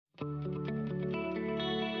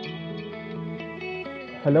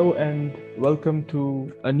Hello and welcome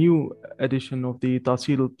to a new edition of the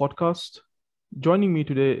Tasil podcast. Joining me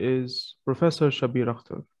today is Professor Shabbir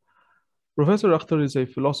Akhtar. Professor Akhtar is a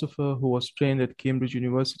philosopher who was trained at Cambridge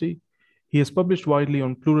University. He has published widely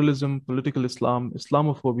on pluralism, political Islam,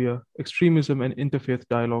 Islamophobia, extremism, and interfaith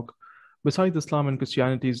dialogue, besides Islam and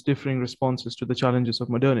Christianity's differing responses to the challenges of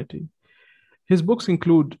modernity. His books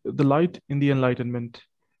include The Light in the Enlightenment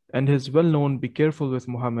and his well known Be Careful with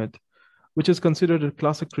Muhammad, which is considered a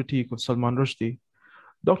classic critique of Salman Rushdie.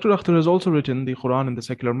 Dr. Akhtar has also written The Quran and the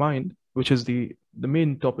Secular Mind, which is the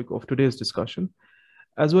main topic of today's discussion,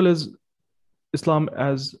 as well as Islam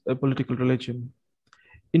as a political religion.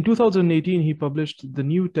 In 2018, he published The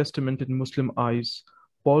New Testament in Muslim Eyes,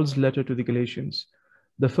 Paul's Letter to the Galatians,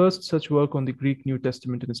 the first such work on the Greek New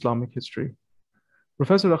Testament in Islamic history.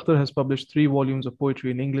 Professor Akhtar has published 3 volumes of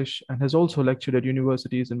poetry in English and has also lectured at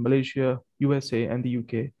universities in Malaysia, USA, and the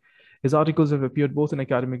UK. His articles have appeared both in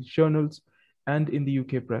academic journals and in the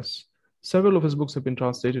UK press. Several of his books have been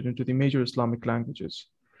translated into the major Islamic languages.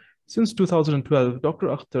 Since 2012, Dr.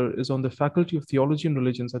 Akhtar is on the Faculty of Theology and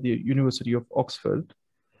Religions at the University of Oxford.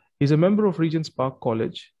 He's a member of Regent's Park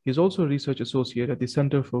College. He's also a research associate at the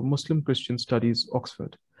Center for Muslim Christian Studies,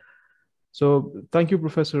 Oxford. So thank you,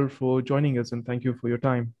 Professor, for joining us, and thank you for your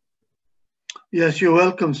time. Yes, you're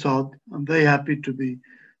welcome, Saad. I'm very happy to be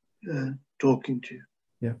talking to you.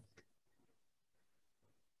 Yeah.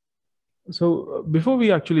 So before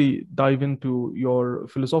we actually dive into your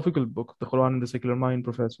philosophical book, The Quran and the Secular Mind,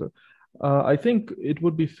 Professor, I think it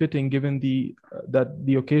would be fitting, given that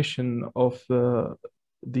the occasion of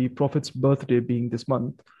the Prophet's birthday being this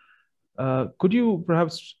month, could you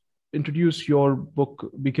perhaps introduce your book,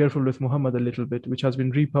 Be Careful with Muhammad, a little bit, which has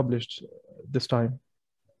been republished this time?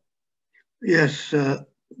 Yes,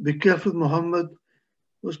 Be Careful with Muhammad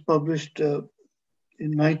was published in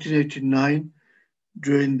 1989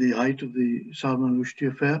 during the height of the Salman Rushdie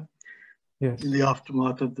affair, yes, in the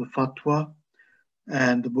aftermath of the fatwa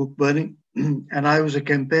and the book burning. And I was a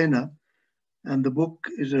campaigner, and the book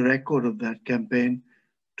is a record of that campaign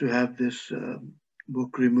to have this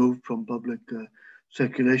book removed from public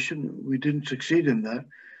circulation. We didn't succeed in that,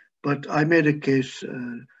 but I made a case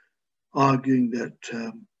arguing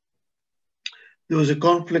that there was a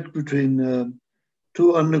conflict between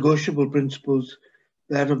 2 unnegotiable principles,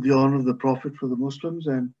 that of the honor of the Prophet for the Muslims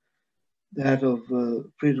and that of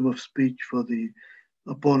freedom of speech for the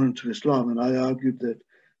opponents of Islam. And I argued that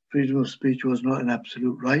freedom of speech was not an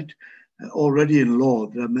absolute right. Already in law,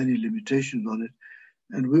 there are many limitations on it.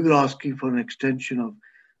 And we were asking for an extension of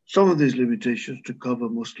some of these limitations to cover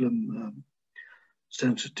Muslim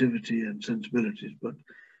sensitivity and sensibilities, but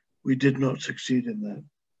we did not succeed in that.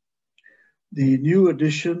 The new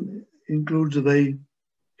edition includes a very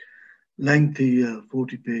lengthy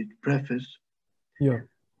 40-page preface,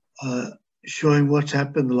 showing what's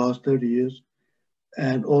happened the last 30 years,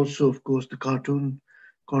 and also, of course, the cartoon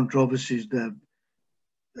controversies that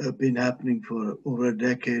have been happening for over a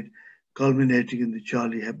decade, culminating in the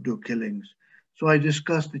Charlie Hebdo killings. So I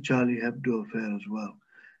discussed the Charlie Hebdo affair as well,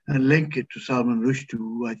 and link it to Salman Rushdie,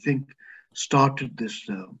 who I think started this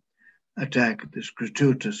attack, this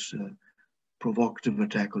gratuitous, provocative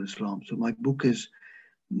attack on Islam. So my book is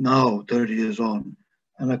now, 30 years on,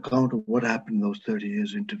 an account of what happened in those 30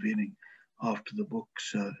 years intervening after the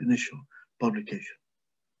book's initial publication.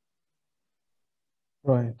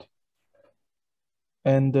 Right.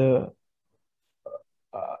 And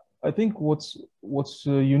I think what's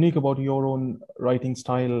unique about your own writing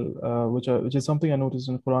style, which is something I noticed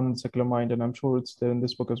in Quran and Secular Mind, and I'm sure it's there in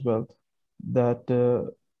this book as well, that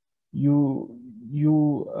you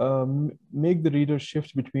make the reader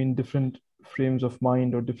shift between different frames of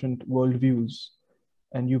mind or different worldviews,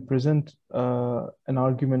 and you present an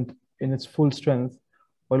argument in its full strength,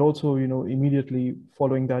 while also, immediately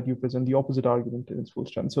following that, you present the opposite argument in its full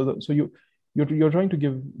strength. So you're trying to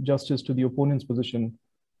give justice to the opponent's position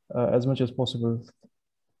as much as possible.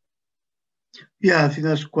 Yeah, I think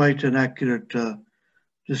that's quite an accurate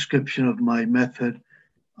description of my method.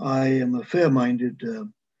 I am a fair-minded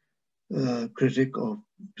critic of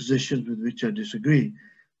positions with which I disagree,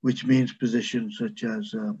 which means positions such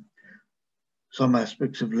as some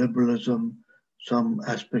aspects of liberalism, some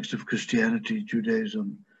aspects of Christianity,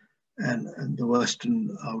 Judaism, and the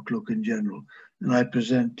Western outlook in general. And I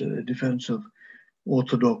present a defense of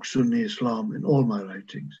Orthodox Sunni Islam in all my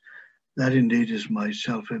writings. That indeed is my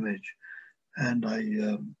self-image. And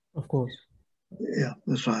I... of course. Yeah,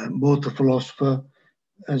 that's right. I'm both a philosopher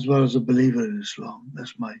as well as a believer in Islam.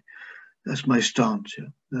 That's my stance, yeah.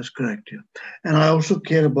 That's correct, yeah. And I also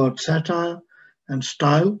care about satire and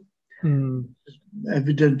style.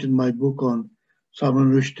 Evident in my book on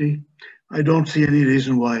Salman Rushdie. I don't see any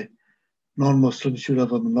reason why non-Muslims should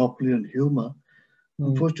have a monopoly on humor.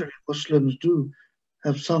 Unfortunately, Muslims do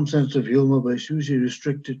have some sense of humor, but it's usually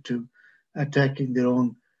restricted to attacking their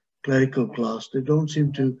own clerical class. They don't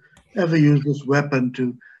seem to ever use this weapon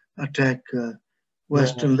to attack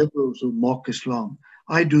Western liberals who mock Islam.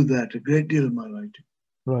 I do that a great deal in my writing.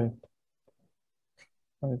 Right.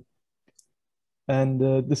 Right. And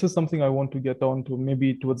this is something I want to get on to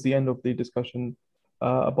maybe towards the end of the discussion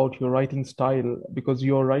about your writing style, because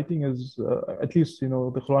your writing is, at least, you know,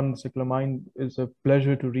 the Quran and the Secular Mind is a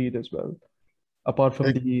pleasure to read as well, apart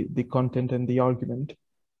from the content and the argument.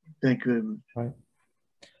 Thank you very much.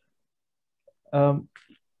 Right.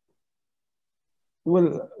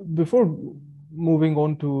 Well, before moving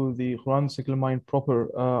on to the Quran Secular Mind proper,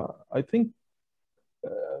 I think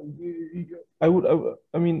I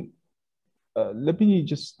mean, let me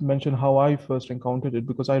just mention how I first encountered it,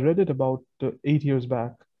 because I read it about 8 years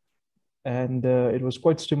back, and it was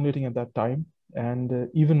quite stimulating at that time. And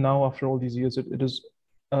even now, after all these years, it is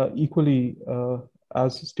equally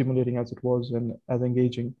as stimulating as it was and as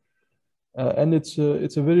engaging. And it's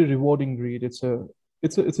a very rewarding read. It's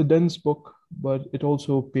a dense book, but it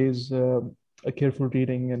also pays a careful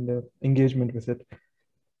reading and engagement with it.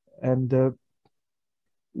 And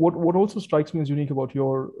what also strikes me as unique about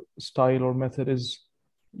your style or method is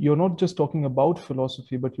you're not just talking about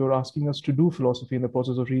philosophy, but you're asking us to do philosophy in the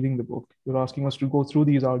process of reading the book. You're asking us to go through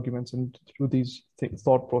these arguments and through these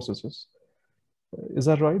thought processes. Is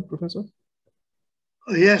that right, Professor?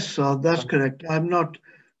 Yes, that's correct. I'm not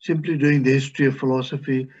simply doing the history of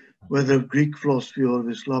philosophy, whether of Greek philosophy or of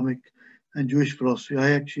Islamic and Jewish philosophy.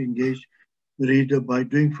 I actually engage the reader by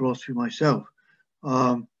doing philosophy myself.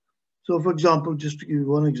 So, for example, just to give you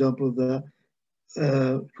one example of that,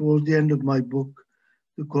 towards the end of my book,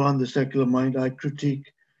 The Quran, the Secular Mind, I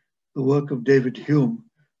critique the work of David Hume,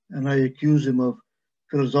 and I accuse him of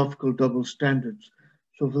philosophical double standards.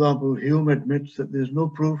 So, for example, Hume admits that there's no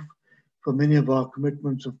proof for many of our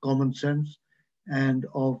commitments of common sense and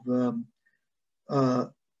of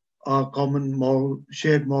our common moral,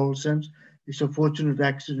 shared moral sense. It's a fortunate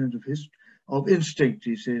accident of instinct,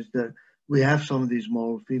 he says, that we have some of these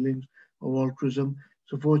moral feelings of altruism.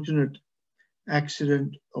 It's a fortunate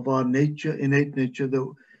accident of our nature, innate nature,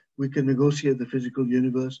 that we can negotiate the physical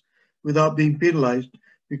universe without being penalized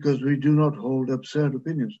because we do not hold absurd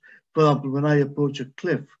opinions. For example, when I approach a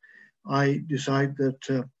cliff, I decide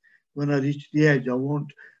that when I reach the edge, I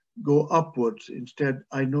won't go upwards. Instead,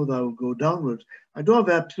 I know that I will go downwards. I don't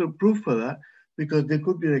have absolute proof for that because there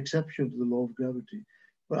could be an exception to the law of gravity.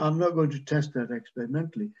 But I'm not going to test that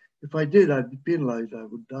experimentally. If I did, I'd be penalized, I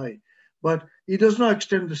would die. But he does not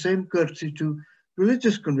extend the same courtesy to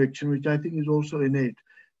religious conviction, which I think is also innate.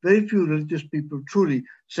 Very few religious people, truly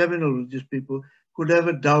seminal religious people, could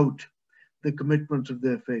ever doubt the commitments of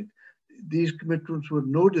their faith. These commitments were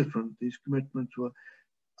no different. These commitments were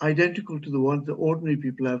identical to the ones that ordinary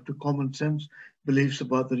people have to common sense beliefs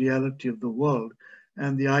about the reality of the world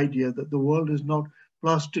and the idea that the world is not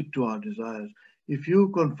plastic to our desires. If you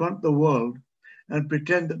confront the world and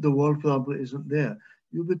pretend that the world, for example, isn't there,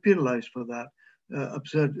 you'll be penalized for that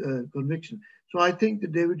absurd conviction. So I think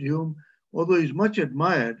that David Hume, although he's much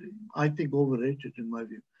admired, I think overrated in my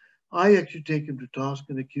view. I actually take him to task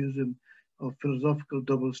and accuse him of philosophical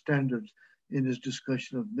double standards in his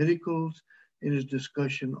discussion of miracles, in his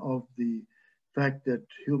discussion of the fact that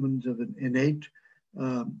humans have an innate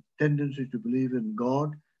tendency to believe in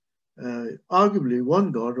God, arguably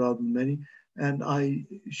one God rather than many. And I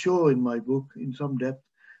show in my book in some depth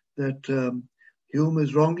that Hume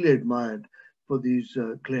is wrongly admired for these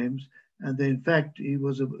claims, and that in fact he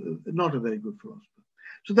was not a very good philosopher.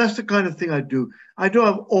 So that's the kind of thing I do. I don't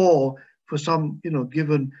have awe for some,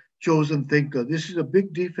 given chosen thinker. This is a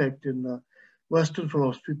big defect in Western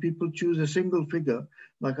philosophy. People choose a single figure,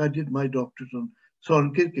 like I did my doctorate on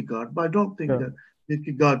Soren Kierkegaard, but I don't think that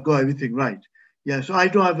Kierkegaard got everything right. Yeah, so I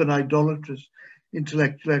don't have an idolatrous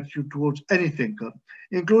intellectual attitude towards any thinker,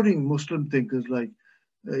 including Muslim thinkers like,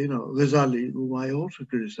 Ghazali, whom I also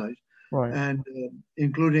criticize, and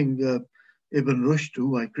including Ibn Rushd,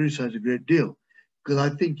 who I criticize a great deal, because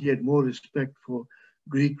I think he had more respect for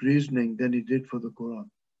Greek reasoning than he did for the Quran.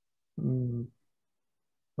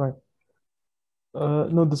 Right.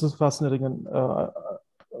 No, this is fascinating, and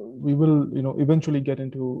we will, eventually get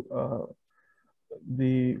into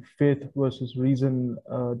the faith versus reason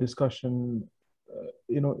discussion,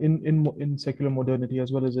 in secular modernity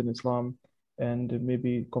as well as in Islam, and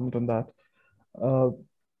maybe comment on that.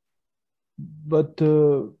 But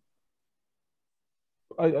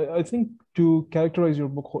I think to characterize your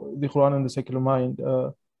book, The Quran and the Secular Mind,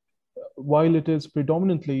 while it is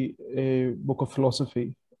predominantly a book of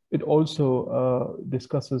philosophy, it also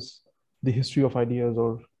discusses the history of ideas,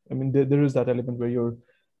 or I mean, there is that element where you're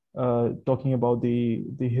talking about the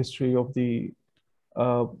history of the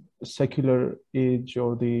uh, secular age,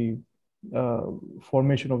 or the uh,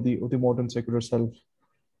 formation of the modern secular self,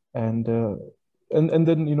 and and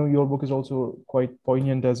then your book is also quite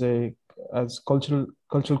poignant as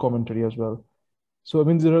cultural commentary as well. So I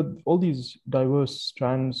mean, there are all these diverse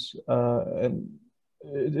strands, and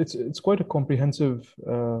it's quite a comprehensive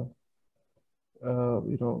you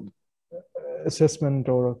know assessment,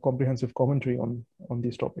 or a comprehensive commentary on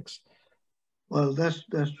these topics. Well, that's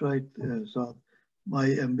right, Saad. My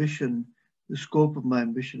ambition, the scope of my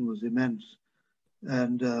ambition was immense.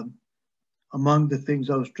 And among the things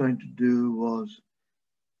I was trying to do was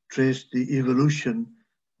trace the evolution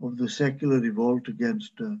of the secular revolt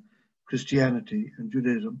against Christianity and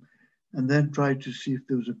Judaism, and then try to see if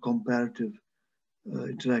there was a comparative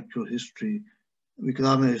intellectual history, because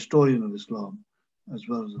I'm a historian of Islam as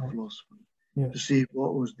well as a philosopher, to Yes. see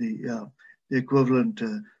what was the equivalent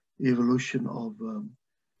evolution of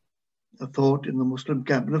a thought in the Muslim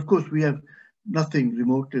camp. And of course, we have nothing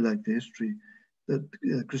remotely like the history that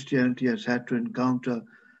Christianity has had to encounter,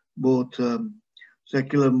 both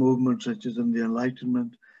secular movements such as in the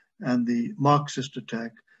Enlightenment and the Marxist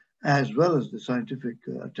attack, as well as the scientific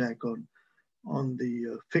attack on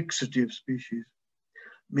the fixity of species,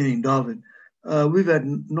 meaning Darwin. We've had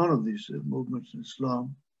none of these movements in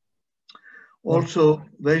Islam. Also,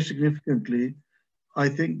 very significantly, I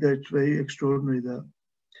think that it's very extraordinary that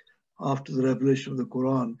after the revelation of the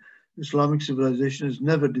Quran, Islamic civilization has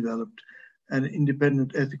never developed an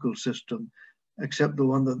independent ethical system except the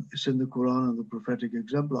one that is in the Quran and the prophetic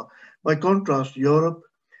exemplar. By contrast, Europe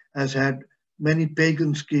has had many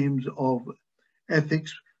pagan schemes of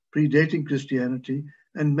ethics predating Christianity,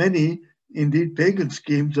 and many, indeed, pagan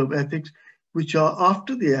schemes of ethics which are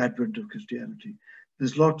after the advent of Christianity.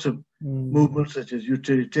 There's lots of movements such as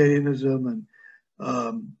utilitarianism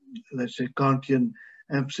and, let's say, Kantian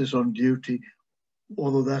emphasis on duty,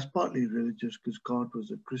 although that's partly religious because Kant was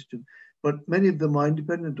a Christian. But many of them are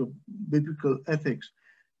independent of biblical ethics,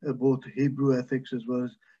 both Hebrew ethics as well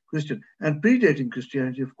as Christian. And predating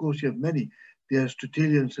Christianity, of course, you have many. The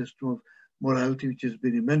Aristotelian system of morality, which has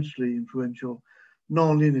been immensely influential, not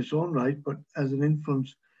only in its own right, but as an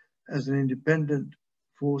influence, as an independent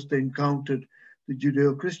force. They encountered the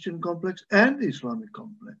Judeo-Christian complex and the Islamic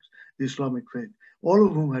complex, the Islamic faith, all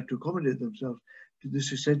of whom had to accommodate themselves to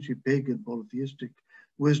this essentially pagan polytheistic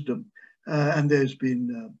wisdom. And there's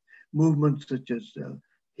been movements such as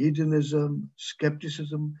hedonism,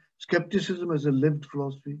 skepticism as a lived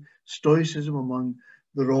philosophy, Stoicism among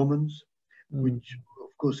the Romans, which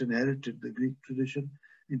of course inherited the Greek tradition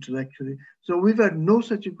intellectually. So we've had no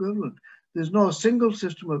such equivalent. There's not a single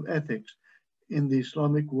system of ethics in the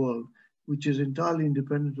Islamic world which is entirely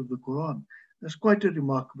independent of the Quran. That's quite a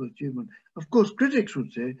remarkable achievement. Of course, critics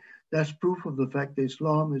would say that's proof of the fact that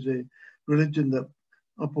Islam is a religion that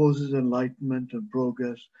opposes enlightenment and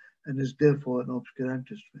progress and is therefore an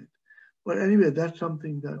obscurantist faith. But anyway, that's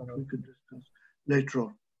something that we could discuss later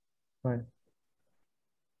on. Right.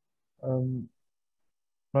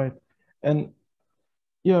 Right. And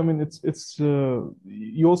yeah, I mean, it's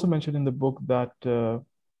you also mentioned in the book that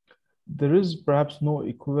there is perhaps no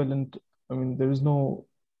equivalent. I mean, there is no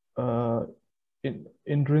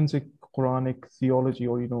intrinsic Quranic theology,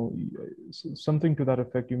 or something to that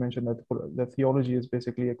effect. You mentioned that theology is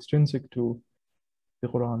basically extrinsic to the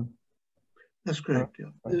Quran. That's correct.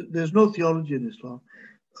 Yeah, there's no theology in Islam.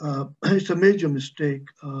 It's a major mistake.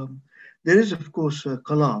 There is, of course,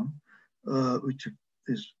 kalam, which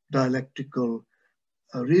is dialectical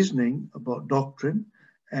reasoning about doctrine,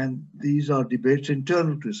 and these are debates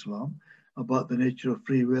internal to Islam about the nature of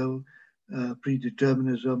free will,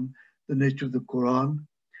 predeterminism, the nature of the Quran,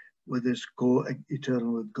 whether it's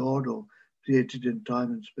co-eternal with God or created in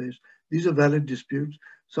time and space. These are valid disputes,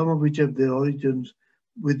 some of which have their origins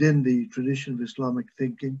within the tradition of Islamic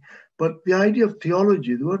thinking. But the idea of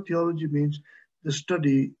theology, the word theology means the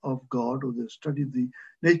study of God or the study of the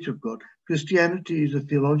nature of God. Christianity is a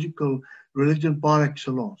theological religion par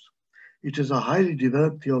excellence. It is a highly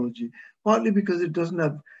developed theology, partly because it doesn't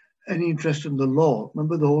have any interest in the law.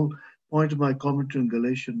 Remember, the whole point of my commentary in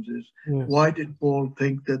Galatians is, why did Paul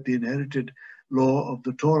think that the inherited law of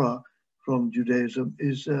the Torah from Judaism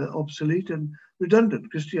is obsolete and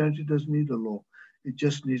redundant? Christianity doesn't need a law. It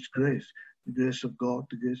just needs grace, the grace of God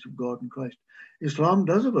in Christ. Islam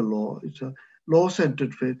does have a law. It's a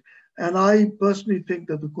law-centered faith. And I personally think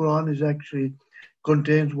that the Quran is actually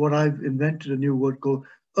contains what I've invented a new word called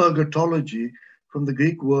ergotology, from the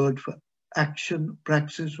Greek word for action,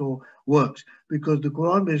 praxis, or works. Because the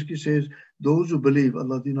Quran basically says those who believe,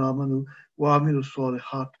 Alladhina amanu wa amilu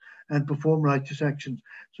salihat, and perform righteous actions.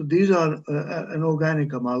 So these are an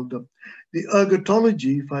organic amalgam. The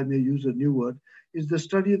ergotology, if I may use a new word, is the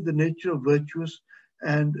study of the nature of virtuous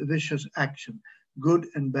and vicious action, good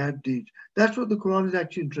and bad deeds. That's what the Quran is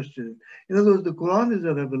actually interested in. In other words, the Quran is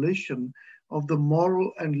a revelation of the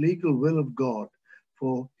moral and legal will of God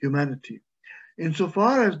for humanity.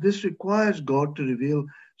 Insofar as this requires God to reveal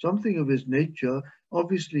something of his nature,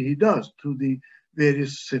 obviously he does through the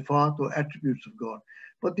various sifat or attributes of God.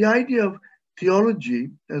 But the idea of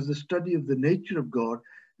theology as the study of the nature of God,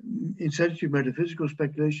 essentially metaphysical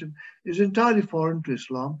speculation, is entirely foreign to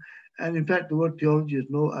Islam. And in fact, the word theology has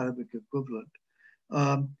no Arabic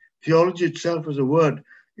equivalent. Theology itself as a word,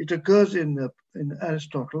 it occurs in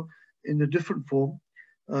Aristotle in a different form,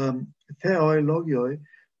 theoi, logioi,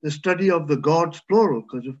 the study of the gods, plural,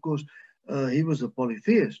 because of course he was a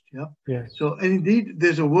polytheist. Yeah. Yes. So, and indeed,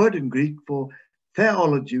 there's a word in Greek for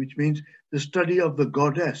theology, which means the study of the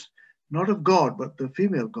goddess, not of God, but the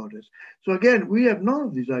female goddess. So again, we have none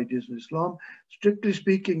of these ideas in Islam. Strictly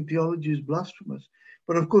speaking, theology is blasphemous.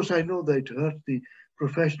 But of course, I know that it hurts the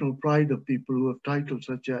professional pride of people who have titles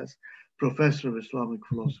such as Professor of Islamic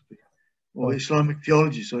Philosophy or Islamic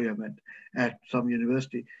Theology, sorry, I meant, at some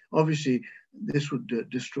university. Obviously, this would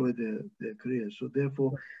destroy their careers. So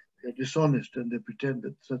therefore, they're dishonest and they pretend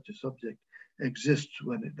that such a subject exists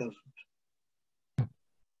when it doesn't.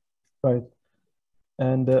 Right.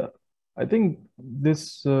 And I think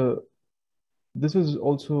this is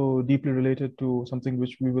also deeply related to something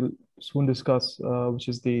which we will soon discuss, which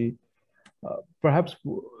is the perhaps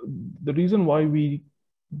the reason why we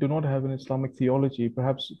do not have an Islamic theology,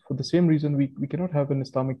 perhaps for the same reason we cannot have an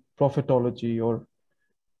Islamic prophetology or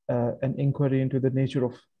an inquiry into the nature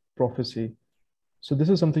of prophecy. So this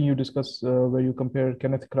is something you discuss where you compare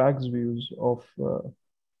Kenneth Craig's views of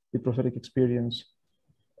the prophetic experience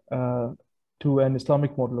to an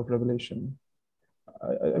Islamic model of revelation.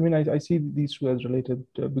 I mean, I see these two as related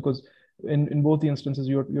because in both the instances,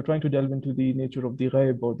 you're trying to delve into the nature of the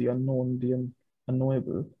ghaib or the unknown, the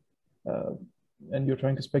unknowable, and you're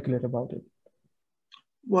trying to speculate about it.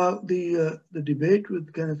 Well, the debate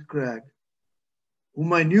with Kenneth Craig,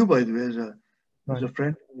 whom I knew, by the way, as a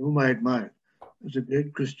friend whom I admired, as a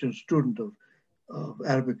great Christian student of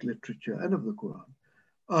Arabic literature and of the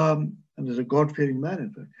Quran, and as a God-fearing man,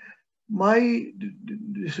 in fact. My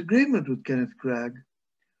disagreement with Kenneth Craig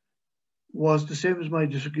was the same as my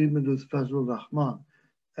disagreement with Fazlur Rahman,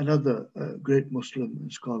 another great Muslim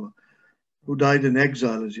scholar who died in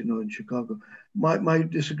exile, as you know, in Chicago. My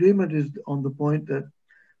disagreement is on the point that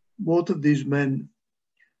both of these men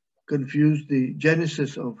confused the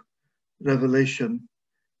genesis of revelation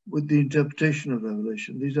with the interpretation of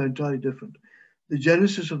revelation. These are entirely different. The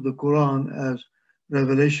genesis of the Quran as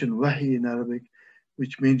revelation, wahi in Arabic,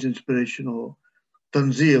 which means inspiration, or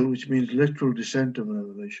tanzil, which means literal descent of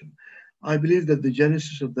revelation. I believe that the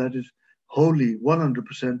genesis of that is wholly,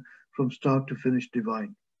 100% from start to finish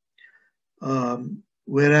divine.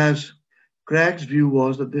 Whereas Craig's view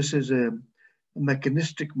was that this is a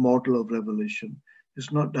mechanistic model of revelation.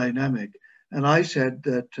 It's not dynamic. And I said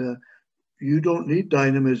that you don't need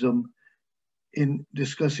dynamism in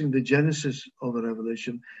discussing the genesis of a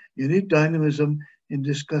revelation. You need dynamism in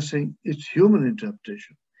discussing its human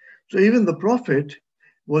interpretation. So even the Prophet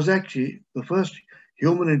was actually the first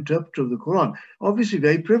human interpreter of the Quran, obviously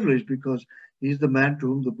very privileged because he's the man to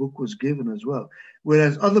whom the book was given as well.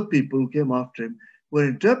 Whereas other people who came after him were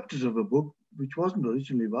interpreters of a book which wasn't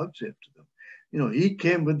originally vouchsafed to them. You know, he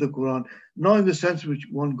came with the Quran, not in the sense which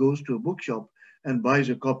one goes to a bookshop and buys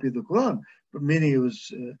a copy of the Quran, but meaning it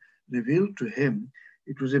was revealed to him,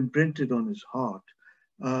 it was imprinted on his heart.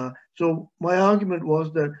 So my argument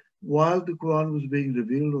was that while the Quran was being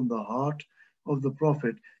revealed on the heart of the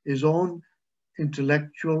Prophet, his own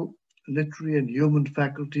intellectual, literary, and human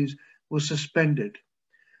faculties were suspended.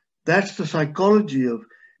 That's the psychology of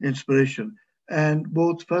inspiration. And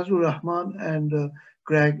both Fazlur Rahman and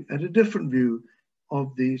Craig had a different view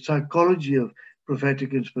of the psychology of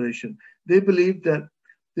prophetic inspiration. They believed that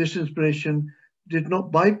this inspiration did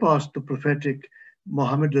not bypass the prophetic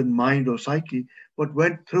Mohammedan mind or psyche, but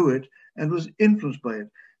went through it and was influenced by it.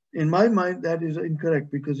 In my mind, that is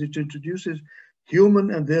incorrect because it introduces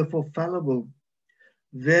human and therefore fallible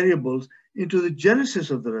variables into the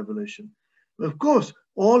genesis of the revelation. Of course,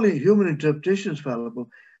 all human interpretation is fallible,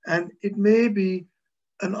 and it may be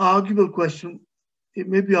an arguable question, it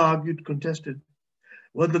may be argued, contested,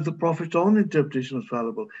 whether the Prophet's own interpretation was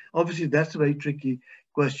fallible. Obviously, that's a very tricky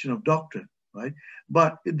question of doctrine, right?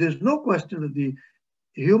 But there's no question that the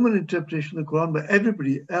human interpretation of the Quran by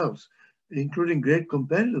everybody else, including great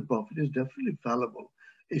companions of the Prophet, is definitely fallible.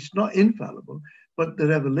 It's not infallible, but the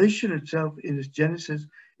revelation itself in its genesis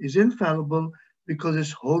is infallible because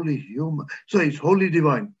it's wholly human. So it's wholly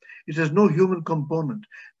divine. It has no human component.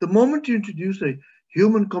 The moment you introduce a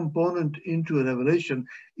human component into a revelation,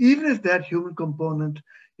 even if that human component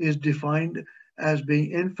is defined as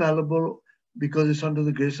being infallible because it's under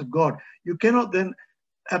the grace of God, you cannot then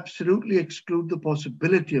absolutely exclude the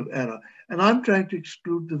possibility of error. And I'm trying to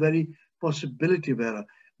exclude the very possibility of error.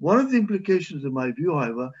 One of the implications, in my view,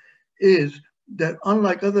 however, is that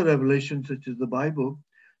unlike other revelations, such as the Bible,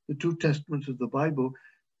 the two testaments of the Bible,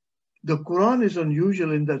 the Quran is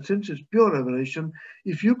unusual in that since it's pure revelation,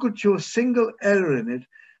 if you could show a single error in it,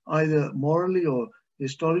 either morally or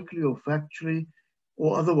historically or factually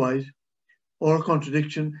or otherwise, or a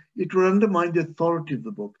contradiction, it will undermine the authority of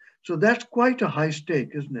the book. So that's quite a high stake,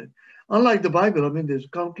 isn't it? Unlike the Bible, I mean, there's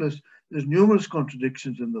numerous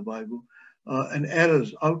contradictions in the Bible and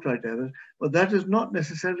errors, outright errors, but that does not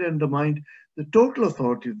necessarily undermine the total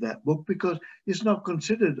authority of that book because it's not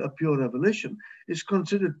considered a pure revelation. It's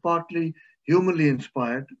considered partly humanly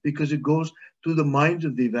inspired because it goes through the minds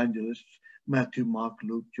of the evangelists, Matthew, Mark,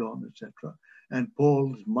 Luke, John, etc. And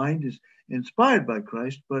Paul's mind is inspired by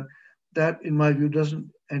Christ, but that, in my view,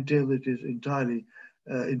 doesn't entail that it is entirely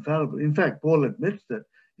infallible. In fact, Paul admits that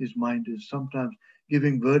his mind is sometimes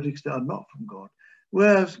giving verdicts that are not from God.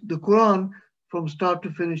 Whereas the Quran, from start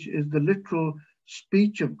to finish, is the literal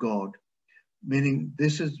speech of God, meaning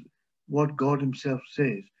this is what God himself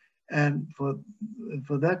says. And for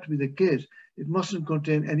that to be the case, it mustn't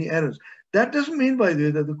contain any errors. That doesn't mean, by the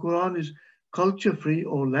way, that the Quran is culture-free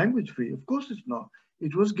or language-free. Of course it's not.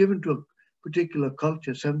 It was given to a particular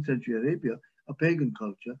culture, 7th century Arabia, a pagan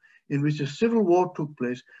culture, in which a civil war took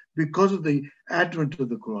place because of the advent of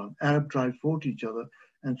the Quran. Arab tribes fought each other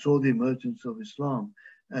and saw the emergence of Islam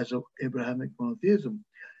as of Abrahamic monotheism.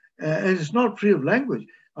 And it's not free of language.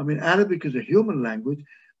 I mean, Arabic is a human language,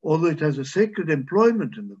 although it has a sacred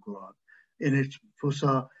employment in the Quran, in its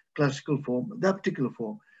Fusha classical form, that particular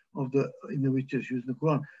form in which it's used in the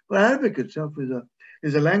Quran. But Arabic itself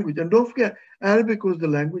is a language. And don't forget, Arabic was the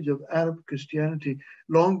language of Arab Christianity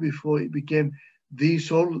long before it became the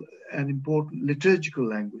sole and important liturgical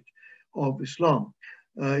language of Islam.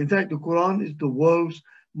 In fact, the Quran is the world's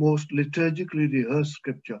most liturgically rehearsed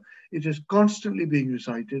scripture. It is constantly being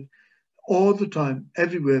recited all the time,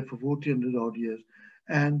 everywhere for 1400 odd years.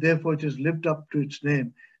 And therefore, it has lived up to its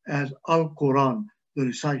name as Al-Quran, the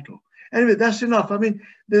recital. Anyway, that's enough. I mean,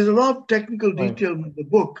 there's a lot of technical detail in the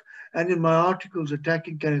book and in my articles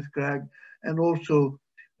attacking Kenneth Cragg and also,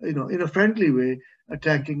 in a friendly way,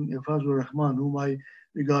 attacking Fazlur Rahman, whom I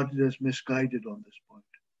regarded as misguided on this point.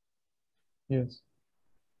 Yes.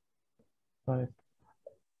 Right.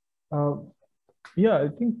 Yeah, I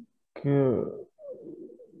think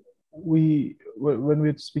when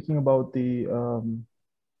we're speaking about the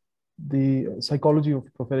psychology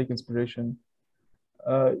of prophetic inspiration,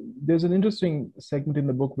 there's an interesting segment in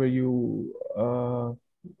the book where you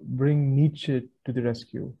bring Nietzsche to the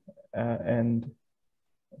rescue, and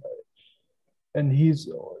he's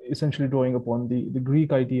essentially drawing upon the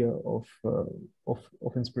Greek idea of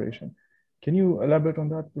inspiration. Can you elaborate on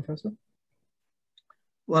that, Professor?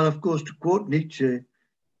 Well, of course, to quote Nietzsche,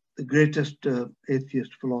 the greatest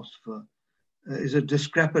atheist philosopher, is a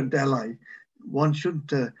discrepant ally. One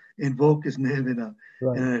shouldn't invoke his name in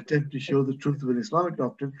an attempt to show the truth of an Islamic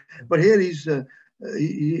doctrine. But here he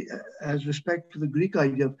has respect to the Greek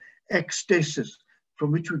idea of ecstasis,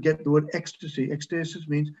 from which we get the word ecstasy. Ecstasis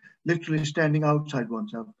means literally standing outside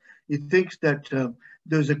oneself. He thinks that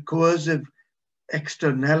there's a coercive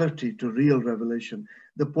externality to real revelation.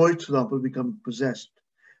 The poets, for example, become possessed.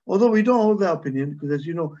 Although we don't hold that opinion, because as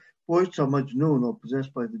you know, poets are majnoon or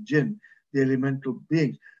possessed by the jinn, the elemental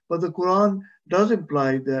beings. But the Quran does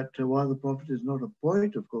imply that while the Prophet is not a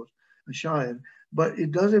poet, of course, a shair, but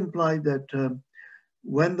it does imply that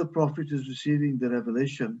when the Prophet is receiving the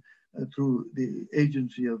revelation through the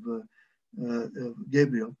agency of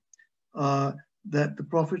Gabriel, that the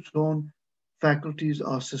Prophet's own faculties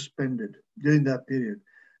are suspended during that period.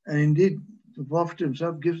 And indeed, the Prophet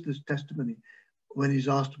himself gives this testimony when he's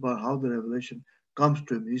asked about how the revelation comes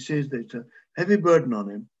to him. He says that it's a heavy burden on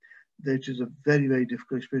him, that it is a very, very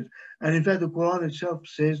difficult experience. And in fact, the Quran itself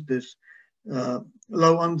says this, لَوْ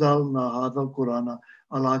أَنزَلْنَا هَذَا الْقُرْآنَ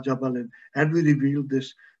عَلَى جَبَلٍ. Had we revealed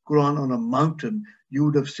this Quran on a mountain, you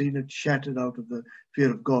would have seen it shattered out of the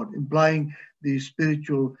fear of God, implying the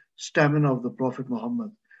spiritual stamina of the Prophet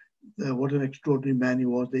Muhammad. What an extraordinary man he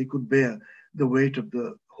was, that he could bear the weight of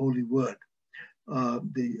the holy word,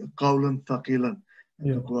 the qawlan thaqilan,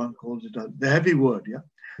 Yeah. The Quran calls it the heavy word, yeah.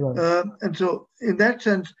 Right. And so, in that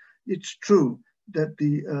sense, it's true that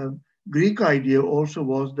the Greek idea also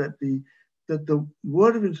was that the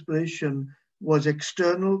word of inspiration was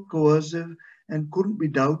external, coercive, and couldn't be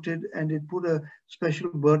doubted, and it put a special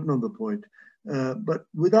burden on the poet. But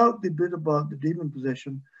without the bit about the demon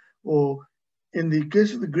possession, or in the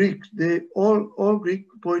case of the Greeks, they all Greek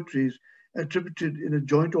poetry is attributed in a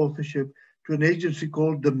joint authorship to an agency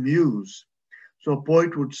called the Muse. So a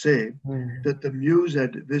poet would say that the Muse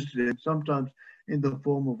had visited him, sometimes in the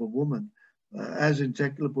form of a woman. As in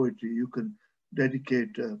secular poetry, you can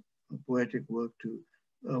dedicate a poetic work to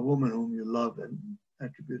a woman whom you love and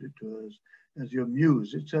attribute it to her as your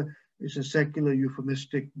muse. It's a secular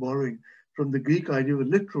euphemistic borrowing from the Greek idea of a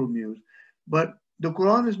literal muse. But the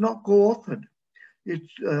Quran is not co-authored.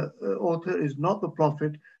 Its author is not the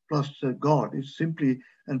prophet plus God. It's simply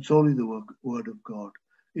and solely the word of God.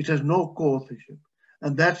 It has no co-authorship.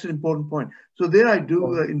 And that's an important point. So there I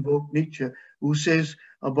do invoke Nietzsche, who says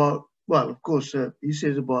about, well, of course, he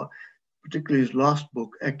says about particularly his last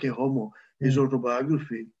book, Ecce Homo, his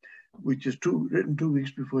autobiography, which is written 2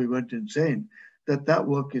 weeks before he went insane, that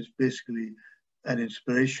work is basically an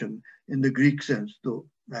inspiration in the Greek sense, though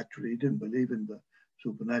naturally he didn't believe in the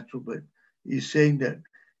supernatural, but he's saying that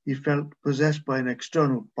he felt possessed by an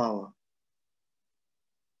external power.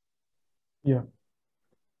 Yeah.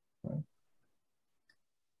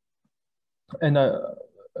 And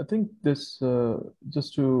I think this,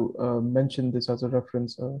 just to mention this as a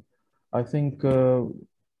reference, I think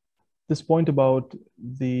this point about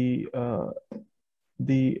the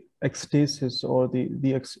ecstasis or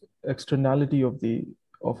the externality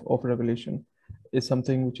of revelation is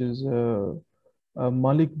something which is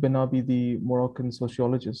Malik Benabi, the Moroccan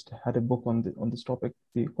sociologist, had a book on this topic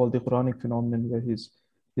called the Quranic phenomenon, where he's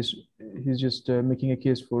just making a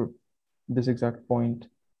case for this exact point,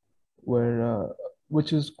 where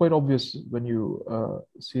which is quite obvious when you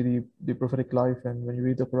see the prophetic life and when you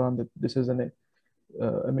read the Quran, that this is I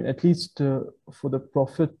mean, at least for the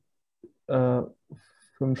prophet,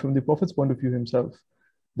 from the prophet's point of view himself,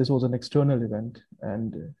 this was an external event,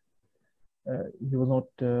 and he was not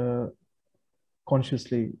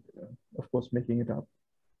consciously, of course, making it up.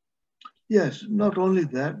 Yes, not only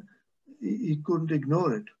that, he couldn't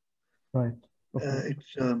ignore it. Right.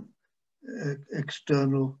 It's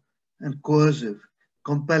external and coercive,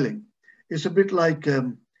 compelling. It's a bit like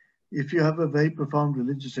if you have a very profound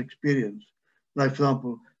religious experience, like, for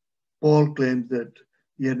example, Paul claims that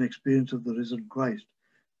he had an experience of the risen Christ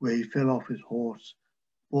where he fell off his horse.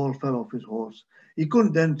 Paul fell off his horse. He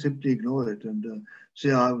couldn't then simply ignore it and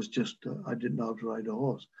say, I didn't know how to ride a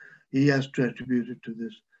horse. He has to attribute it to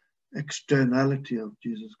this externality of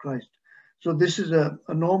Jesus Christ. So this is a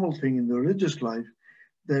normal thing in the religious life,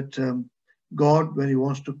 that God, when he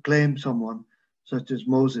wants to claim someone, such as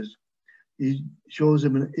Moses, he shows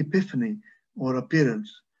him an epiphany or appearance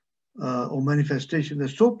or manifestation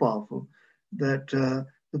that's so powerful that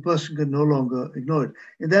the person can no longer ignore it.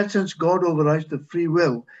 In that sense, God overrides the free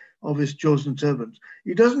will of his chosen servants.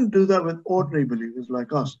 He doesn't do that with ordinary believers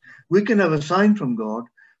like us. We can have a sign from God,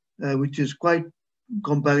 which is quite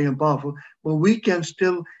compelling and powerful, but we can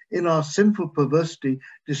still, in our sinful perversity,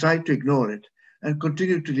 decide to ignore it and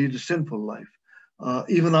continue to lead a sinful life,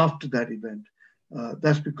 even after that event.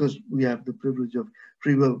 That's because we have the privilege of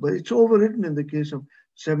free will. But it's overwritten in the case of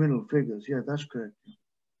seminal figures. Yeah, that's correct.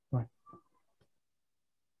 Right.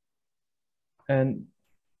 And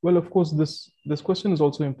well, of course, this question is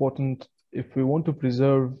also important if we want to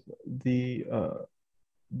preserve the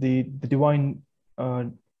divine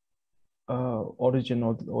origin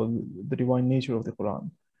or the divine nature of the Quran,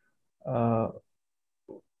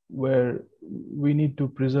 where we need to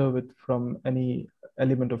preserve it from any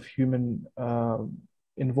element of human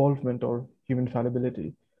involvement or human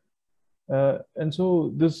fallibility. And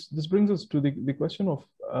so this brings us to the question of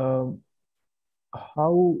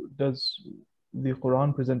how does the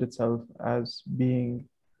Quran present itself as being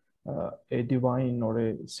a divine or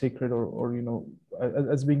a sacred or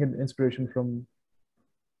as being an inspiration from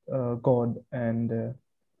God. And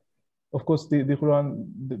of course, the Quran,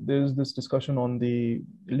 there's this discussion on the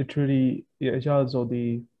literary ijaz or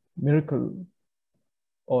the miracle,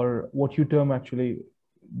 or what you term actually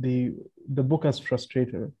the book as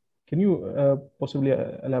frustrator. Can you possibly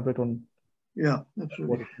elaborate on? Yeah, absolutely.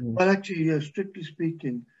 What it means? Well, actually, strictly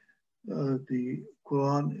speaking, the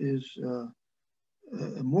Quran is a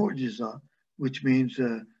mu'jiza, which means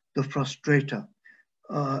the frustrator.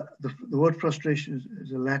 The word frustration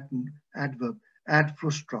is a Latin adverb, ad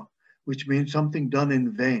frustra, which means something done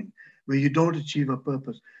in vain, where you don't achieve a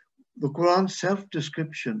purpose. The Quran's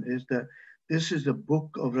self-description is that this is a book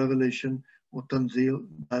of revelation or tanzil,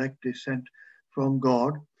 directly sent from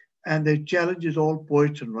God, and it challenges all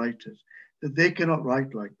poets and writers that they cannot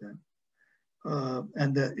write like that.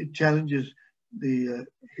 And it challenges the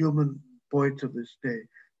human poets of this day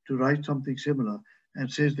to write something similar,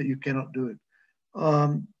 and says that you cannot do it.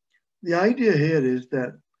 The idea here is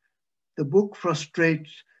that the book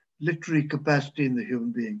frustrates literary capacity in the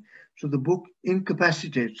human being. So the book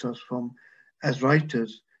incapacitates us from, as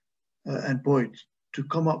writers and poets, to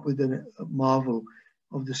come up with a marvel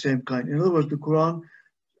of the same kind. In other words,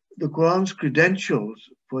 the Quran's credentials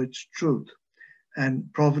for its truth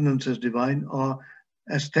and provenance as divine are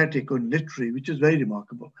aesthetic or literary, which is very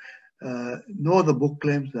remarkable. No other book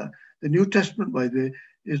claims that. The New Testament, by the way,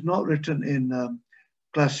 is not written in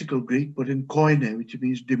classical Greek, but in Koine, which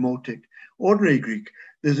means demotic, ordinary Greek.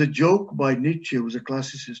 There's a joke by Nietzsche, who was a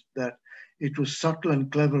classicist, that it was subtle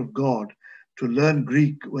and clever of God to learn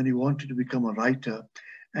Greek when he wanted to become a writer,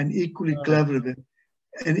 and equally clever of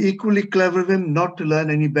him not to learn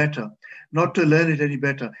any better, not to learn it any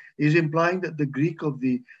better. He's implying that the Greek of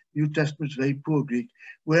the New Testament is very poor Greek,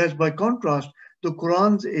 whereas by contrast, the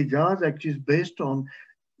Quran's ijaz actually is based on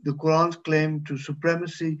the Quran's claim to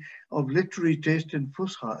supremacy of literary taste in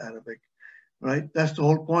Fusha Arabic, right? That's the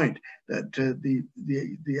whole point, that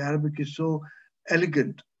the Arabic is so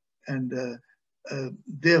elegant and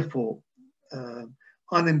therefore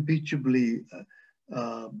unimpeachably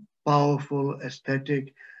powerful,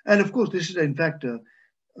 aesthetic. And of course, this is in fact a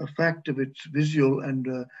fact of its visual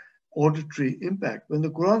and auditory impact. When the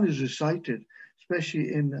Quran is recited,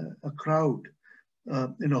 especially in a crowd,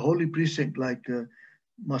 in a holy precinct like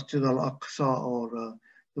Masjid al-Aqsa or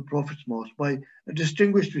the Prophet's Mosque, by a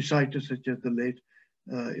distinguished reciter such as the late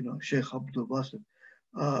Sheikh Abdul Basit,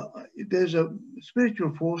 there's a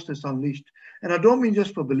spiritual force that's unleashed. And I don't mean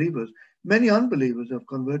just for believers. Many unbelievers have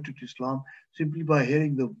converted to Islam simply by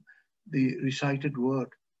hearing the recited word.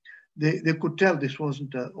 They could tell this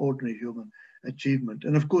wasn't an ordinary human achievement.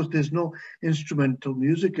 And of course, there's no instrumental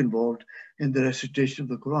music involved in the recitation of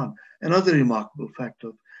the Quran. Another remarkable fact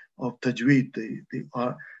of tajweed,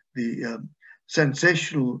 the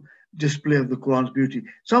sensational display of the Quran's beauty.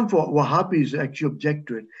 Some Wahhabis actually object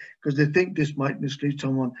to it because they think this might mislead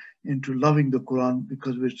someone into loving the Quran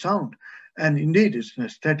because of its sound. And indeed, it's an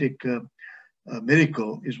aesthetic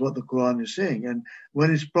miracle, is what the Quran is saying. And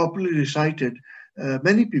when it's properly recited,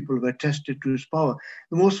 many people have attested to its power.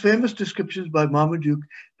 The most famous descriptions by Marmaduke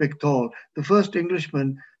Pickthall, the first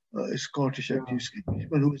Englishman, Scottish actually,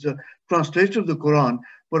 Englishman, who was a translator of the Quran,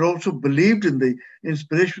 but also believed in the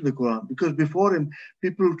inspiration of the Quran, because before him,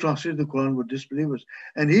 people who translated the Quran were disbelievers.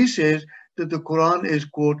 And he says that the Quran is,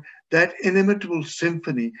 quote, that inimitable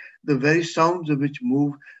symphony, the very sounds of which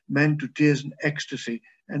move men to tears and ecstasy,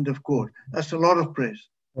 end of quote. That's a lot of praise.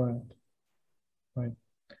 Right, right.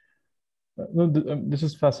 No, this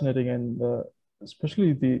is fascinating, and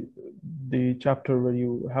especially the chapter where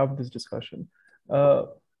you have this discussion.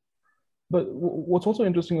 But what's also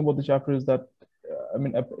interesting about the chapter is that, I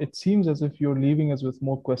mean, it seems as if you're leaving us with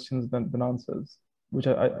more questions than answers, which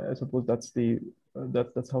I suppose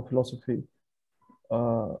that's how philosophy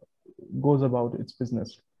goes about its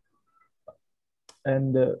business.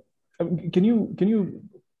 And I mean, can you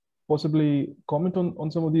possibly comment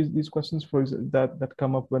on some of these questions, for example, that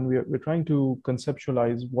come up when we're trying to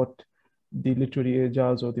conceptualize what the literary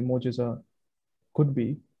ijaz or the mu'jiza could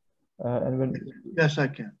be, and when yes, I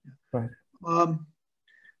can. Right.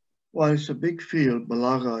 Well, it's a big field,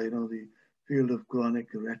 balagha, the field of Quranic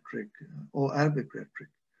rhetoric or Arabic rhetoric,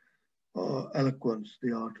 or eloquence,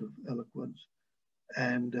 the art of eloquence,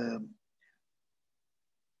 and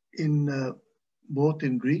in both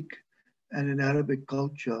in Greek and in Arabic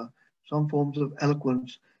culture, some forms of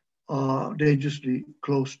eloquence are dangerously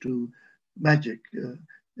close to magic.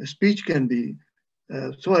 Speech can be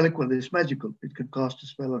so eloquent that it's magical. It can cast a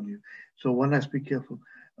spell on you. So one has to be careful.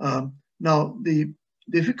 Now, the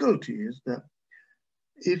difficulty is that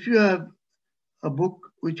if you have a book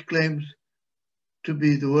which claims to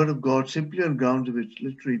be the word of God simply on grounds of its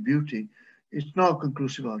literary beauty, it's not a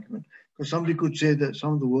conclusive argument. Because somebody could say that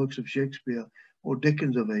some of the works of Shakespeare or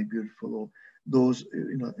Dickens are very beautiful, or those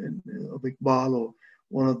of Iqbal, or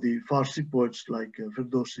one of the Farsi poets like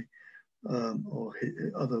Firdausi, or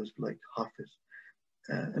others like Hafiz,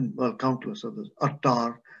 and well, countless others,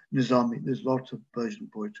 Attar, Nizami. There's lots of Persian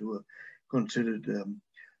poets who are considered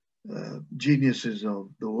geniuses of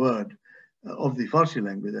the word, of the Farsi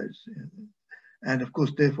language. And of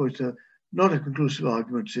course, therefore, it's not a conclusive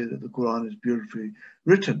argument to say that the Quran is beautifully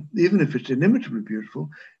written. Even if it's inimitably beautiful,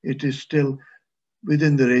 it is still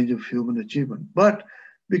within the range of human achievement. But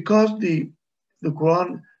because the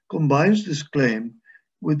Quran combines this claim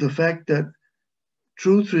with the fact that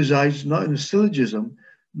truth resides not in a syllogism,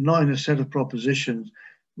 not in a set of propositions,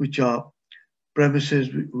 which are premises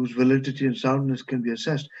whose validity and soundness can be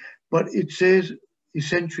assessed, but it says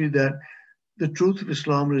essentially that the truth of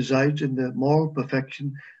Islam resides in the moral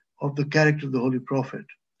perfection of the character of the Holy Prophet,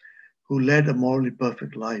 who led a morally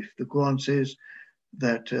perfect life. The Quran says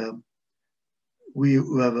that we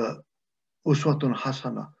have a uswatun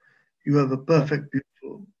hasana, you have a perfect,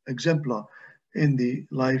 beautiful exemplar in the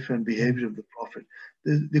life and behavior of the Prophet.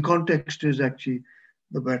 The context is actually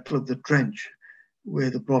the Battle of the Trench, where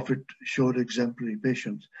the Prophet showed exemplary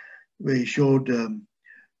patience, where he showed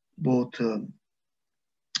both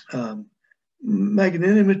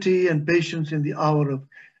magnanimity and patience in the hour of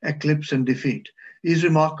eclipse and defeat. He's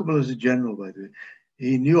remarkable as a general, by the way.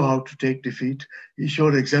 He knew how to take defeat. He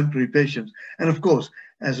showed exemplary patience. And of course,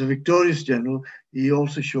 as a victorious general, he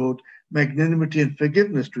also showed magnanimity and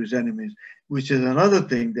forgiveness to his enemies, which is another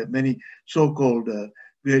thing that many so-called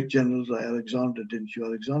great generals like Alexander didn't show.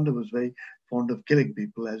 Alexander was very fond of killing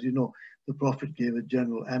people. As you know, the Prophet gave a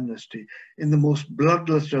general amnesty in the most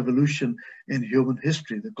bloodless revolution in human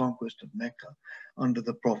history, the conquest of Mecca, under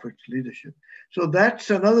the Prophet's leadership. So that's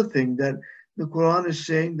another thing, that the Quran is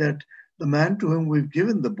saying that the man to whom we've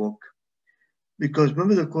given the book, because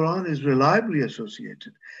remember the Quran is reliably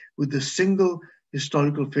associated with the single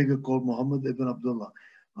historical figure called Muhammad ibn Abdullah.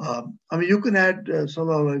 I mean, you can add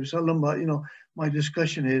Sallallahu Alaihi Wasallam, but you know, my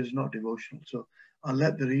discussion here is not devotional, so I'll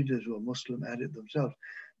let the readers who are Muslim add it themselves.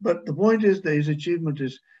 But the point is that his achievement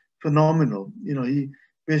is phenomenal. You know, he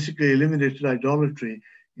basically eliminated idolatry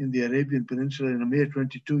in the Arabian Peninsula in a mere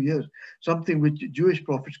 22 years, something which Jewish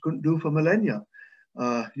prophets couldn't do for millennia.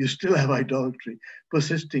 You still have idolatry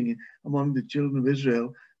persisting among the children of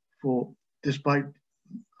Israel despite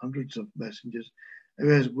hundreds of messengers.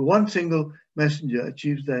 Whereas one single messenger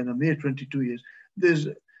achieves that in a mere 22 years.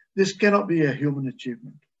 This cannot be a human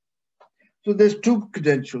achievement. So there's two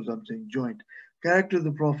credentials, I'm saying, joint. Character of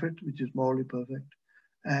the Prophet, which is morally perfect,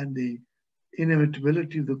 and the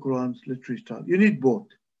inimitability of the Quran's literary style. You need both.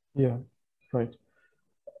 Yeah, right.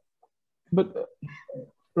 But,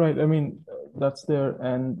 right, I mean, that's there.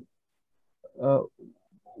 And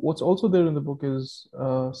what's also there in the book is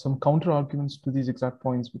some counter arguments to these exact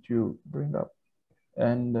points which you bring up.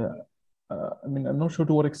 And I mean, I'm not sure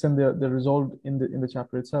to what extent they're resolved in the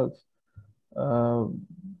chapter itself.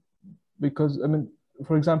 Because, I mean,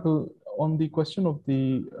 for example, on the question of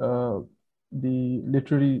the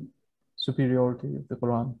literary superiority of the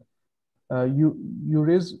Quran, you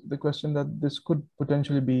raise the question that this could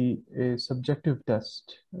potentially be a subjective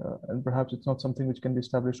test, and perhaps it's not something which can be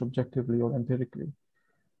established objectively or empirically.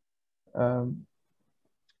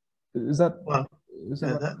 Is that well?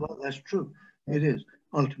 That's true. It is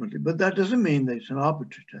ultimately, but that doesn't mean that it's an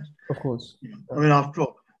arbitrary test. Of course. I mean, after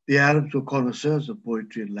all, the Arabs were connoisseurs of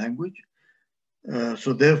poetry and language.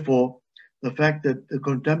 So therefore, the fact that the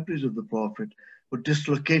contemporaries of the Prophet were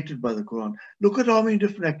dislocated by the Quran. Look at how many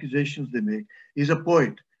different accusations they make. He's a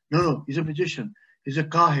poet. No, he's a magician. He's a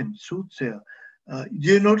kahin, soothsayer. Do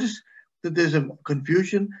you notice that there's a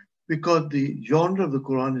confusion because the genre of the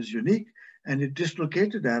Quran is unique and it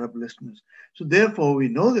dislocated Arab listeners. So therefore, we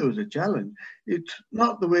know there was a challenge. It's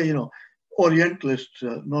not the way, you know, Orientalists,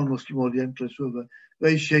 non-Muslim Orientalists who have a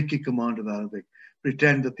very shaky command of Arabic,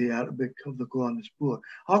 pretend that the Arabic of the Quran is poor.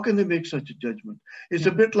 How can they make such a judgment? It's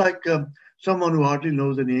a bit like someone who hardly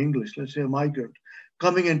knows any English, let's say a migrant,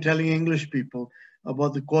 coming and telling English people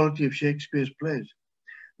about the quality of Shakespeare's plays.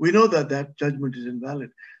 We know that that judgment is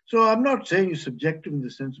invalid. So I'm not saying it's subjective in the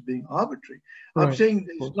sense of being arbitrary. Right. I'm saying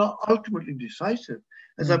that it's not ultimately decisive.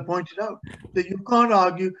 As I pointed out, that you can't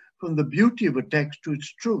argue from the beauty of a text to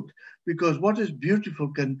its truth, because what is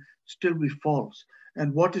beautiful can still be false,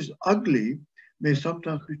 and what is ugly may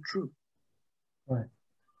sometimes be true. Right.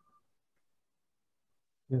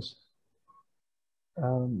 Yes.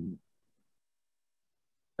 And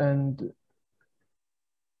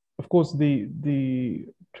of course, the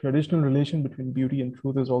traditional relation between beauty and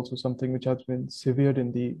truth is also something which has been severed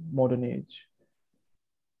in the modern age.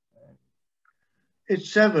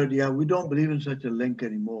 It's severed, yeah. We don't believe in such a link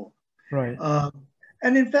anymore. Right.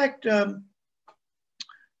 And in fact,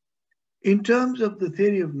 in terms of the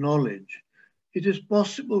theory of knowledge, it is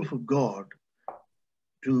possible for God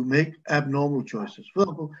to make abnormal choices. For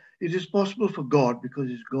example, it is possible for God, because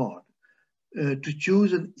he's God, to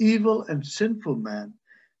choose an evil and sinful man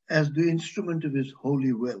as the instrument of his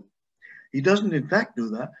holy will. He doesn't in fact do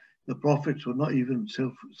that. The prophets were not even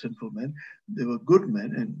sinful men. They were good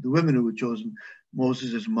men, and the women who were chosen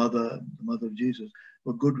Moses' mother, the mother of Jesus,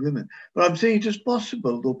 were good women. But I'm saying it is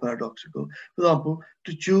possible, though paradoxical, for example,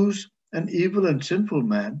 to choose an evil and sinful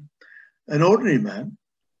man, an ordinary man,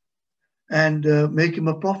 and make him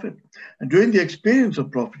a prophet. And during the experience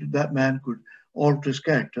of prophet, that man could alter his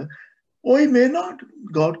character, or he may not.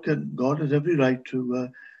 God has every right to.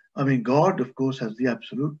 God, of course, has the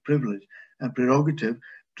absolute privilege and prerogative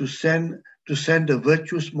to send a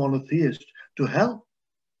virtuous monotheist to hell.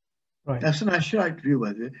 Right. That's an Asherite view,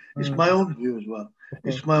 by the way. It's my own view as well.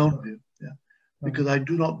 It's my own view, yeah. Because I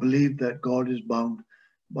do not believe that God is bound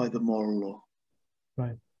by the moral law.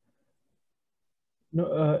 Right.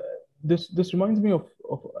 No, this reminds me of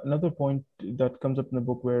another point that comes up in the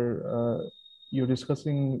book where you're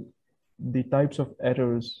discussing the types of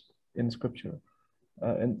errors in scripture,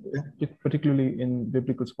 and particularly in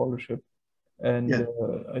biblical scholarship. And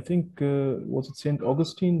I think was it Saint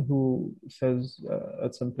Augustine who says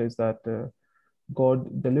at some place that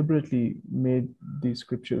God deliberately made these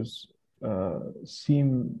scriptures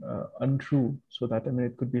seem untrue, so that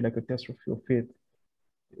it could be like a test of your faith.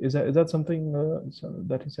 Is that something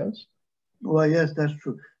that he says? Well, yes, that's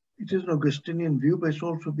true. It is an Augustinian view, but it's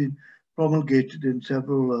also been promulgated in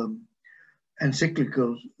several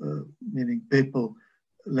encyclicals, meaning papal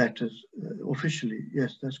letters, officially.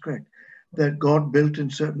 Yes, that's correct. That God built in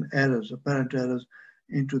certain errors, apparent errors,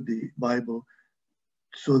 into the Bible,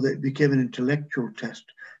 so that it became an intellectual test.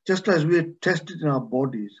 Just as we are tested in our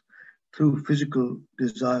bodies through physical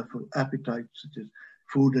desire for appetites such as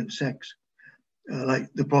food and sex,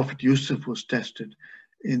 like the Prophet Yusuf was tested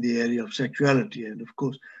in the area of sexuality. And of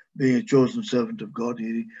course, being a chosen servant of God,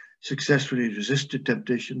 he successfully resisted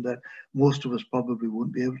temptation that most of us probably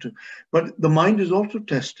wouldn't be able to. But the mind is also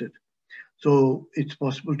tested. So it's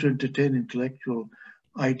possible to entertain intellectual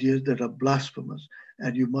ideas that are blasphemous,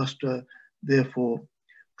 and you must therefore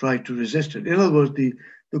try to resist it. In other words, the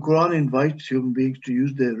Quran invites human beings to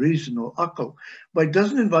use their reason or akal, but it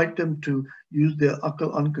doesn't invite them to use their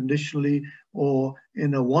akal unconditionally or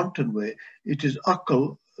in a wanton way. It is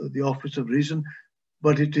akal, the office of reason,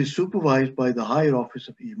 but it is supervised by the higher office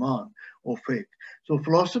of iman or faith. So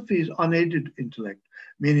philosophy is unaided intellect,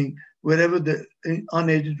 meaning wherever the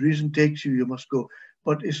unaided reason takes you, you must go.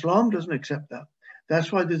 But Islam doesn't accept that.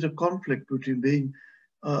 That's why there's a conflict between being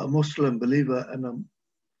a Muslim believer and a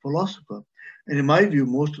philosopher. And in my view,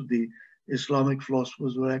 most of the Islamic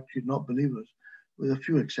philosophers were actually not believers, with a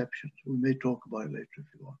few exceptions. We may talk about it later if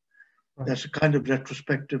you want. Right. That's a kind of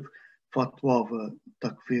retrospective fatwa of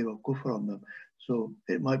takfir or kufr on them. So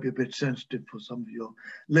it might be a bit sensitive for some of your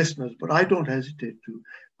listeners, but I don't hesitate to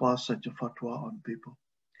pass such a fatwa on people,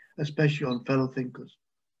 especially on fellow thinkers.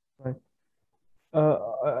 Right.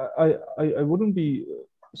 I wouldn't be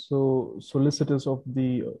so solicitous of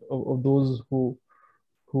those who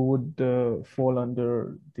would fall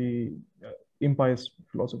under the impious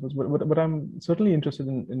philosophers, but I'm certainly interested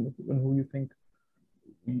in who you think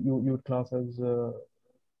you would class as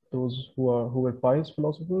those who were pious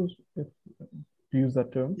philosophers, if to use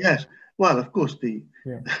that term. Yes, well, of course, the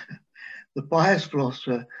pious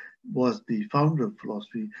philosopher was the founder of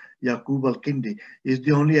philosophy. Yaqub al-Kindi is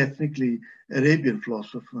the only ethnically Arabian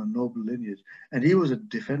philosopher from a noble lineage, and he was a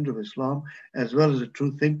defender of Islam as well as a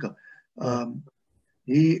true thinker.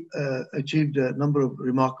 He achieved a number of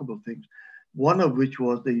remarkable things, one of which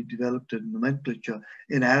was that he developed a nomenclature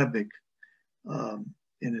in Arabic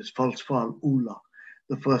in his Falsafa al-Ula,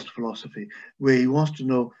 the first philosophy, where he wants to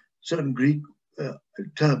know certain Greek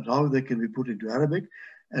terms, how they can be put into Arabic.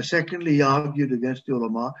 And secondly, he argued against the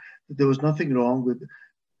ulama that there was nothing wrong with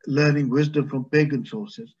learning wisdom from pagan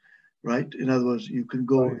sources, right? In other words, you can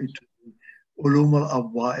go into ulum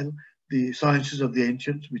al-awwa'il, the sciences of the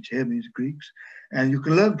ancients, which here means Greeks, and you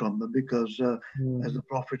can learn from them because, as the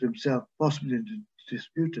Prophet himself, possibly in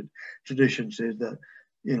disputed tradition, says that,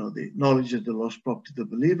 the knowledge is the lost property of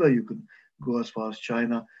the believer. You can go as far as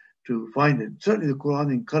China to find it. Certainly the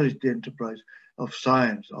Quran encouraged the enterprise of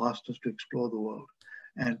science, asked us to explore the world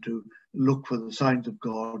and to look for the signs of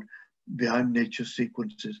God behind nature's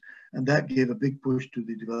sequences. And that gave a big push to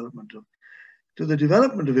the development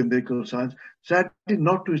of empirical science, sadly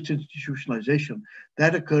not to its institutionalization.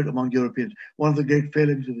 That occurred among Europeans. One of the great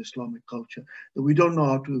failings of Islamic culture, that we don't know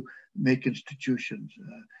how to make institutions,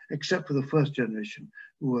 except for the first generation,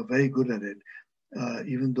 who were very good at it.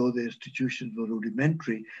 Even though the institutions were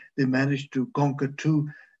rudimentary, they managed to conquer two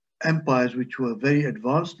empires which were very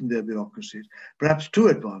advanced in their bureaucracies, perhaps too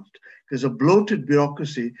advanced, because a bloated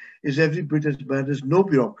bureaucracy is every bit as bad as no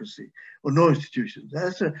bureaucracy or no institutions.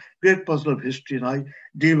 That's a great puzzle of history, and I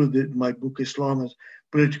deal with it in my book, Islam as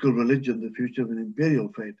Political Religion, the Future of an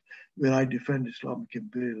Imperial Faith, where I defend Islamic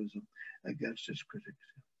imperialism against its critics.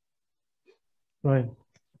 Right.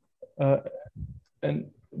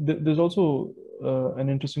 And there's also an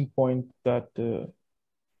interesting point that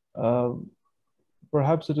uh,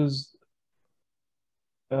 perhaps it is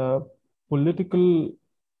political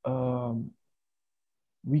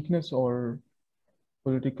weakness or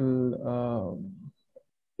political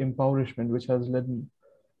impoverishment which has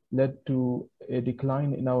led to a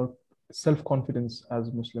decline in our self-confidence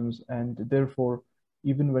as Muslims, and therefore,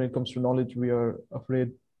 even when it comes to knowledge, we are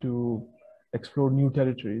afraid to explore new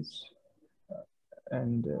territories.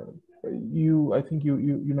 And I think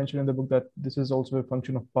you mentioned in the book that this is also a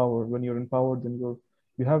function of power. When you're empowered, then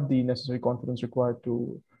you have the necessary confidence required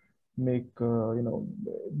to make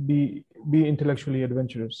be intellectually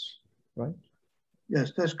adventurous, right?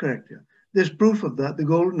 Yes, that's correct. Yeah. There's proof of that. The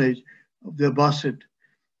golden age of the Abbasid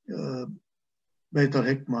Bayt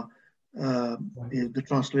al-Hikmah is the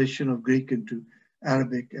translation of Greek into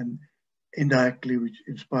Arabic, and indirectly which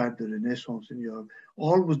inspired the Renaissance in Europe.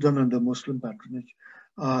 All was done under Muslim patronage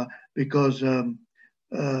because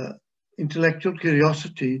intellectual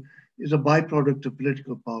curiosity is a byproduct of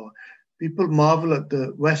political power. People marvel at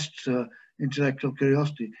the West's intellectual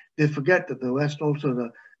curiosity. They forget that the West also has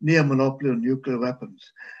a near monopoly on nuclear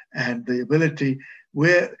weapons and the ability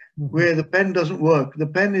where the pen doesn't work. The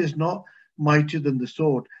pen is not mightier than the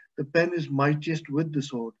sword. The pen is mightiest with the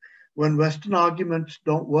sword. When Western arguments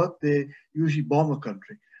don't work, they usually bomb a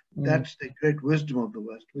country. That's the great wisdom of the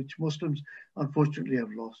West, which Muslims unfortunately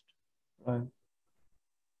have lost. Right.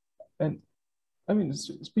 And I mean,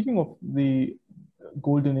 speaking of the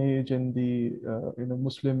golden age and the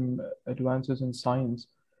Muslim advances in science,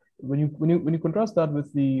 when you contrast that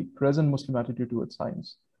with the present Muslim attitude towards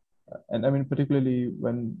science, and I mean particularly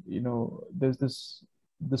when there's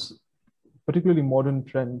this particularly modern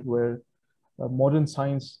trend where modern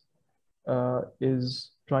science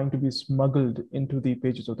is trying to be smuggled into the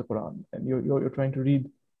pages of the Quran, and you're trying to read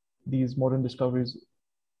these modern discoveries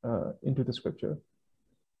into the scripture.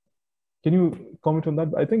 Can you comment on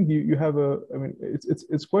that? I think you have I mean,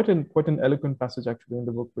 it's quite an eloquent passage actually in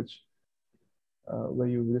the book, which where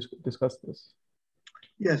you discuss this.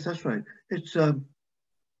 Yes, that's right. It's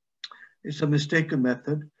a mistaken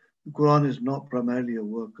method. The Quran is not primarily a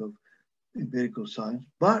work of empirical science,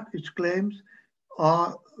 but its claims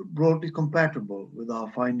are broadly compatible with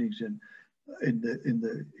our findings in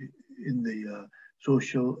the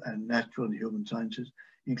social and natural and human sciences,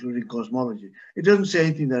 including cosmology. It doesn't say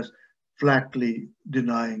anything that's flatly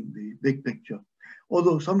denying the big picture,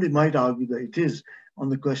 although somebody might argue that it is on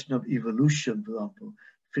the question of evolution, for example,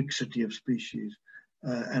 fixity of species,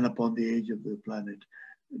 and upon the age of the planet.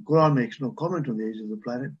 The Quran makes no comment on the age of the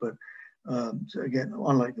planet, but so again,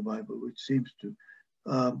 unlike the Bible, which seems to.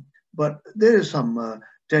 But there is some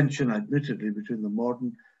tension, admittedly, between the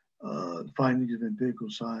modern findings of empirical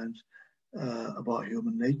science about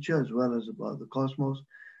human nature as well as about the cosmos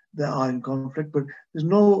that are in conflict. But there's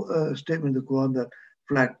no statement in the Quran that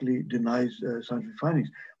flatly denies scientific findings.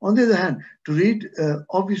 On the other hand, to read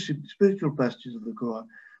obviously spiritual passages of the Quran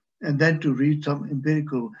and then to read some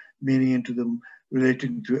empirical meaning into them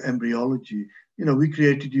relating to embryology. We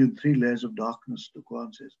created you in 3 layers of darkness, the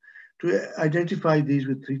Quran says. To identify these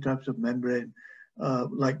with 3 types of membrane,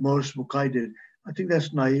 like Morris Bukai did, I think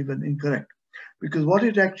that's naive and incorrect. Because what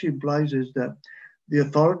it actually implies is that the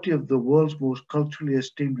authority of the world's most culturally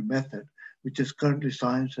esteemed method, which is currently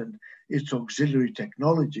science and its auxiliary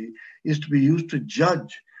technology, is to be used to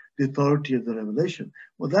judge the authority of the revelation.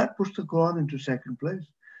 Well, that puts the Quran into second place,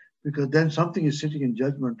 because then something is sitting in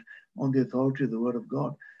judgment on the authority of the word of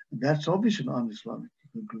God. And that's obviously an un-Islamic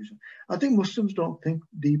conclusion. I think Muslims don't think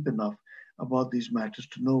deep enough about these matters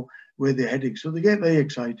to know where they're heading. So they get very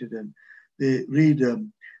excited and they read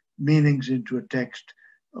meanings into a text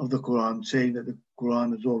of the Quran, saying that the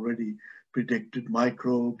Quran has already predicted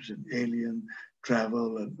microbes and alien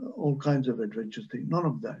travel and all kinds of adventurous things. None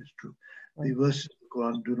of that is true. The verses of the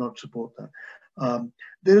Quran do not support that.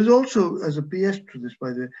 There is also, as a PS to this,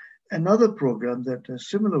 by the way, another program that has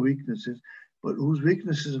similar weaknesses, but whose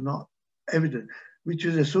weaknesses are not evident, which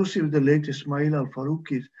is associated with the late Ismail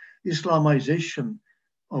al-Faruqi's Islamization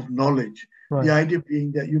of knowledge. Right. The idea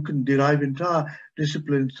being that you can derive entire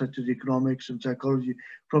disciplines such as economics and psychology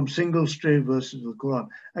from single stray verses of the Quran.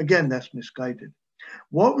 Again, that's misguided.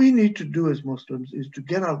 What we need to do as Muslims is to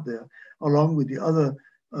get out there along with the other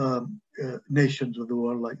nations of the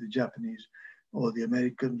world, like the Japanese or the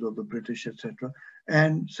Americans or the British, etc.,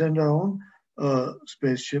 and send our own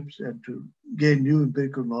spaceships and to gain new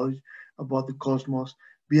empirical knowledge about the cosmos,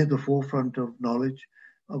 be at the forefront of knowledge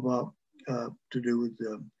about to do with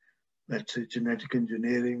let's say genetic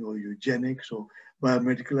engineering or eugenics or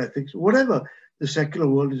biomedical ethics, whatever the secular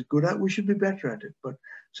world is good at, we should be better at it. But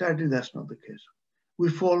sadly, that's not the case.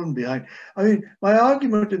 We've fallen behind. I mean, my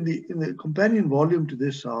argument in the companion volume to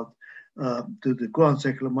this, to the Quran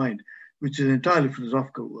Secular Mind, which is an entirely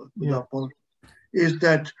philosophical work without politics, is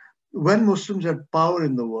that when Muslims had power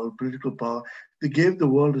in the world, political power, they gave the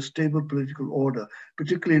world a stable political order,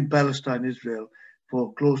 particularly in Palestine, Israel,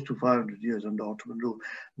 for close to 500 years under Ottoman rule.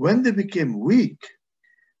 When they became weak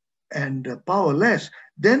and powerless,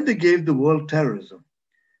 then they gave the world terrorism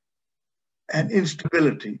and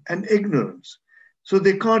instability and ignorance. So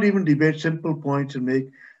they can't even debate simple points and make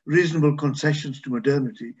reasonable concessions to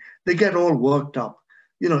modernity. They get all worked up.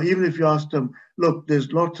 You know, even if you ask them, look,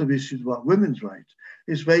 there's lots of issues about women's rights.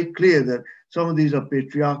 It's very clear that some of these are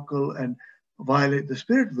patriarchal and violate the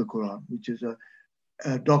spirit of the Quran, which is a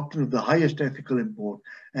doctrine of the highest ethical import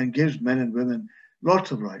and gives men and women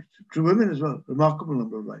lots of rights, to women as well, remarkable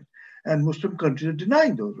number of rights. And Muslim countries are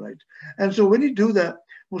denying those rights. And so when you do that,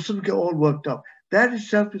 Muslims get all worked up. That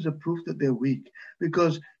itself is a proof that they're weak,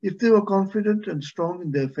 because if they were confident and strong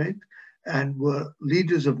in their faith and were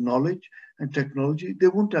leaders of knowledge and technology, they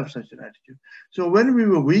wouldn't have such an attitude. So when we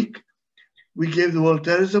were weak, we gave the world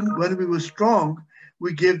terrorism. When we were strong,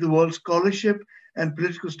 we gave the world scholarship and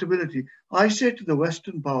political stability. I say to the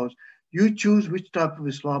Western powers, you choose which type of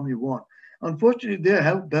Islam you want. Unfortunately, they're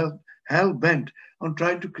hell-bent on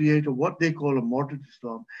trying to create what they call a moderate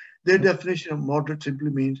Islam. Their definition of moderate simply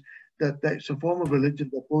means that it's a form of religion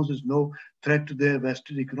that poses no threat to their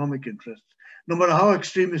vested economic interests, no matter how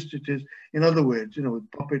extremist it is in other ways, you know,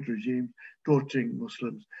 with puppet regimes torturing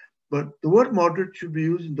Muslims. But the word moderate should be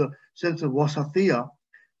used in the sense of wasatiyah,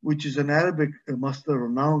 which is an Arabic masdar or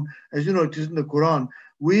noun. As you know, it is in the Quran.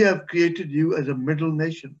 We have created you as a middle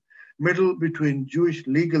nation, middle between Jewish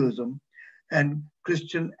legalism and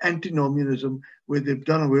Christian antinomianism, where they've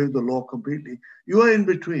done away with the law completely. You are in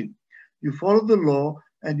between. You follow the law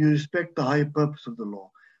and you respect the higher purpose of the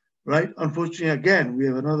law, right? Unfortunately, again, we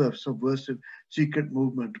have another subversive secret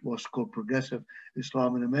movement, what's called progressive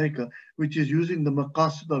Islam in America, which is using the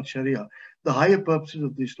maqasid al-Sharia, the higher purposes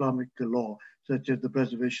of the Islamic law, such as the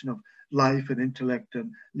preservation of life and intellect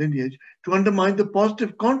and lineage, to undermine the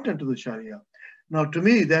positive content of the Sharia. Now, to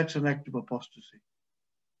me, that's an act of apostasy.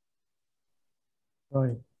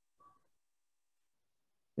 Right.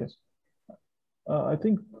 Yes. I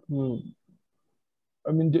think,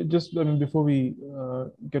 I mean, before we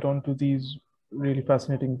get on to these really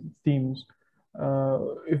fascinating themes,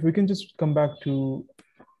 if we can just come back to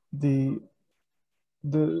the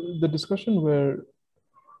discussion where,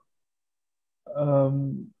 I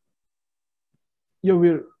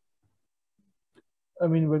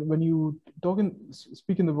mean, when you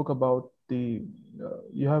speak in the book about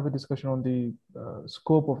you have a discussion on the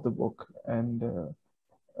scope of the book and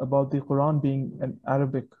about the Quran being an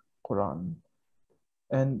Arabic Quran.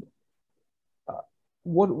 And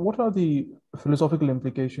what are the philosophical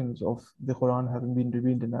implications of the Quran having been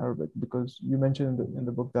revealed in Arabic? Because you mentioned in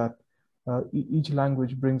the book that each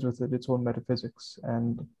language brings with it its own metaphysics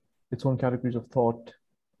and its own categories of thought.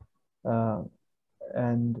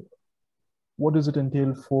 And what does it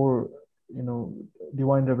entail for, you know,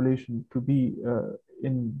 divine revelation to be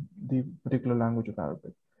in the particular language of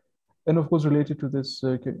Arabic? And of course, related to this,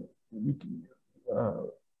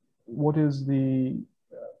 what is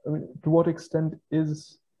I mean, to what extent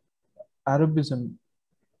is Arabism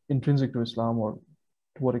intrinsic to Islam, or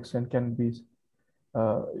to what extent can it be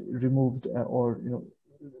removed or, you know,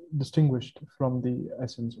 distinguished from the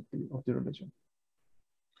essence of the religion?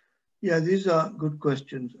 Yeah, these are good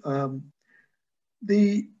questions.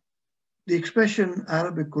 The expression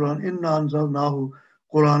Arabic Quran, Inna anzalnahu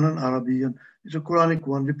Quranan Arabiyan, is a Quranic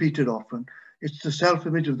one repeated often. It's the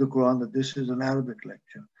self-image of the Quran that this is an Arabic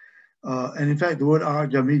lecture. And in fact, the word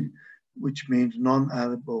Arjami, which means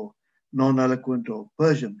non-Arab or non-eloquent or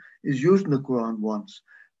Persian, is used in the Quran once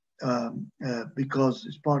because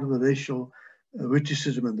it's part of the racial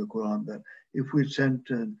witticism in the Quran that if we'd sent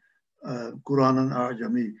Quran and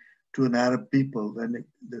Arjami to an Arab people, then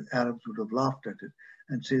the Arabs would have laughed at it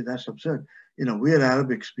and say that's absurd. You know, we're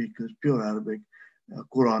Arabic speakers, pure Arabic,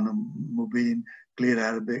 Quran Mubin, clear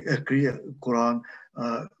Arabic, clear Quran,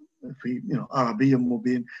 Arabiya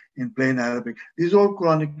Mubin in plain Arabic. These are all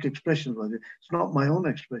Quranic expressions. It's not my own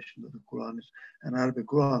expression that the Quran is an Arabic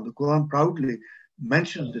Quran. The Quran proudly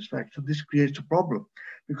mentions this fact. So this creates a problem,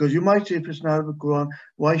 because you might say if it's an Arabic Quran,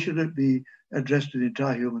 why should it be addressed to the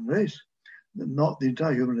entire human race? Not the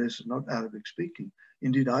entire human race is not Arabic speaking.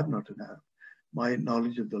 Indeed, I'm not an Arab. My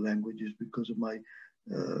knowledge of the language is because of my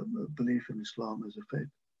belief in Islam as a faith.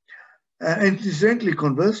 And incidentally,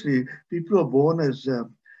 conversely, people who are born as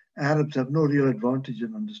Arabs have no real advantage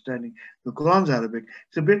in understanding the Quran's Arabic.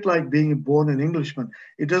 It's a bit like being born an Englishman.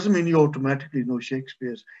 It doesn't mean you automatically know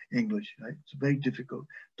Shakespeare's English, right? It's a very difficult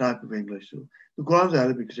type of English. So the Quran's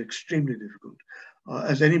Arabic is extremely difficult,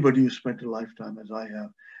 as anybody who spent a lifetime, as I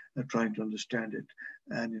have, trying to understand it.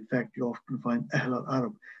 And in fact, you often find Ahl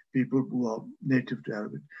Arab, people who are native to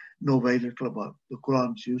Arabic, know very little about the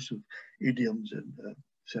Quran's use of idioms and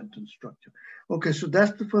sentence structure. Okay, so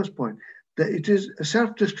that's the first point. That it is a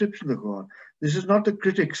self-description of the Quran. This is not the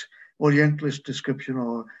critic's Orientalist description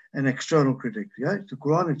or an external critic. Yeah, it's the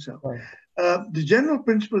Quran itself. Right. The general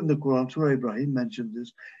principle in the Quran, Surah Ibrahim mentioned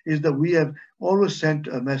this, is that we have always sent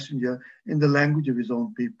a messenger in the language of his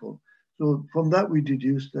own people. So from that we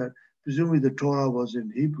deduce that presumably the Torah was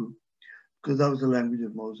in Hebrew, because that was the language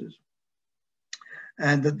of Moses.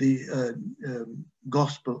 And that the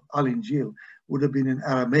Gospel, Al-Injil, would have been in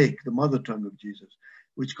Aramaic, the mother tongue of Jesus,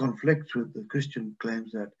 which conflicts with the Christian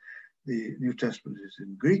claims that the New Testament is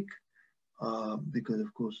in Greek, because,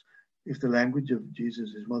 of course, if the language of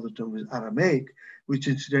Jesus, his mother tongue, is Aramaic, which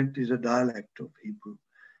incidentally is a dialect of Hebrew,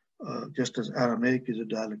 just as Aramaic is a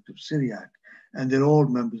dialect of Syriac, and they're all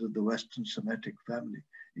members of the Western Semitic family,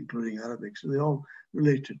 including Arabic, so they're all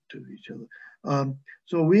related to each other.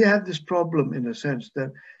 So we have this problem in a sense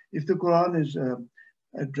that if the Quran is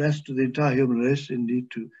addressed to the entire human race,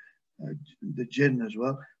 indeed to the jinn as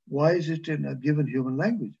well, why is it in a given human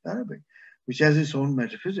language, Arabic, which has its own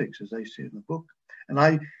metaphysics, as I say in the book? And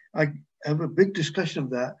I have a big discussion of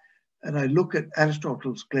that, and I look at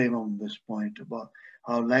Aristotle's claim on this point about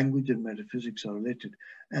how language and metaphysics are related.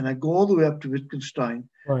 And I go all the way up to Wittgenstein.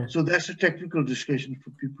 Right. So that's a technical discussion for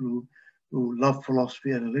people who love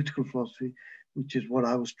philosophy, analytical philosophy, which is what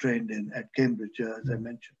I was trained in at Cambridge, as I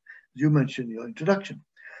mentioned. You mentioned in your introduction.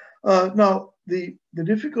 Now, the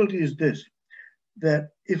difficulty is this, that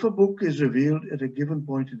if a book is revealed at a given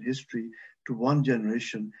point in history to one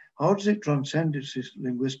generation, how does it transcend its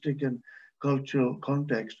linguistic and cultural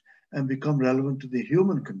context and become relevant to the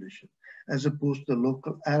human condition, as opposed to the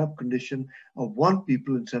local Arab condition of one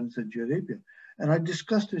people in 7th century Arabia? And I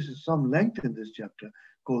discussed this at some length in this chapter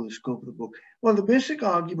called The Scope of the Book. Well, the basic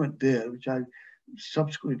argument there, which I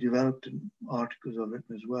subsequently developed in articles I've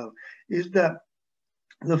written as well, is that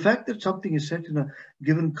the fact that something is set in a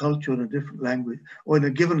given culture in a different language or in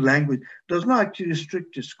a given language does not actually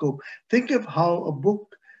restrict its scope. Think of how a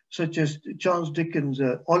book such as Charles Dickens'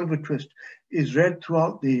 Oliver Twist is read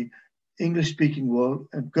throughout the English-speaking world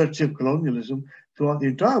and courtesy of colonialism throughout the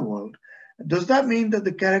entire world. Does that mean that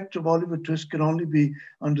the character of Oliver Twist can only be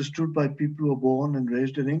understood by people who are born and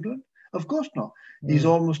raised in England? Of course not. He's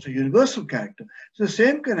almost a universal character. So the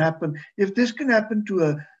same can happen. If this can happen to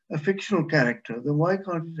a fictional character, then why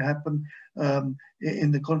can't it happen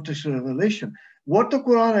in the context of revelation? What the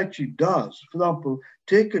Quran actually does, for example,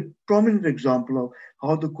 take a prominent example of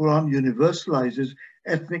how the Quran universalizes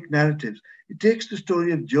ethnic narratives. It takes the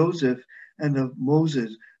story of Joseph and of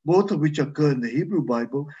Moses, both of which occur in the Hebrew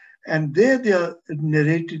Bible, and there they are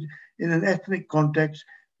narrated in an ethnic context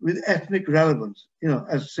with ethnic relevance,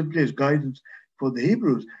 as simply as guidance for the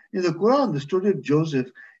Hebrews. In the Quran, the story of Joseph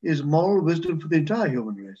is moral wisdom for the entire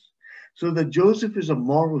human race. So that Joseph is a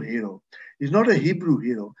moral hero. He's not a Hebrew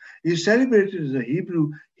hero. He's celebrated as a Hebrew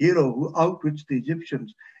hero who outwits the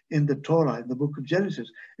Egyptians in the Torah, in the book of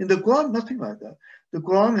Genesis. In the Quran, nothing like that. The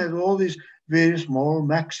Quran has all these various moral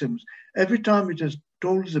maxims. Every time it has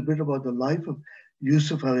told us a bit about the life of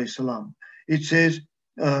Yusuf alayhi salam, it says,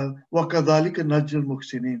 وَكَذَلِكَ نَجْزِي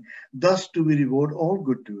الْمُحْسِنِينَ. Thus do we reward all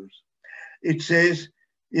good doers. It says,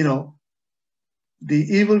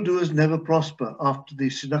 the evildoers never prosper after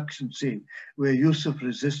the seduction scene where Yusuf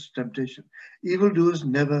resists temptation. Evildoers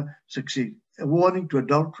never succeed. A warning to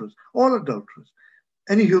adulterers, all adulterers,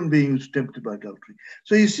 any human being who's tempted by adultery.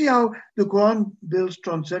 So you see how the Quran builds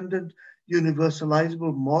transcendent,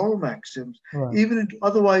 universalizable moral maxims, even into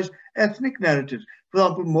otherwise ethnic narratives. For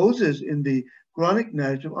example, Moses in the Quranic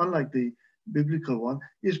narrative, unlike the biblical one,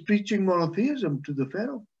 is preaching monotheism to the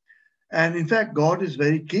Pharaoh. And in fact, God is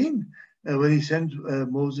very keen when he sends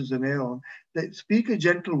Moses and Aaron, they speak a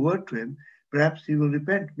gentle word to him, perhaps he will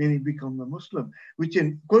repent, meaning become a Muslim, which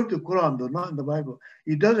according to the Quran, though not in the Bible,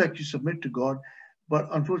 he does actually submit to God, but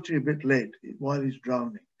unfortunately a bit late while he's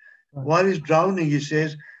drowning. While he's drowning, he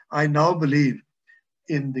says, I now believe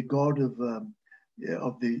in the God of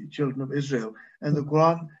the children of Israel. And the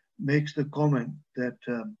Quran makes the comment that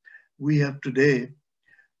we have today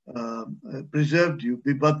preserved you,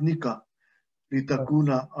 bibadnika,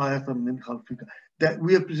 litakuna ayatam min khalfika, that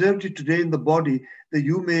we have preserved it today in the body, that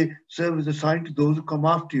you may serve as a sign to those who come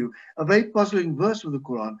after you. A very puzzling verse of the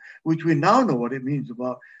Quran, which we now know what it means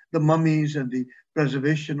about the mummies and the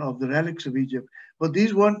preservation of the relics of Egypt. But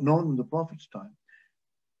these weren't known in the Prophet's time.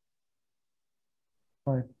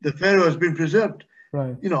 Right. The Pharaoh has been preserved,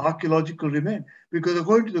 Right. archaeological remain. Because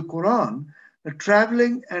according to the Quran, the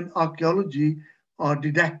traveling and archaeology are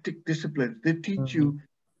didactic disciplines. They teach you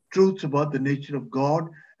truths about the nature of God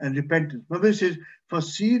and repentance. Remember it says,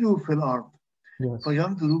 فَسِيرُوا فِي الْأَرْضِ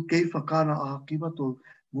فَيَنْظُرُوا كَيْفَ كَانَ عَاقِبَةُ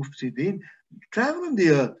الْمُفْسِدِينَ. Travel on the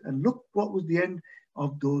earth and look what was the end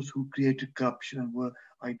of those who created corruption and were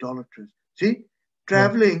idolaters. See,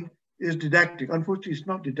 traveling is didactic. Unfortunately, it's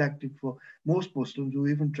not didactic for most Muslims who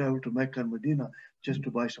even travel to Mecca and Medina just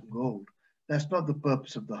to buy some gold. That's not the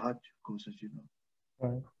purpose of the Hajj, of course, as you know.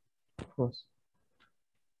 Right, of course.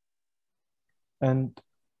 And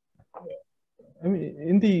I mean,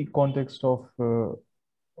 in the context of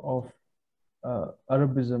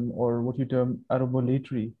Arabism, or what you term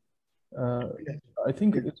Arabolatry, I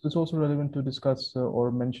think it's also relevant to discuss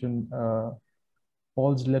or mention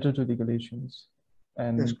Paul's letter to the Galatians,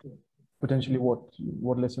 and potentially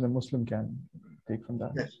what lesson a Muslim can take from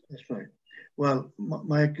that. Yes, that's right. Well,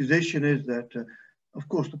 my accusation is that, of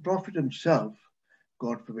course, the Prophet himself,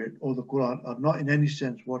 God forbid, or the Quran are not in any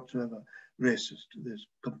sense whatsoever racist. There's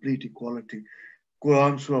complete equality.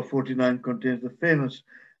 Quran Surah 49 contains the famous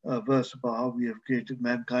verse about how we have created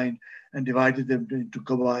mankind and divided them into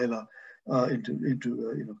qabaila,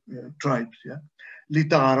 into tribes. Yeah,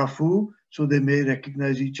 lita'arafu, so they may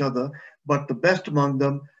recognize each other. But the best among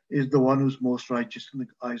them is the one who's most righteous in the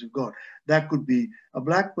eyes of God. That could be a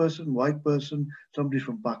black person, white person, somebody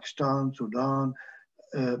from Pakistan, Sudan,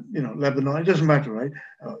 Lebanon. It doesn't matter, right?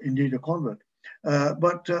 Indeed, a convert.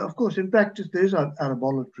 But of course, in practice, there is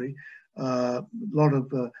Arabolatry. A lot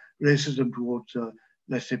of racism towards,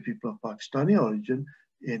 let's say, people of Pakistani origin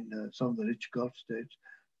in some of the rich Gulf states.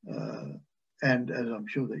 And as I'm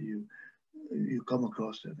sure that you come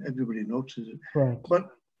across it, everybody notices it. Right. But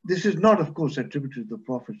this is not, of course, attributed to the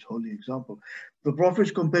Prophet's holy example. The Prophet's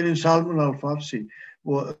companion Salman al-Farsi,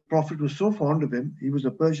 the Prophet was so fond of him, he was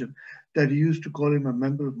a Persian, that he used to call him a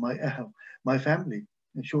member of my family,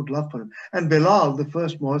 and showed love for him. And Bilal, the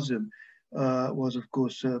first Muazzin, was, of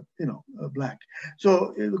course, black.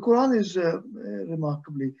 So the Quran is a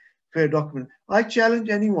remarkably fair document. I challenge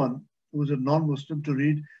anyone who is a non-Muslim to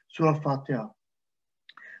read Surah Fatiha.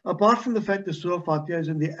 Apart from the fact that Surah Fatiha is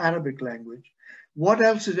in the Arabic language, what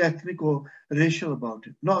else is ethnic or racial about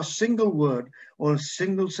it? Not a single word or a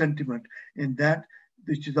single sentiment in that,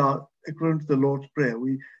 which is our equivalent to the Lord's Prayer.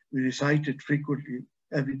 We recite it frequently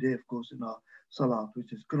every day, of course, in our salat,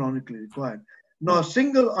 which is canonically required. Not a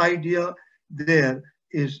single idea there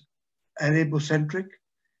is Arabocentric,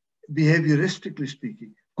 behavioristically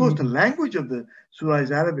speaking. Of course, the language of the surah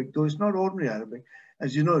is Arabic, though it's not ordinary Arabic.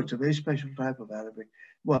 As you know, it's a very special type of Arabic.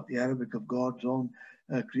 Well, the Arabic of God's own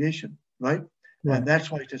creation, right? And that's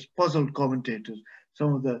why it has puzzled commentators,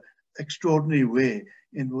 some of the extraordinary way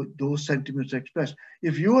in which those sentiments are expressed.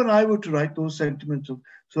 If you and I were to write those sentiments of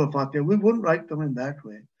Surah Fatiha, we wouldn't write them in that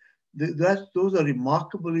way. Those are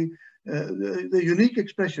remarkably the unique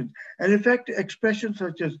expressions. And in fact, expressions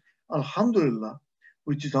such as Alhamdulillah,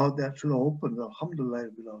 which is how that surah opens, Alhamdulillah,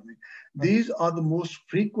 these are the most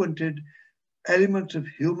frequented elements of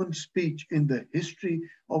human speech in the history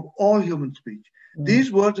of all human speech.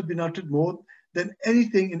 These words have been uttered more than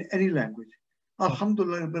anything in any language.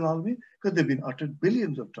 Alhamdulillah, because they've been uttered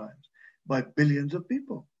billions of times by billions of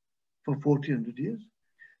people for 1400 years.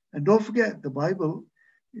 And don't forget, the Bible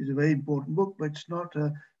is a very important book, but it's not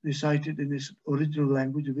recited in its original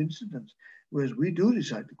language of incidents, whereas we do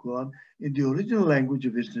recite the Quran in the original language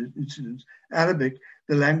of incidents, Arabic,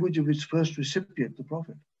 the language of its first recipient, the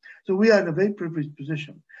Prophet. So we are in a very privileged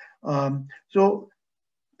position. So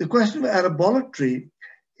the question of Arabolatry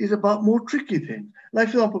is about more tricky things. Like,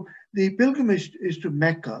 for example, the pilgrimage is to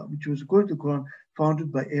Mecca, which was, according to the Quran,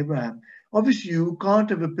 founded by Abraham. Obviously, you can't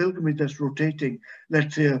have a pilgrimage that's rotating,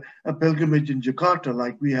 let's say a pilgrimage in Jakarta,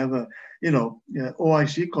 like we have a,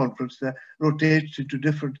 OIC conference that rotates into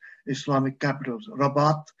different Islamic capitals,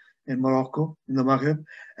 Rabat in Morocco, in the Maghreb,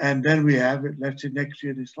 and then we have it, let's say next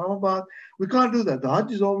year in Islamabad. We can't do that. The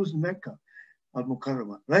Hajj is always in Mecca,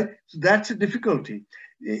 Al-Mukarramah, right? So that's a difficulty.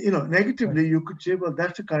 Negatively, you could say, well,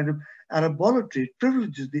 that's a kind of Arabolatry. It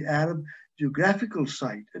privileges the Arab geographical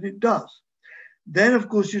site, and it does. Then, of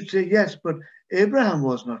course, you'd say, yes, but Abraham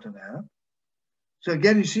was not an Arab. So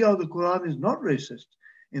again, you see how the Quran is not racist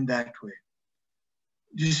in that way.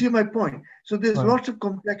 Do you see my point? So there's lots of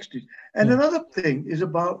complexities. And another thing is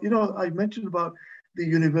about, I mentioned about the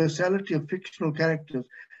universality of fictional characters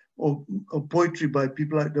or poetry by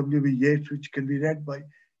people like W.B. Yeats, which can be read by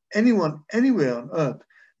anyone, anywhere on earth.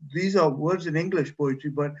 These are words in English poetry,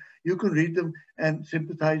 but you can read them and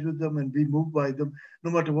sympathize with them and be moved by them,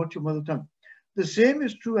 no matter what your mother tongue. The same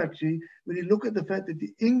is true, actually, when you look at the fact that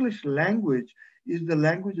the English language is the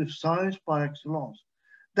language of science par excellence.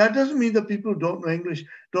 That doesn't mean that people who don't know English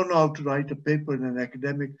don't know how to write a paper in an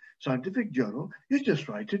academic scientific journal. You just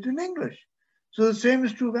write it in English. So the same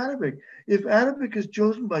is true of Arabic. If Arabic is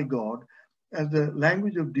chosen by God as the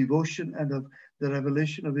language of devotion and of the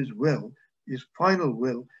revelation of his will, his final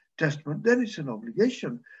will, testament, then it's an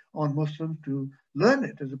obligation on Muslims to learn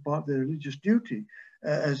it as a part of their religious duty,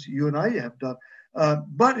 as you and I have done.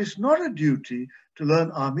 But it's not a duty to learn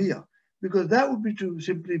Amia, because that would be too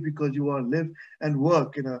simply because you want to live and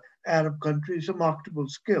work in an Arab country. It's a marketable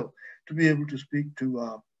skill to be able to speak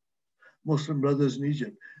to Muslim brothers in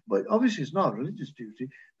Egypt. But obviously it's not a religious duty.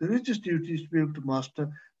 The religious duty is to be able to master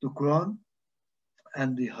the Quran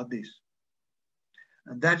and the Hadith.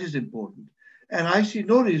 And that is important. And I see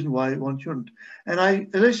no reason why one shouldn't. And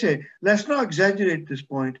as I say, let's not exaggerate this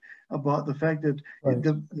point about the fact that Right.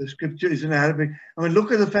 the scripture is in Arabic. I mean,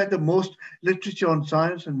 look at the fact that most literature on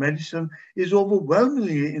science and medicine is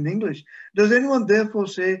overwhelmingly in English. Does anyone therefore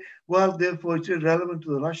say, well, therefore it's irrelevant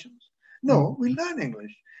to the Russians? No, we learn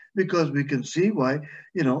English because we can see why,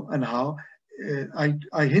 and how.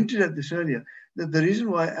 I hinted at this earlier, that the reason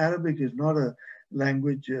why Arabic is not a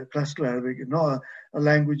language, classical Arabic, is not a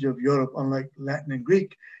language of Europe, unlike Latin and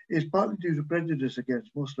Greek, is partly due to prejudice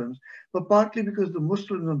against Muslims, but partly because the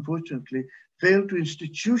Muslims, unfortunately, failed to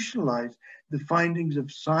institutionalize the findings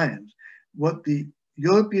of science. What the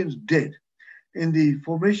Europeans did in the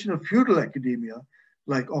formation of feudal academia,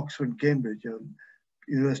 like Oxford and Cambridge,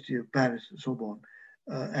 University of Paris, and so on,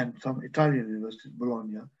 and some Italian universities,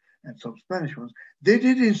 Bologna, and some Spanish ones, they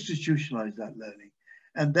did institutionalize that learning.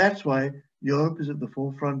 And that's why Europe is at the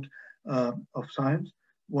forefront of science,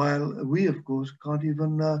 while we, of course, can't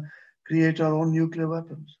even create our own nuclear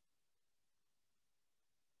weapons.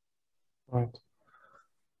 Right.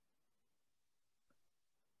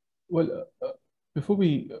 Well, before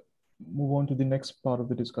we move on to the next part of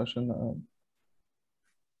the discussion,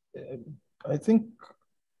 I think,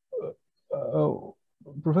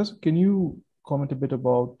 Professor, can you comment a bit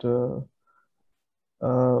about,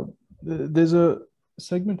 there's a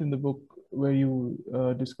segment in the book where you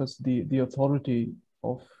discuss the authority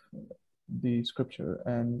of the scripture,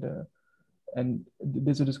 and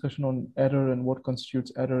there's a discussion on error and what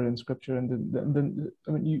constitutes error in scripture, and then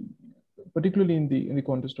I mean, you particularly in the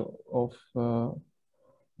context of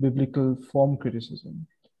biblical form criticism.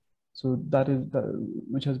 So that is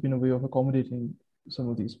which has been a way of accommodating some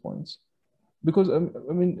of these points. Because I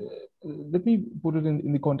mean, let me put it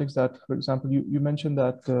in the context that, for example, you mentioned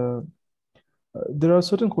that there are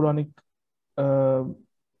certain Quranic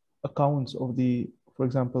accounts of for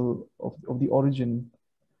example, of the origin,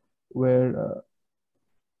 where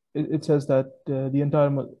it says that the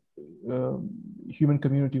entire human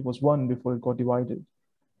community was one before it got divided.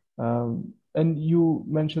 And you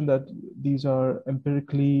mentioned that these are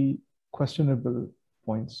empirically questionable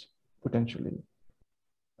points, potentially.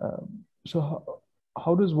 So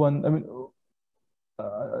how does one, I mean,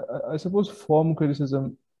 I suppose form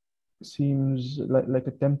criticism seems like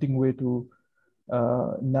a tempting way to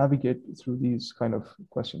navigate through these kind of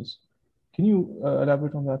questions. Can you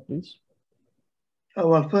elaborate on that, please?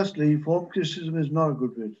 Well, firstly, form criticism is not a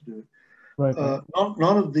good way to do it. Right.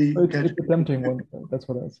 None of the it's a tempting one. That's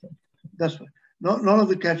what I said. That's right. None of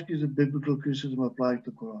the categories of biblical criticism apply to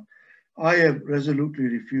the Quran. I have resolutely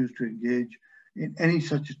refused to engage in any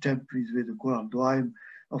such attempt with the Quran. Though I'm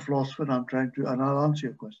a philosopher, and I'm trying to, and I'll answer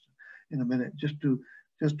your question in a minute. Just to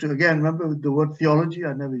again, remember the word theology,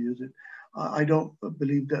 I never use it. I don't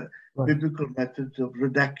believe that biblical methods of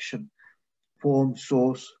redaction, form,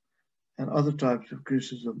 source, and other types of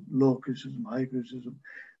criticism, low criticism, high criticism,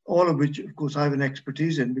 all of which, of course, I have an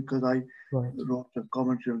expertise in because I wrote a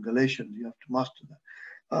commentary on Galatians. You have to master that.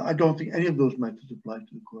 I don't think any of those methods apply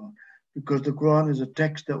to the Quran, because the Quran is a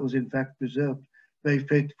text that was in fact preserved very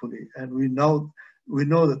faithfully. And we know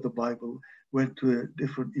that the Bible went through a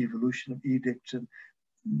different evolution of edicts and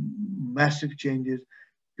massive changes,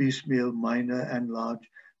 piecemeal, minor and large,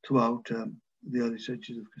 throughout the early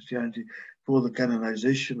centuries of Christianity for the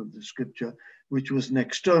canonization of the scripture, which was an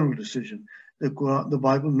external decision. The Quran, the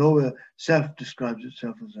Bible nowhere self-describes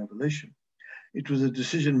itself as revelation. It was a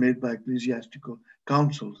decision made by ecclesiastical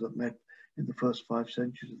councils that met in the first 5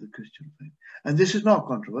 centuries of the Christian faith. And this is not a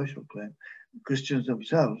controversial claim. Christians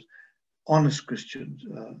themselves honest Christians,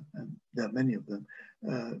 and there are many of them,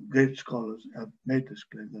 great scholars have made this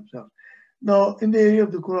claim themselves. Now, in the area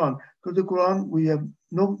of the Quran, because the Quran, we have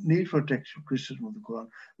no need for textual criticism of the Quran.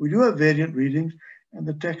 We do have variant readings, and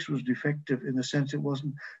the text was defective in the sense it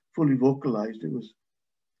wasn't fully vocalized. It was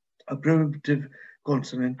a primitive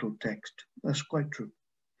consonantal text. That's quite true.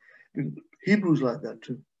 Hebrew's like that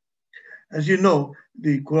too. As you know,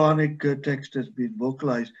 the Quranic text has been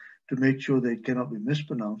vocalized to make sure that it cannot be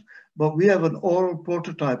mispronounced. But we have an oral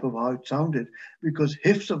prototype of how it sounded, because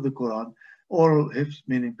hifz of the Quran, oral hifz,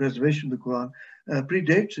 meaning preservation of the Quran,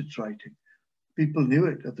 predates its writing. People knew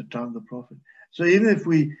it at the time of the Prophet. So even if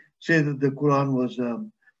we say that the Quran was,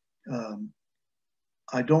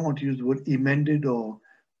 I don't want to use the word emended or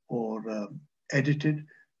edited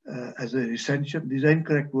as a recension, these are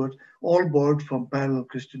incorrect words, all borrowed from parallel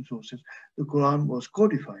Christian sources. The Quran was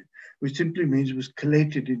codified, which simply means it was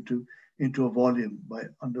collated into a volume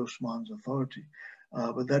under Usman's authority.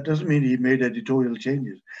 But that doesn't mean he made editorial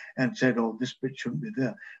changes and said, oh, this bit shouldn't be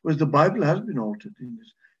there. Whereas the Bible has been altered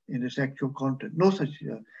in its actual content. No such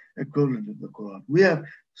equivalent in the Quran. We have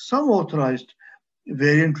some authorized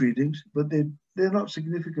variant readings, but they're not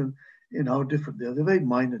significant in how different they are. They're very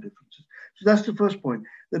minor differences. So that's the first point,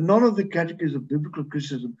 that none of the categories of biblical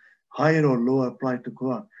criticism, higher or lower, apply to the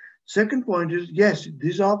Quran. Second point is, yes,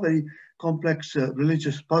 these are very complex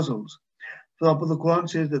religious puzzles. For example, the Quran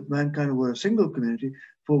says that mankind were a single community,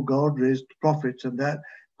 for God raised prophets, and that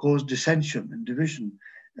caused dissension and division.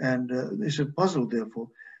 And it's a puzzle, therefore.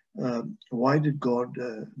 Why did God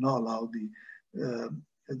not allow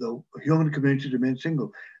the human community to remain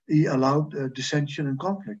single? He allowed dissension and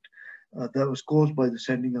conflict. That was caused by the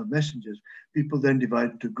sending of messengers. People then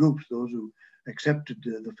divided into groups, those who accepted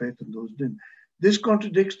the faith and those who didn't. This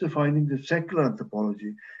contradicts the findings of secular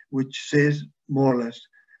anthropology, which says more or less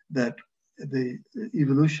that the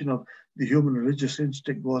evolution of the human religious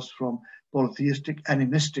instinct was from polytheistic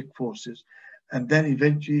animistic forces, and then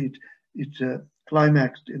eventually it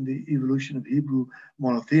climaxed in the evolution of Hebrew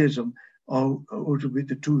monotheism, or to be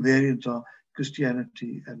the two variants are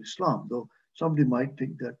Christianity and Islam, though somebody might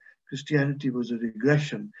think that Christianity was a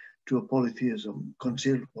regression to a polytheism,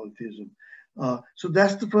 concealed polytheism. So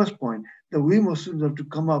that's the first point, that we Muslims have to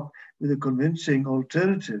come up with a convincing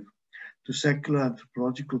alternative to secular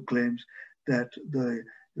anthropological claims that the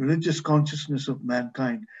religious consciousness of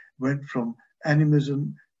mankind went from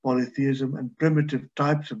animism, polytheism, and primitive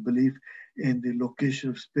types of belief in the location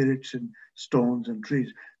of spirits in stones and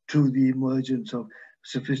trees to the emergence of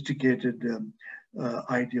sophisticated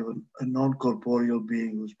idea of a non-corporeal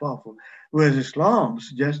being who's powerful. Whereas Islam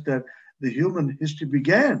suggests that the human history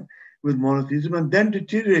began with monotheism and then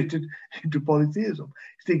deteriorated into polytheism.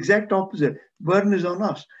 It's the exact opposite. Burden is on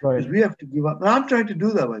us, because we have to give up. And I'm trying to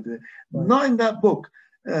do that, by the way. Not in that book.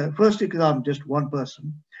 Firstly, because I'm just one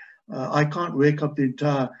person. I can't wake up the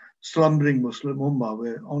entire slumbering Muslim ummah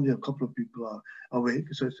where only a couple of people are awake.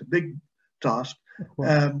 So it's a big task.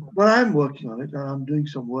 But I'm working on it, and I'm doing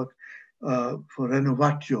some work for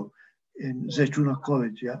Renovatio in Zaytuna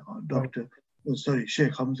College.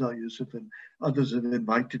 Sheikh Hamza Yusuf and others have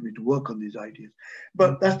invited me to work on these ideas.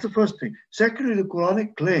 But that's the first thing. Secondly, the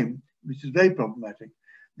Quranic claim, which is very problematic,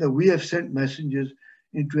 that we have sent messengers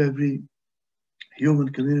into every human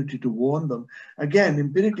community to warn them. Again,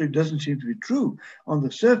 empirically, it doesn't seem to be true. On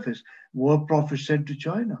the surface, were prophets sent to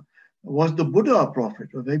China? Was the Buddha a prophet?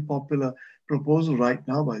 A very popular proposal right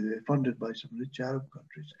now, by the way, funded by some rich Arab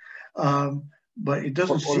countries. But it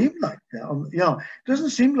doesn't seem like that. It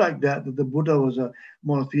doesn't seem like that the Buddha was a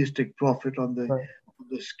monotheistic prophet on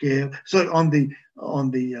the scale. So on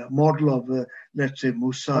the model of let's say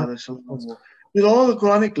Musa. With all the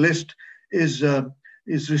Quranic list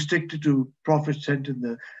is restricted to prophets sent in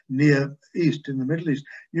the Near East, in the Middle East.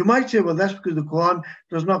 You might say, well, that's because the Quran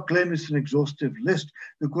does not claim it's an exhaustive list.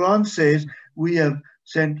 The Quran says we have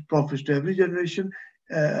sent prophets to every generation,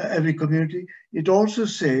 every community. It also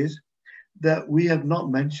says that we have not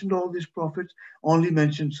mentioned all these prophets, only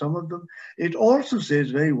mentioned some of them. It also says,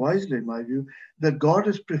 very wisely in my view, that God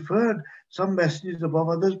has preferred some messengers above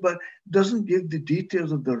others, but doesn't give the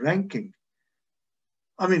details of the ranking.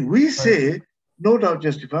 I mean, we say, no doubt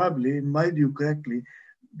justifiably, in my view correctly,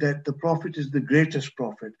 that the prophet is the greatest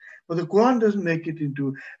prophet. But the Quran doesn't make it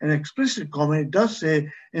into an explicit comment. It does say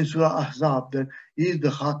in Surah Ahzab that he is the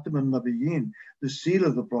Khatam al-Nabiyyin, the seal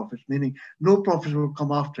of the prophets, meaning no prophet will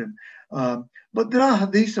come after him. But there are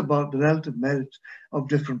hadiths about the relative merits of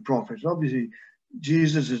different prophets. Obviously,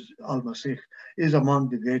 Jesus is Al-Masih, is among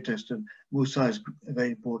the greatest, and Musa is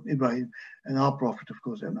very important, Ibrahim, and our prophet, of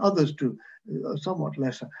course, and others too, somewhat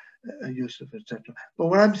lesser, Yusuf, etc. But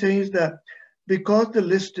what I'm saying is that because the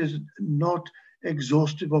list is not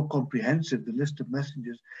exhaustive or comprehensive, the list of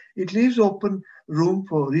messengers, it leaves open room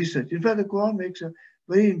for research. In fact, the Quran makes a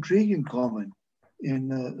very intriguing comment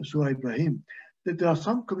in Surah Ibrahim, that there are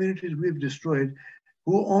some communities we've destroyed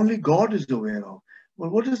who only God is aware of. Well,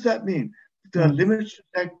 what does that mean? There are limits to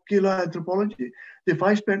secular anthropology. If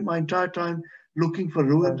I spent my entire time looking for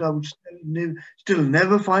ruins, I would still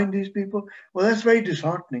never find these people. Well, that's very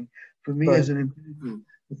disheartening for me as an empirical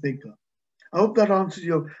thinker. I hope that answers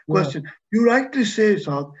your question. You rightly say,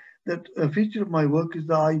 Saad, that a feature of my work is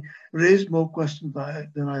that I raise more questions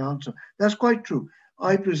than I answer. That's quite true.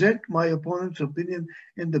 I present my opponent's opinion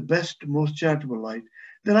in the best, most charitable light.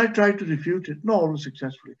 Then I try to refute it, not always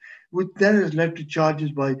successfully, which then has led to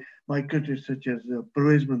charges by my critics such as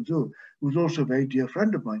Pervez Manzoor, who's also a very dear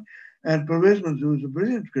friend of mine. And Pervez Manzoor is a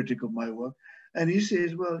brilliant critic of my work. And he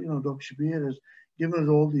says, well, Dr. Shabbir has given us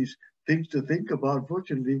all these things to think about.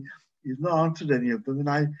 Unfortunately, he's not answered any of them. And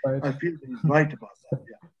I feel that he's right about that.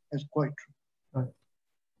 Yeah, that's quite true. Right.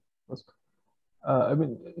 I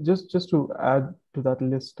mean, just to add to that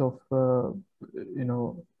list of, I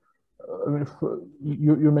mean,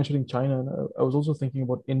 you're mentioning China, and I was also thinking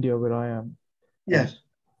about India, where I am. Yes.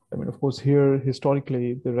 I mean, of course, here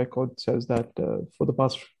historically, the record says that for the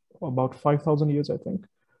past about 5,000 years, I think,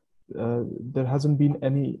 there hasn't been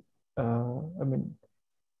any,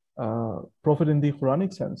 prophet in the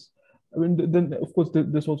Quranic sense. I mean, then of course,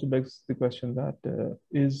 this also begs the question that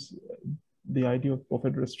is the idea of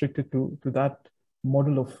prophet restricted to that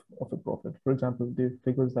model of a prophet? For example, the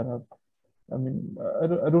figures that have, I mean,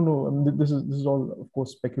 I don't know. I mean, this is all, of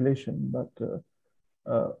course, speculation, but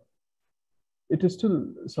it is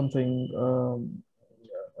still something.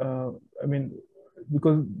 I mean,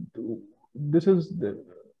 because this is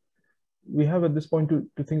we have at this point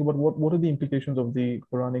to think about what are the implications of the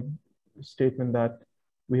Quranic statement that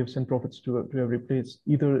we have sent prophets to every place.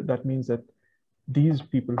 Either that means that these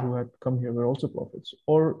people who had come here were also prophets,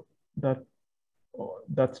 or that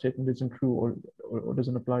statement isn't true or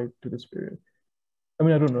doesn't apply to this period. I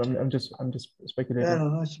mean, I don't know. I'm just speculating. Yeah,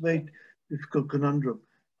 no, that's a very difficult conundrum.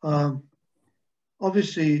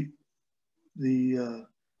 Obviously, the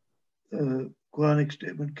Quranic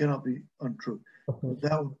statement cannot be untrue.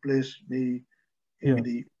 That would place me in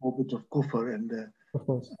the orbit of kufr, and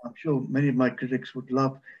I'm sure many of my critics would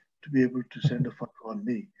love to be able to send a fatwa on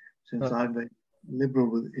me, since I'm very liberal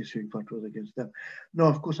with issuing fatwas against them. No,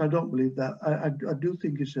 of course, I don't believe that. I do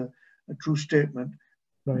think it's a true statement.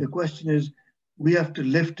 The question is, we have to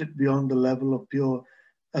lift it beyond the level of pure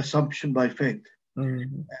assumption by faith. I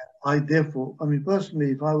mean,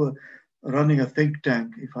 personally, if I were running a think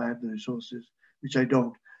tank, if I had the resources, which I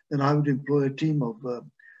don't, then I would employ a team of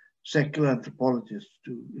secular anthropologists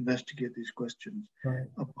to investigate these questions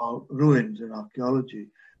about ruins and archaeology,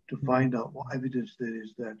 to find out what evidence there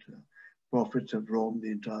is that prophets have roamed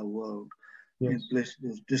the entire world in places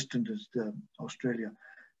as distant as Australia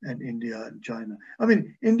and India and China. I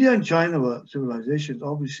mean, India and China were civilizations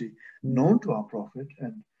obviously known to our prophet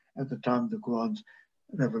and at the time of the Quran's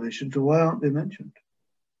revelation. So why aren't they mentioned?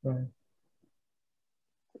 Right.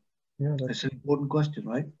 Yeah, that's an important question,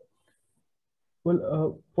 right?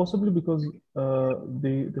 Well, possibly because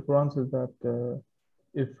the Quran says that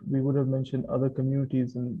if we would have mentioned other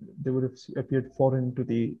communities, and they would have appeared foreign to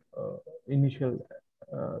the initial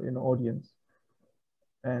audience,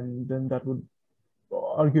 and then that would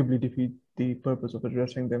arguably defeat the purpose of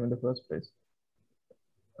addressing them in the first place.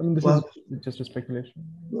 I mean, this is just a speculation.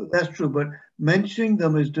 That's true, but mentioning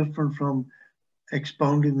them is different from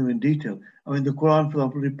expounding them in detail. I mean, the Quran, for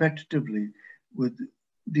example, repetitively, with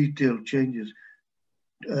detailed changes,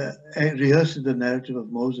 rehearses the narrative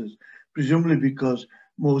of Moses, presumably because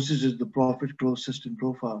Moses is the prophet closest in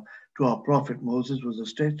profile to our prophet. Moses was a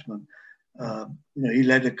statesman. He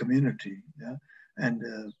led a community, and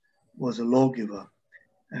was a lawgiver,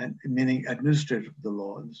 and meaning administrator of the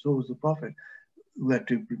law. And so was the prophet, who had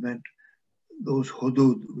to implement those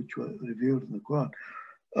hudud which were revealed in the Quran,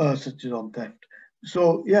 such as on theft.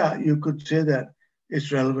 So, yeah, you could say that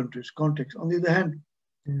it's relevant to its context. On the other hand,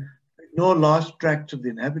 no large tracts of the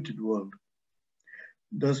inhabited world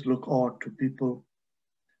does look odd to people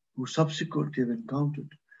who subsequently have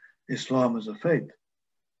encountered Islam as a faith.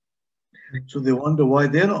 So they wonder why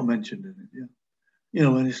they're not mentioned in it. Yeah.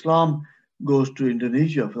 When Islam goes to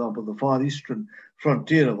Indonesia, for example, the far eastern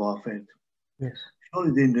frontier of our faith,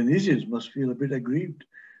 surely the Indonesians must feel a bit aggrieved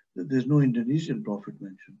that there's no Indonesian prophet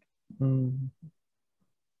mentioned.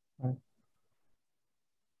 Right.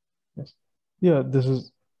 Yes. Yeah, this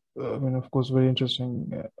is, I mean, of course, very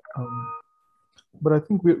interesting. But I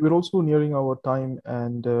think we're also nearing our time.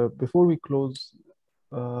 And before we close,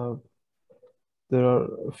 there are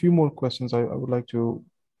a few more questions I would like to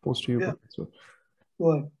pose to you, Yeah. Professor. Go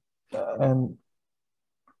ahead. And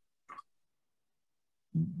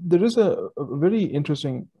there is a very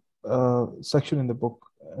interesting section in the book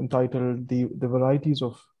entitled the varieties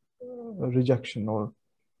of rejection or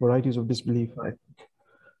varieties of disbelief, Right.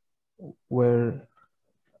 where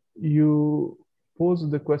you pose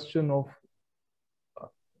the question of,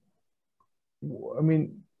 I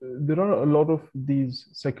mean, there are a lot of these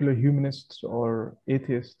secular humanists or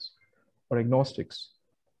atheists or agnostics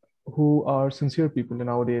who are sincere people in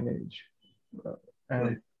our day and age. And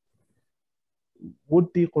Right. would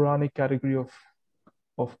the Quranic category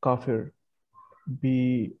of kafir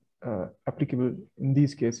be applicable in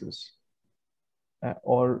these cases?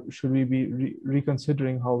 Or should we be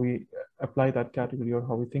reconsidering how we apply that category or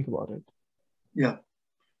how we think about it? Yeah.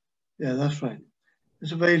 Yeah, that's right.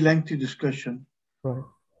 It's a very lengthy discussion, Right.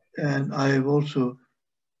 and I have also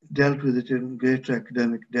dealt with it in greater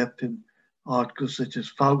academic depth in articles such as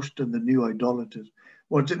Faust and the New Idolaters.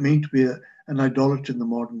 What does it mean to be an idolater in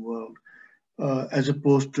the modern world, as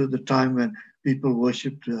opposed to the time when people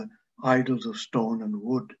worshipped idols of stone and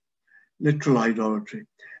wood, literal idolatry.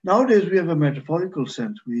 Nowadays, we have a metaphorical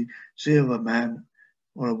sense. We say of a man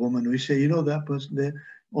or a woman, we say, you know, that person there,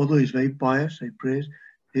 although he's very pious, he prays,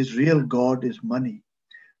 his real God is money,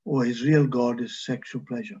 or his real God is sexual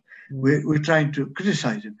pleasure. We're trying to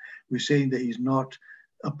criticize him. We're saying that he's not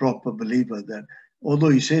a proper believer, that although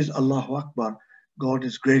he says Allahu Akbar, God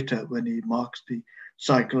is greater when he marks the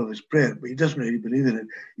cycle of his prayer, but he doesn't really believe in it.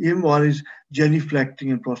 Even while he's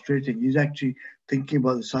genuflecting and prostrating, he's actually thinking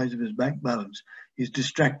about the size of his bank balance. He's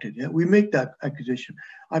distracted. Yeah, we make that accusation.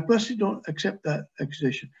 I personally don't accept that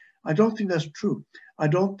accusation. I don't think that's true. I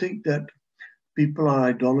don't think that people are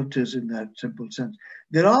idolaters in that simple sense.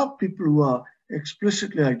 There are people who are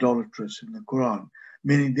explicitly idolatrous in the Quran,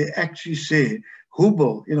 meaning they actually say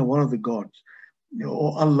Hubal, you know, one of the gods, you know,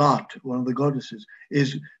 or Allat, one of the goddesses,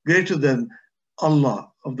 is greater than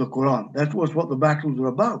Allah of the Quran. That was what the battles were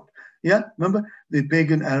about. Yeah, remember the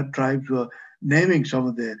pagan Arab tribes were naming some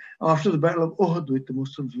of their. After the Battle of Uhud, which the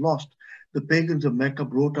Muslims lost, the pagans of Mecca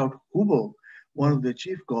brought out Hubal, one of their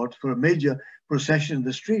chief gods, for a major procession in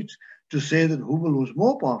the streets to say that Hubal was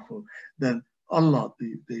more powerful than Allah,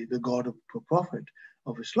 the God of the Prophet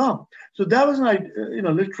of Islam. So that was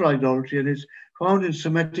an literal idolatry, and it's found in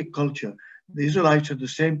Semitic culture. The Israelites had the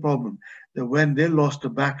same problem, that when they lost a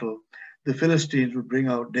battle, the Philistines would bring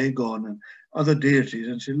out Dagon and other deities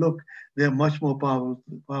and say, look, they're much more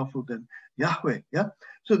powerful than Yahweh. Yeah.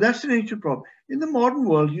 So that's an ancient problem. In the modern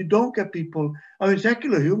world, you don't get people, I mean,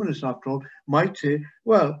 secular humanists, after all, might say,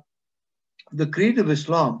 well, the creed of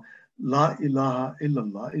Islam, La ilaha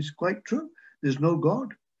illallah, is quite true. There's no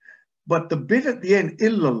God. But the bit at the end,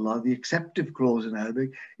 illallah, the acceptive clause in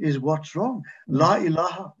Arabic, is what's wrong. La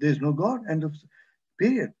ilaha, there's no God. End of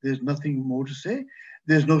period. There's nothing more to say.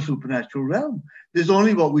 There's no supernatural realm. There's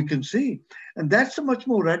only what we can see. And that's a much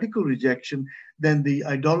more radical rejection than the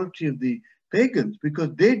idolatry of the pagans, because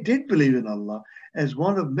they did believe in Allah as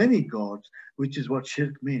one of many gods, which is what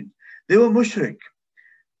shirk means. They were mushrik,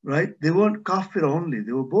 right? They weren't kafir only,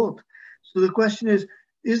 they were both. So the question is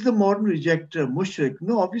the modern rejecter mushrik?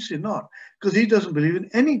 No, obviously not, because he doesn't believe in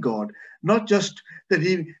any God, not just that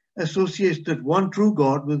he associates that one true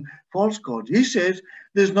God with false gods. He says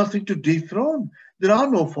there's nothing to dethrone. There are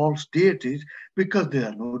no false deities because there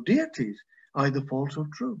are no deities, either false or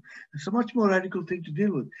true. It's a much more radical thing to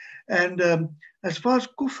deal with. And as far as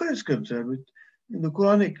kufr is concerned, which in the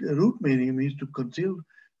Quranic root meaning means to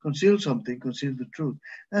conceal something, conceal the truth.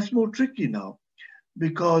 That's more tricky now,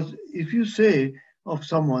 because if you say of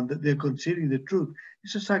someone that they're concealing the truth,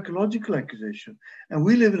 it's a psychological accusation. And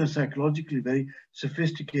we live in a psychologically very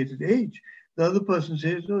sophisticated age. The other person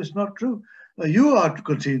says, no, it's not true. You are to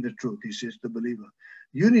conceal the truth, he says, the believer.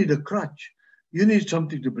 You need a crutch. You need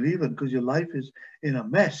something to believe in because your life is in a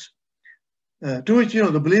mess. To which,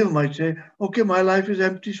 the believer might say, okay, my life is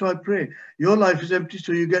empty, so I pray. Your life is empty,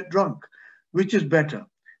 so you get drunk. Which is better?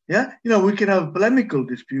 Yeah, we can have a polemical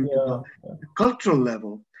dispute at the cultural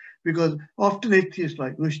level, because often atheists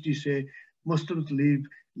like Rushdie say Muslims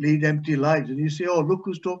lead empty lives, and you say, oh, look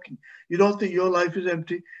who's talking. You don't think your life is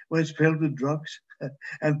empty when it's filled with drugs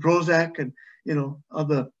and Prozac and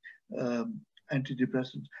other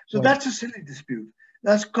antidepressants. So that's a silly dispute.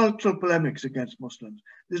 That's cultural polemics against Muslims.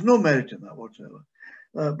 There's no merit in that whatsoever.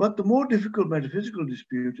 But the more difficult metaphysical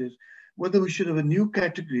dispute is whether we should have a new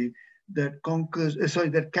category that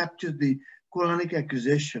captures the Quranic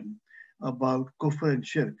accusation about kufr and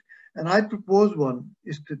shirk. And I propose one,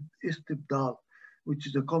 istibdal, which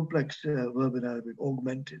is a complex verb in Arabic,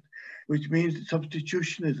 augmented, which means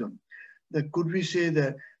substitutionism, that could we say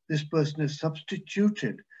that this person is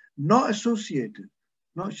substituted, not associated,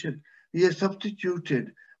 not shirk. He has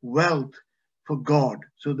substituted wealth for God,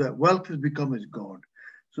 so that wealth has become his God.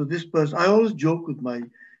 So this person, I always joke with my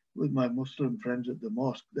Muslim friends at the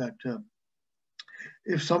mosque that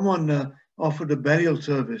if someone offered a burial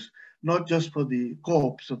service, not just for the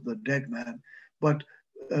corpse of the dead man, but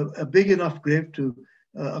a big enough grave to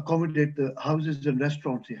accommodate the houses and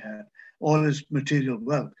restaurants he had, all his material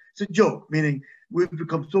wealth. It's a joke, meaning we've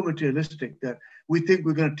become so materialistic that we think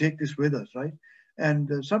we're going to take this with us, right?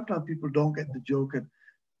 And sometimes people don't get the joke, and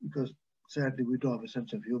because sadly we don't have a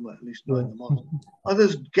sense of humor, at least not in the mosque.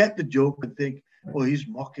 Others get the joke and think, oh, he's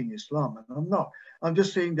mocking Islam. And I'm not. I'm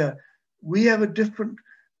just saying that we have a different,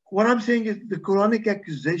 what I'm saying is the Quranic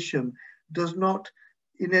accusation does not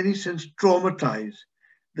in any sense traumatize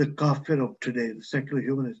the kafir of today, the secular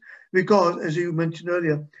humanists. Because as you mentioned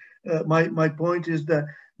earlier, my point is that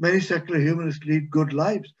many secular humanists lead good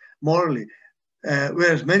lives morally,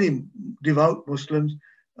 whereas many devout Muslims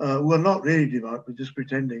who are not really devout, but just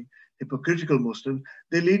pretending, hypocritical Muslims,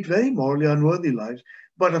 they lead very morally unworthy lives.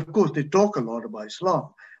 But of course, they talk a lot about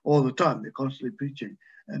Islam all the time. They're constantly preaching,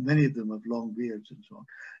 and many of them have long beards and so on.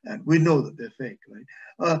 And we know that they're fake,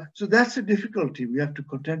 right? So that's a difficulty we have to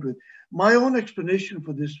contend with. My own explanation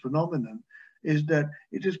for this phenomenon is that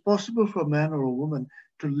it is possible for a man or a woman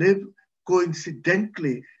to live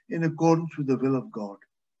coincidentally in accordance with the will of God.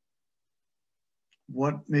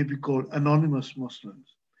 What may be called anonymous Muslims,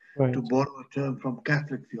 right, to borrow a term from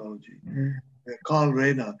Catholic theology. Karl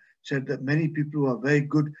Rahner said that many people who are very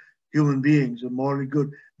good human beings and morally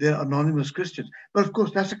good, they're anonymous Christians. But of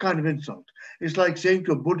course, that's a kind of insult. It's like saying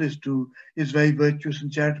to a Buddhist who is very virtuous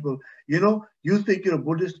and charitable, you know, you think you're a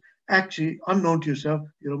Buddhist, actually, unknown to yourself,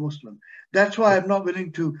 you're a Muslim. That's why I'm not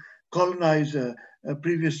willing to colonize a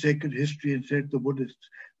previous sacred history and say to the Buddhists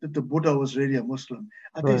that the Buddha was really a Muslim.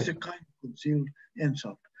 I think it's a kind of concealed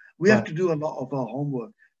insult. We have to do a lot of our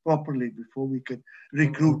homework properly before we can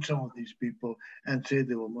recruit some of these people and say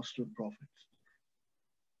they were Muslim prophets.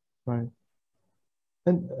 Right.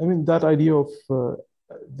 And I mean, that idea of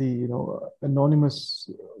the, anonymous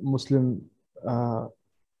Muslim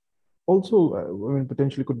also, I mean,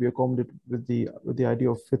 potentially could be accommodated with the idea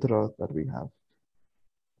of fitra that we have.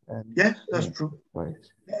 And, yes, that's true. Right.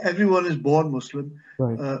 Everyone is born Muslim,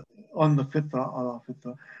 right, on the fitra, Allah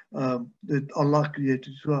fitra, that Allah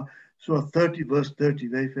created. Surah 30, verse 30,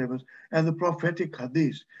 very famous. And the prophetic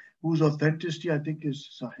hadith, whose authenticity I think is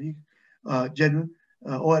sahih, genuine,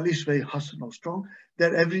 or at least very hasan or strong,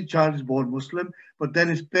 that every child is born Muslim, but then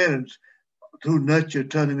his parents, through nurture,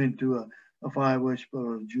 turn him into a fire worshipper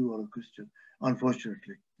or a Jew or a Christian,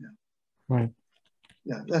 unfortunately. Yeah. Right.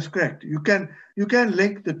 Yeah, that's correct. You can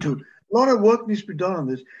link the two. A lot of work needs to be done on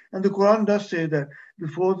this. And the Quran does say that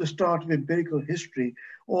before the start of empirical history,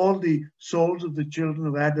 all the souls of the children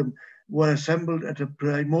of Adam were assembled at a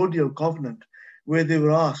primordial covenant where they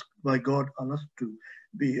were asked by God, Alastu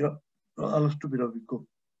bi rabbikum.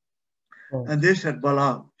 And they said,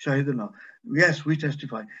 Bala, Shahidana. Yes, we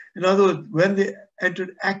testify. In other words, when they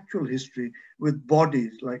entered actual history with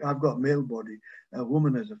bodies, like I've got a male body, a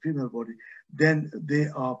woman has a female body, then they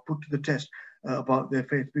are put to the test about their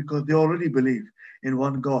faith because they already believe in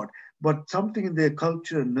one God. But something in their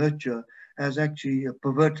culture and nurture has actually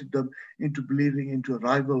perverted them into believing into a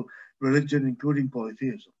rival religion, including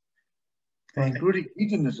polytheism, including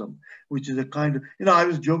hedonism, which is a kind of, I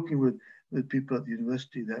was joking with people at the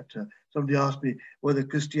university that somebody asked me whether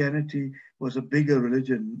Christianity was a bigger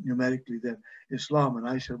religion numerically than Islam. And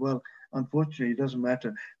I said, well, unfortunately, it doesn't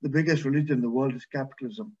matter. The biggest religion in the world is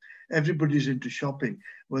capitalism. Everybody's into shopping,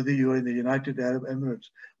 whether you're in the United Arab Emirates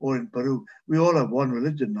or in Peru. We all have one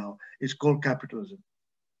religion now. It's called capitalism.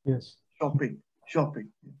 Yes. Shopping.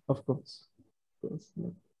 Of course.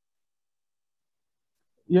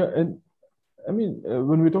 Yeah, and I mean,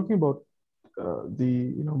 when we're talking about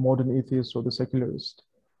the modern atheist or the secularist,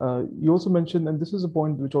 you also mentioned, and this is a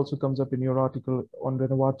point which also comes up in your article on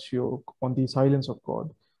Renovatio on the silence of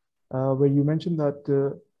God, where you mentioned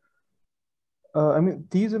that I mean,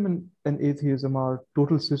 theism and atheism are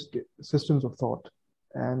total systems of thought,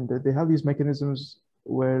 and they have these mechanisms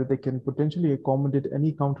where they can potentially accommodate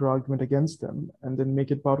any counter argument against them and then make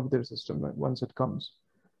it part of their system once it comes.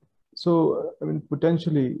 So, I mean,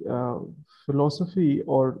 potentially, philosophy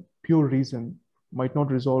or pure reason might not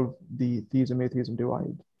resolve the theism-atheism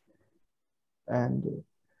divide. And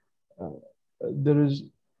there is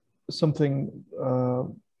something, I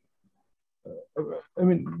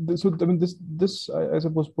mean, this I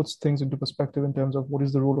suppose puts things into perspective in terms of what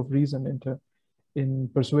is the role of reason in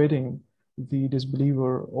persuading the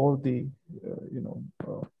disbeliever or the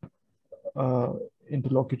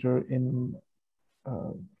interlocutor in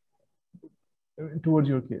towards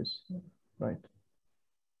your case, right?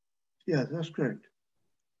 Yeah, that's correct.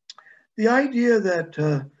 The idea that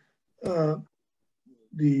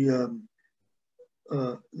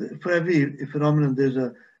for every phenomenon there's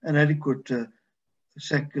an adequate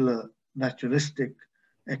secular naturalistic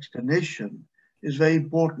explanation is very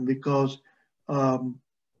important, because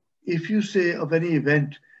if you say of any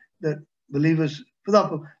event that believers, for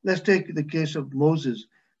example, let's take the case of Moses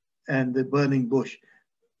and the burning bush.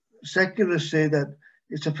 Secularists say that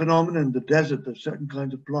it's a phenomenon in the desert of certain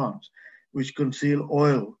kinds of plants which conceal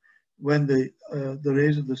oil. When the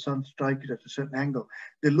rays of the sun strike it at a certain angle,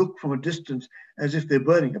 they look from a distance as if they're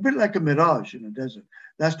burning, a bit like a mirage in a desert.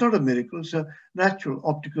 That's not a miracle, it's a natural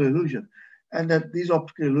optical illusion. And that these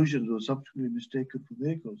optical illusions were subsequently mistaken for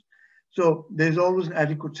miracles. So there's always an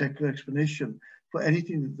adequate secular explanation for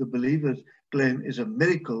anything that the believers claim is a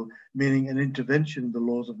miracle, meaning an intervention in the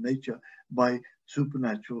laws of nature by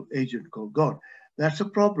supernatural agent called God. That's a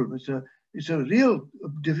problem. It's a real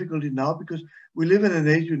difficulty now, because we live in an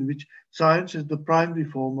age in which science is the primary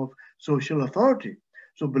form of social authority.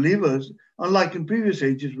 So believers, unlike in previous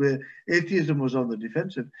ages where atheism was on the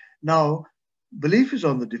defensive, now belief is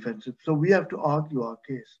on the defensive. So we have to argue our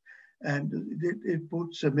case. And it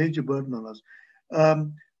puts a major burden on us.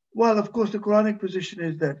 Well, of course, the Quranic position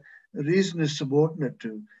is that reason is subordinate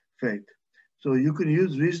to faith. So you can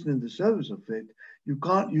use reason in the service of faith. You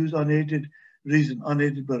can't use unaided reason,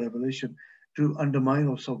 unaided by revelation, to undermine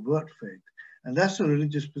or subvert faith. And that's a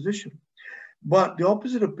religious position. But the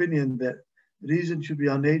opposite opinion, that reason should be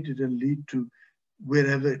unaided and lead to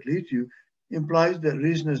wherever it leads you, implies that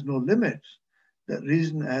reason has no limits, that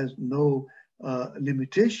reason has no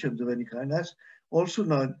limitations of any kind. That's also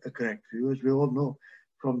not a correct view, as we all know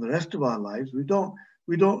from the rest of our lives. We don't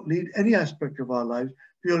lead any aspect of our lives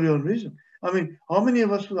purely on reason. I mean, how many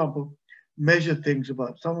of us, for example, measure things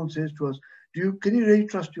about, someone says to us, can you really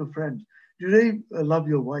trust your friends? Do you really love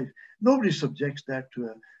your wife? Nobody subjects that to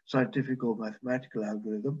a scientific or mathematical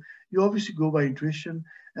algorithm. You obviously go by intuition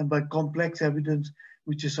and by complex evidence,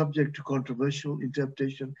 which is subject to controversial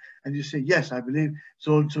interpretation. And you say, yes, I believe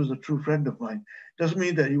so-and-so is a true friend of mine. Doesn't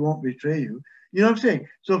mean that he won't betray you. You know what I'm saying?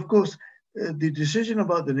 So, of course, the decision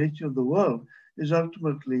about the nature of the world is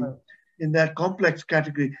ultimately in that complex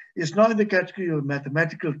category. It's not in the category of a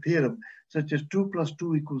mathematical theorem, such as 2 +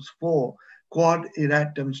 2 = 4, quod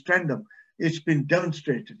erat demonstrandum. It's been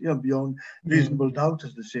demonstrated, beyond reasonable doubt,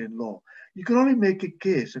 as they say in law. You can only make a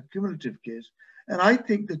case, a cumulative case. And I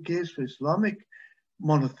think the case for Islamic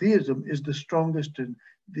monotheism is the strongest in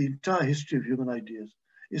the entire history of human ideas.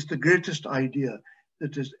 It's the greatest idea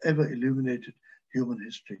that has ever illuminated human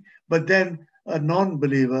history. But then a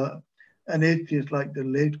non-believer, an atheist like the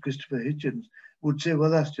late Christopher Hitchens, would say, well,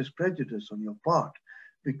 that's just prejudice on your part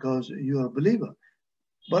because you're a believer.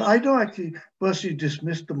 But I don't actually personally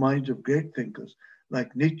dismiss the minds of great thinkers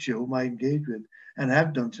like Nietzsche, whom I engage with and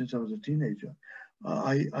have done since I was a teenager.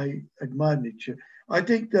 I admire Nietzsche. I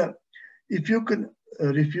think that if you can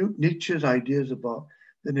refute Nietzsche's ideas about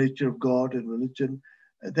the nature of God and religion,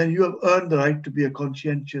 then you have earned the right to be a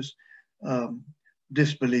conscientious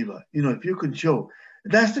disbeliever. If you can show.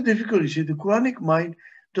 That's the difficulty. See, the Quranic mind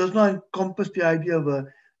does not encompass the idea of a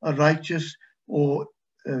righteous or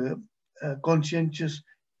conscientious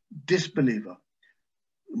disbeliever.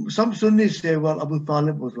 Some Sunnis say, well, Abu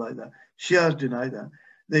Talib was like that. Shias deny that.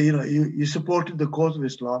 He supported the cause of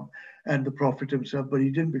Islam and the Prophet himself, but he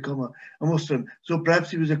didn't become a Muslim. So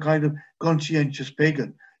perhaps he was a kind of conscientious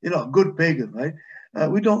pagan, a good pagan, right?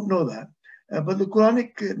 We don't know that. But the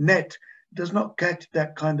Quranic net does not catch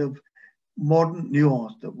that kind of modern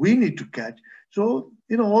nuance that we need to catch. So,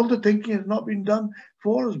 all the thinking has not been done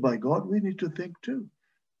for us by God. We need to think too.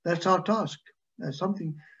 That's our task. That's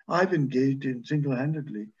something I've engaged in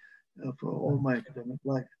single-handedly for all my academic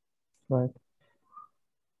life. Right.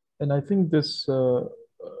 And I think this,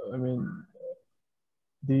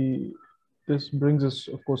 this brings us,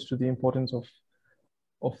 of course, to the importance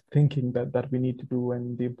of thinking that we need to do,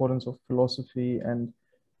 and the importance of philosophy. And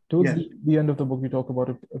towards the end of the book, we talk about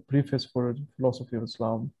a preface for a philosophy of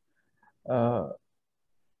Islam.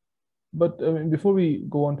 But before we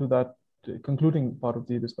go on to that concluding part of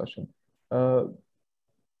the discussion,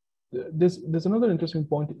 there's another interesting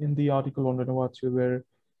point in the article on Renovatio where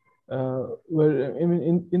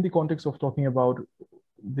in the context of talking about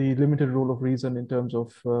the limited role of reason in terms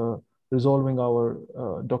of resolving our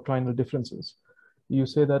doctrinal differences, you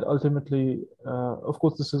say that ultimately, of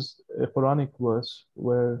course, this is a Quranic verse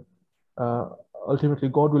where ultimately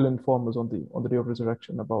God will inform us on the day of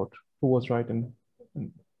resurrection about who was right and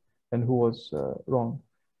who was wrong.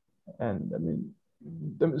 And I mean,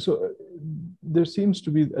 so there seems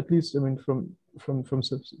to be, at least, I mean, from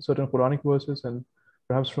certain Quranic verses and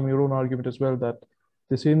perhaps from your own argument as well, that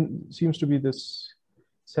there seems to be this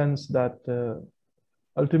sense that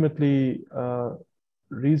ultimately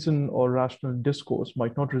reason or rational discourse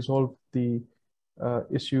might not resolve the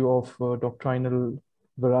issue of doctrinal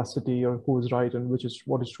veracity, or who is right and which is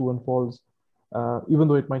what is true and false, even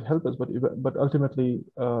though it might help us, but ultimately,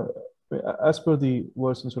 as per the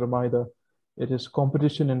verse in Surah Maida, it is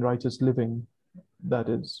competition in righteous living that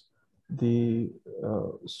is the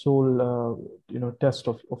sole test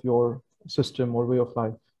of your system or way of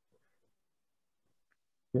life.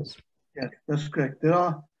 Yes. Yes, that's correct. There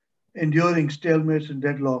are enduring stalemates and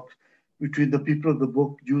deadlocks between the people of the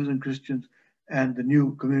book, Jews and Christians, and the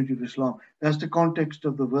new community of Islam. That's the context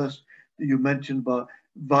of the verse that you mentioned about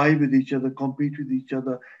vie with each other, compete with each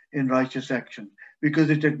other in righteous action, because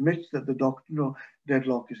it admits that the doctrinal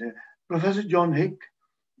deadlock is there. Professor John Hick,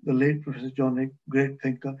 the late Professor John Hick, great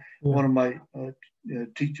thinker, one of my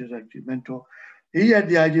teachers, actually, mentor, he had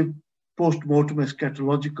the idea of post-mortem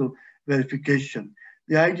eschatological verification.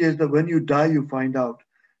 The idea is that when you die, you find out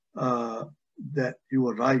that you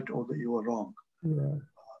were right or that you were wrong. Yeah.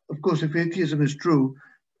 Of course, if atheism is true,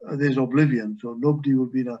 there's oblivion. So nobody will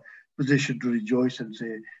be in a position to rejoice and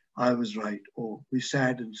say, I was right, or be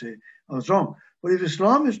sad and say, I was wrong. But if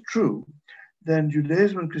Islam is true, then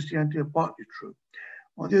Judaism and Christianity are partly true.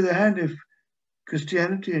 On the other hand, if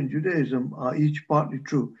Christianity and Judaism are each partly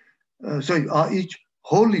true, are each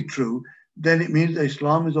wholly true, then it means that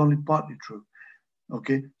Islam is only partly true.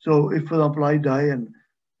 Okay, so if, for example, I die and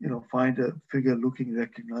find a figure looking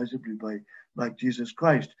recognizably like Jesus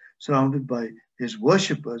Christ, surrounded by his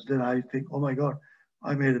worshippers, then I think, oh my God,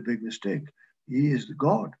 I made a big mistake. He is the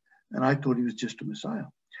God, and I thought he was just a Messiah.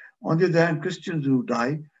 On the other hand, Christians who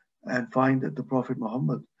die and find that the Prophet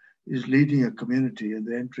Muhammad is leading a community and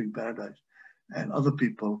they're entering paradise, and other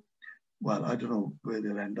people, well, I don't know where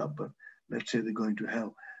they'll end up, but let's say they're going to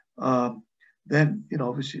hell. Then,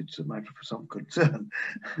 obviously it's a matter for some concern.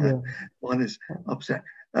 Yeah. One is upset.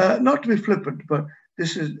 Not to be flippant, but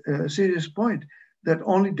this is a serious point that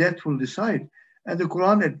only death will decide. And the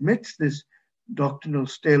Quran admits this doctrinal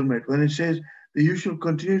stalemate when it says that you shall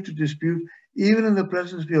continue to dispute even in the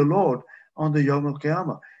presence of your Lord on the Yawm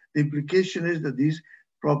al-Qiyamah. The implication is that these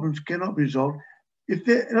problems cannot be resolved.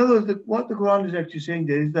 In other words, what the Quran is actually saying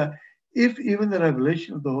there is that if even the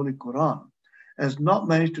revelation of the Holy Quran has not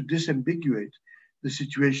managed to disambiguate the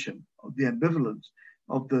situation of the ambivalence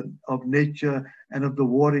of nature and of the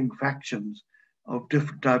warring factions of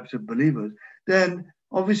different types of believers, then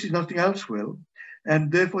obviously nothing else will,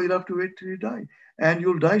 and therefore you'll have to wait till you die, and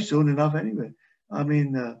you'll die soon enough anyway. I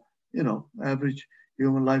mean, average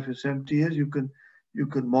human life is 70 years. You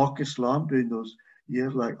can mock Islam during those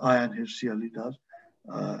years, like Ayan Hirsi Ali does,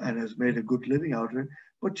 and has made a good living out of it.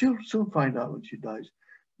 But she'll soon find out when she dies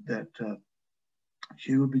that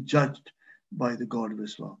she will be judged by the God of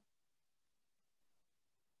Islam.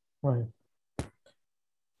 Right.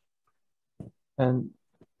 And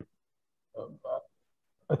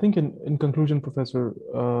I think in conclusion, Professor,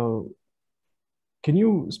 can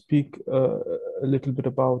you speak a little bit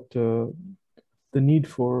about the need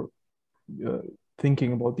for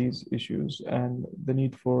thinking about these issues and the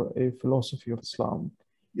need for a philosophy of Islam?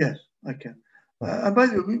 Yes, I can. And by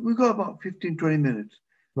the way, we got about 15, 20 minutes.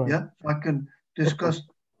 Right. Yeah, so I can discuss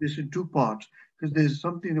this in two parts because there's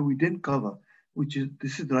something that we didn't cover, which is,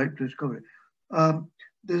 this is the right place to cover it.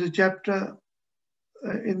 There's a chapter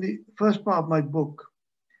in the first part of my book,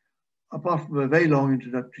 apart from a very long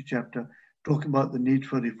introductory chapter, talking about the need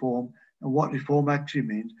for reform and what reform actually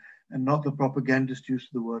means, and not the propagandist use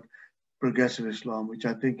of the word progressive Islam, which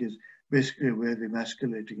I think is basically a way of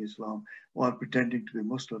emasculating Islam while pretending to be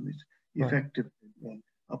Muslim. It's effective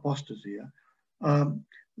apostasy.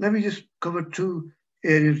 Let me just cover two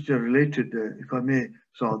areas which are related, if I may,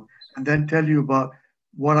 Saad, and then tell you about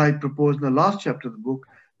what I proposed in the last chapter of the book,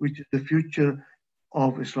 which is the future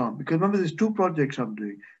of Islam. Because remember, there's two projects I'm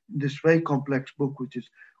doing in this very complex book, which is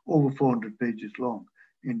over 400 pages long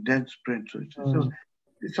in dense print. So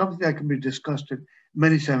it's something that can be discussed in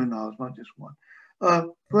many seminars, not just one.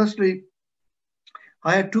 Firstly,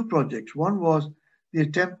 I had two projects. One was the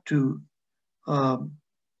attempt to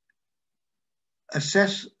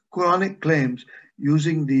assess Quranic claims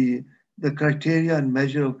using the criteria and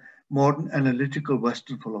measure of modern analytical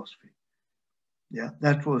Western philosophy. Yeah,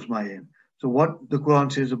 that was my aim. So what the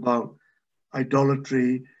Quran says about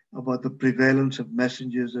idolatry, about the prevalence of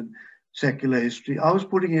messengers and secular history, I was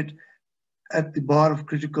putting it at the bar of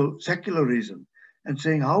critical secular reason and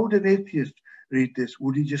saying, how would an atheist read this?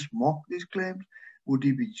 Would he just mock these claims Would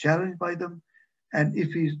he be challenged by them? And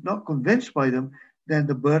if he's not convinced by them, then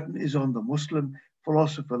the burden is on the Muslim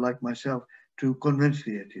philosopher like myself to convince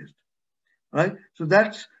the atheist. Right? So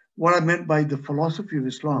that's what I meant by the philosophy of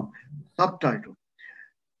Islam, subtitle.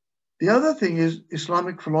 The other thing is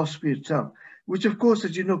Islamic philosophy itself, which of course,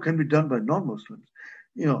 as you know, can be done by non-Muslims.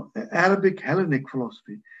 You know, Arabic Hellenic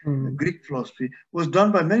philosophy, Greek philosophy was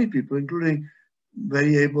done by many people, including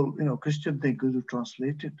very able, Christian thinkers who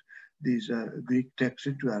translated these Greek texts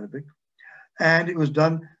into Arabic. And it was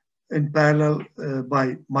done in parallel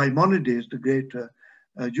by Maimonides, the great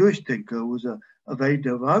Jewish thinker, who was a very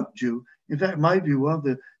devout Jew. In fact, in my view, one of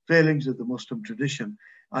the failings of the Muslim tradition,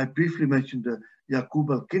 I briefly mentioned Yaqub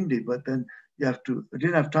al-Kindi, but then I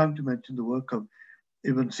didn't have time to mention the work of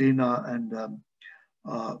Ibn Sina and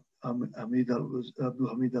Hamid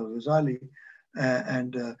al-Ghazali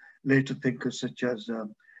and later thinkers such as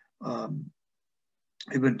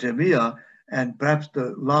Ibn Taymiyyah, and perhaps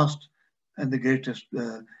the last and the greatest,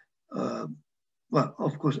 well,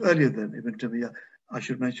 of course, earlier than Ibn Taymiyyah, I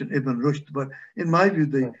should mention Ibn Rushd. But in my view,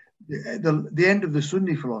 the end of the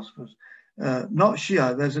Sunni philosophers, not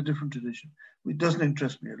Shia, there's a different tradition, which doesn't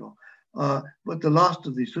interest me at all. But the last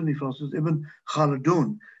of the Sunni philosophers, Ibn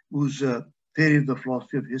Khaldun, whose theory of the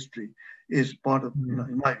philosophy of history is part of,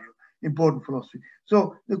 in my view, important philosophy.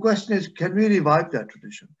 So the question is, can we revive that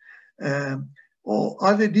tradition? Or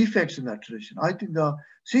are there defects in that tradition? I think there are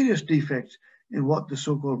serious defects in what the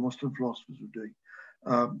so-called Muslim philosophers were doing,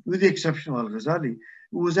 with the exception of Al-Ghazali,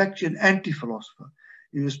 who was actually an anti-philosopher.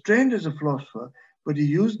 He was trained as a philosopher, but he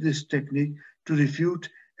used this technique to refute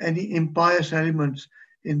any impious elements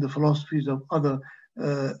in the philosophies of other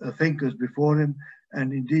thinkers before him,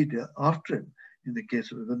 and indeed after him, in the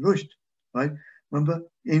case of Ibn Rushd, right? Remember,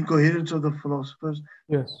 incoherence of the philosophers,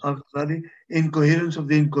 yes. Al-Ghazali, incoherence of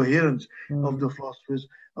the incoherence of the philosophers,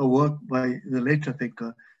 a work by the later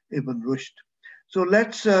thinker, Ibn Rushd. So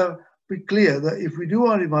let's be clear that if we do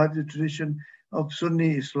want to revive the tradition of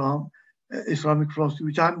Sunni Islam, Islamic philosophy,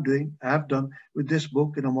 which I have done with this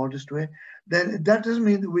book in a modest way, then that doesn't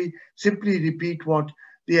mean that we simply repeat what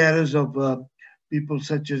the errors of people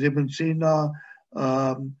such as Ibn Sina,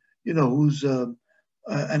 who's an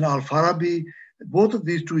Al-Farabi. Both of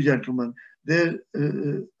these two gentlemen, their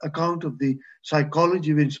account of the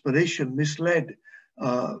psychology of inspiration misled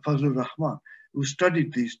Fazlur Rahman, who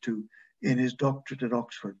studied these two in his doctorate at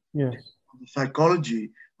Oxford. Yes. The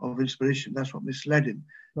psychology of inspiration, that's what misled him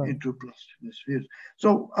into blasphemous views.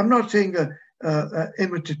 So I'm not saying a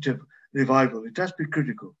imitative revival. It has to be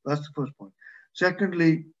critical. That's the first point.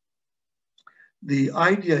 Secondly, the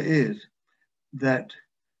idea is that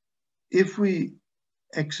if we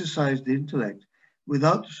exercise the intellect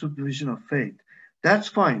without the supervision of faith, that's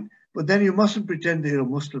fine. But then you mustn't pretend that you're a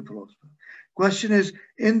Muslim philosopher. Question is,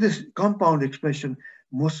 in this compound expression,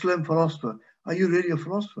 Muslim philosopher, are you really a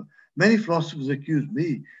philosopher? Many philosophers accuse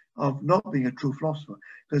me of not being a true philosopher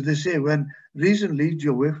because they say when reason leads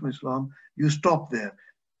you away from Islam, you stop there.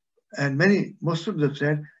 And many Muslims have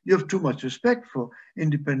said, you have too much respect for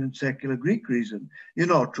independent secular Greek reason. You're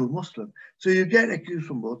not a true Muslim. So you get accused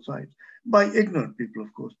from both sides. By ignorant people,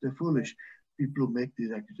 of course. They're foolish people who make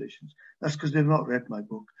these accusations. That's because they've not read my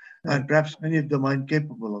book. And perhaps many of them are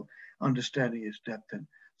incapable of understanding its depth and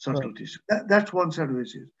subtleties. That's one set of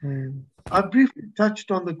issues. I briefly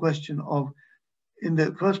touched on the question of, in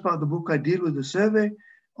the first part of the book, I deal with the survey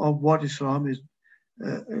of what Islam is,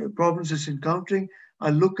 problems it's encountering. I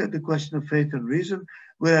look at the question of faith and reason,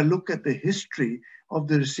 where I look at the history of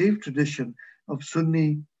the received tradition of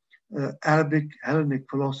Sunni Arabic Hellenic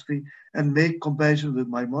philosophy and make comparisons with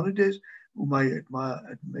Maimonides, whom I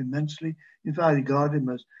admire immensely. In fact, I regard him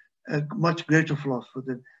as a much greater philosopher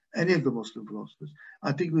than any of the Muslim philosophers.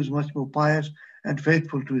 I think he was much more pious and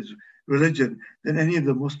faithful to his religion than any of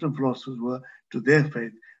the Muslim philosophers were to their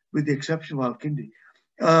faith, with the exception of Al-Kindi.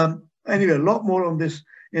 Anyway, a lot more on this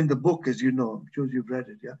in the book, as you know. I'm sure you've read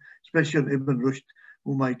it, yeah, especially on Ibn Rushd,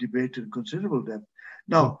 whom I debate in considerable depth.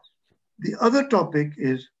 Now, the other topic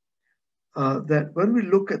is that when we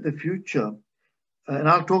look at the future, and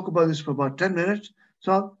I'll talk about this for about 10 minutes,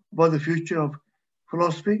 so about the future of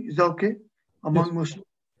philosophy. Is that okay? Among Muslims?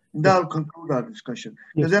 And that'll conclude our discussion.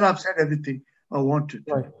 Because then I've said everything I wanted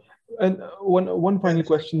to. Right. And one final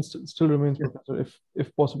question still remains, Professor,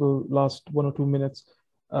 if possible, last 1 or 2 minutes,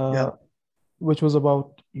 which was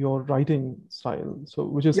about your writing style. So,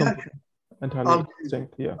 which is something entirely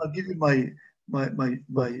distinct. I'll give you my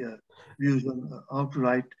views on how to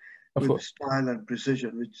write with style and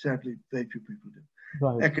precision, which sadly very few people do.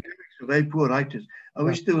 Right. Academics are very poor writers. I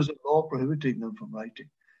wish there was a law prohibiting them from writing,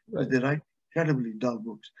 because they write incredibly dull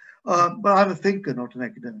books. But I'm a thinker, not an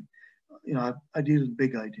academic. I deal in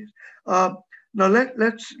big ideas. Now let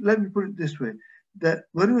me put it this way: that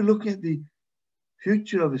when we're looking at the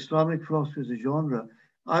future of Islamic philosophy as a genre,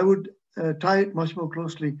 I would tie it much more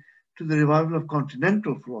closely to the revival of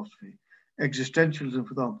continental philosophy, existentialism,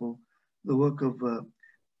 for example, the work of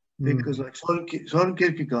thinkers like Søren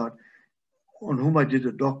Kierkegaard, on whom I did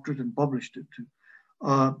a doctorate and published it too.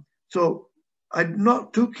 So I'm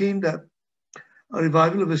not too keen that a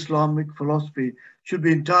revival of Islamic philosophy should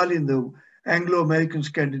be entirely in the Anglo-American,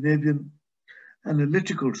 Scandinavian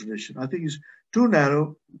analytical tradition. I think it's too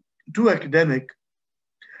narrow, too academic,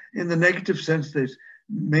 in the negative sense that it's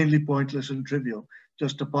mainly pointless and trivial,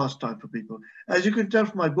 just a pastime for people. As you can tell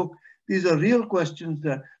from my book, these are real questions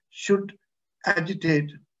that should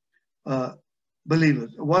agitate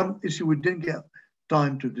believers. One issue we didn't get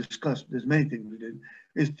time to discuss, there's many things we did,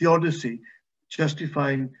 is theodicy,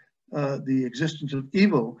 justifying the existence of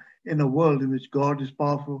evil in a world in which God is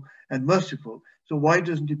powerful and merciful. So why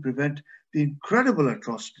doesn't he prevent the incredible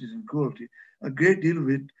atrocities and cruelty? A great deal of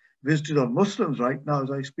it visited on Muslims right now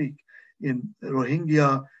as I speak in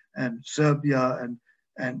Rohingya and Serbia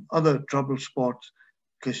and other troubled spots,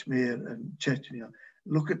 Kashmir and Chechnya.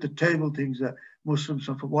 Look at the terrible things that Muslims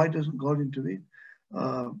suffer. Why doesn't God intervene?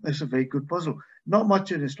 It's a very good puzzle. Not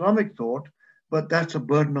much in Islamic thought, but that's a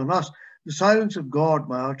burden on us. The Silence of God,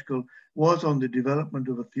 my article, was on the development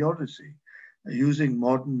of a theodicy using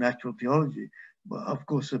modern natural theology. But of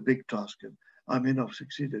course, a big task, and I may not have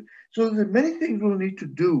succeeded. So there are many things we'll need to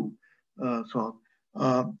do,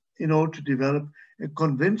 in order to develop a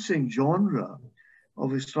convincing genre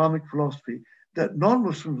of Islamic philosophy that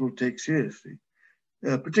non-Muslims will take seriously.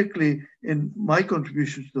 Particularly in my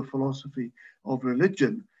contribution to the philosophy of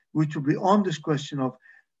religion, which will be on this question of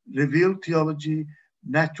revealed theology,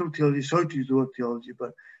 natural theology. Sorry to use the word theology,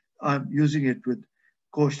 but I'm using it with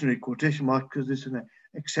cautionary quotation marks because it's an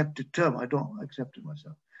accepted term. I don't accept it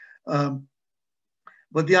myself.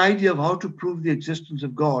 But the idea of how to prove the existence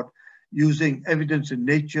of God using evidence in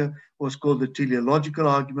nature was called the teleological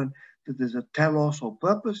argument, that there's a telos or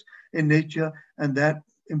purpose in nature, and that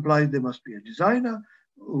implies there must be a designer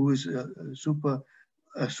who is a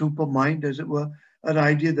super mind, as it were, an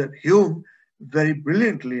idea that Hume very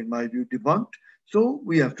brilliantly, in my view, debunked. So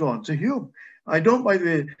we have to answer Hume. I don't, by the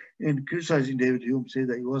way, in criticizing David Hume, say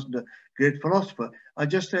that he wasn't a great philosopher. I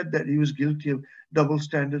just said that he was guilty of double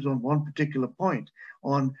standards on one particular point,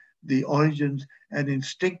 on the origins and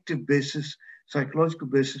instinctive basis, psychological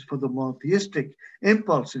basis for the monotheistic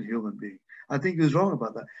impulse in human being. I think he was wrong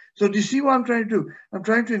about that. So do you see what I'm trying to do? I'm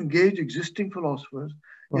trying to engage existing philosophers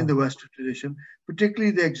in the Western tradition,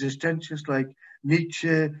 particularly the existentialists like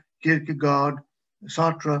Nietzsche, Kierkegaard,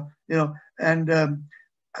 Sartre, and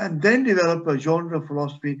then develop a genre of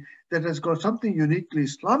philosophy that has got something uniquely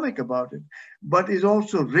Islamic about it, but is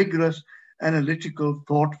also rigorous, analytical,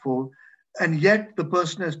 thoughtful, and yet the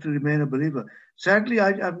person has to remain a believer. Sadly,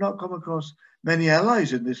 I've not come across many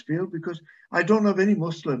allies in this field because I don't have any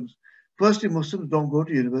Muslims. Firstly, Muslims don't go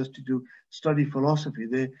to university to study philosophy.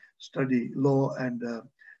 They study law and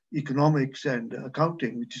economics and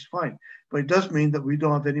accounting, which is fine. But it does mean that we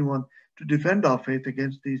don't have anyone to defend our faith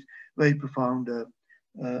against these very profound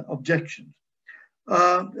objections.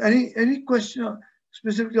 Any question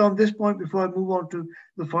specifically on this point before I move on to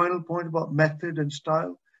the final point about method and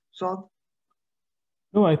style, Saad?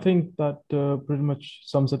 No, I think that pretty much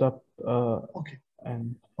sums it up. Okay.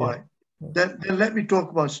 And all right. Then let me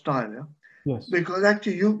talk about style. Yeah? Yes. Because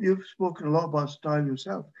actually you've spoken a lot about style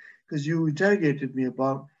yourself, because you interrogated me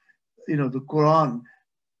about, the Quran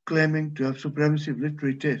claiming to have supremacy of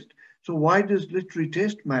literary taste. So why does literary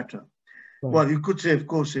taste matter? Right. Well, you could say, of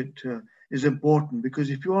course, it is important, because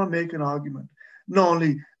if you want to make an argument, not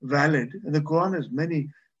only valid, and the Quran has many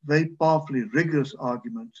very powerfully rigorous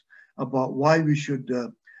arguments about why we should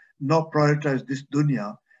not prioritize this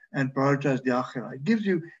dunya and prioritize the akhirah. It gives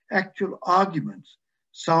you actual arguments,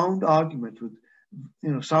 sound arguments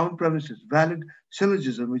with sound premises, valid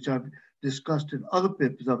syllogism, which I've discussed in other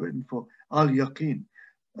papers I've written for Al-Yaqeen,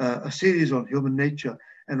 a series on human nature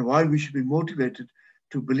and why we should be motivated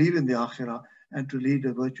to believe in the akhirah and to lead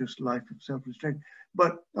a virtuous life of self-restraint.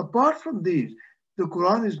 But apart from these, the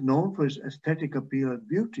Quran is known for its aesthetic appeal and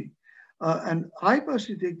beauty. And I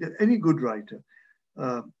personally think that any good writer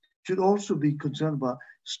should also be concerned about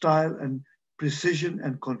style and precision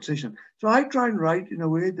and concision. So I try and write in a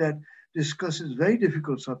way that discusses very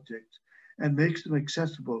difficult subjects and makes them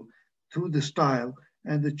accessible through the style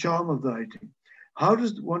and the charm of the writing. How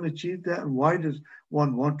does one achieve that, and why does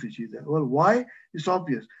one want to achieve that? Well, why is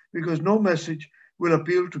obvious, because no message will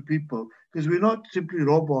appeal to people, because we're not simply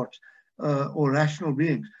robots or rational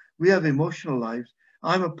beings. We have emotional lives,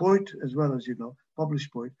 I'm a poet as well, as you know,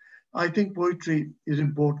 published poet. I think poetry is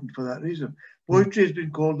important for that reason. Poetry has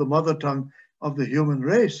been called the mother tongue of the human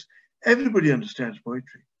race. Everybody understands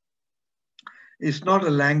poetry. It's not a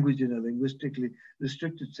language in a linguistically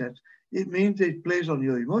restricted sense. It means it plays on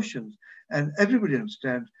your emotions, and everybody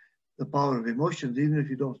understands the power of emotions, even if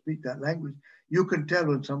you don't speak that language. You can tell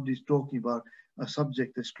when somebody's talking about a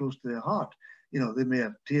subject that's close to their heart. You know, they may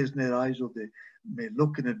have tears in their eyes, or they may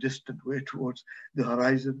look in a distant way towards the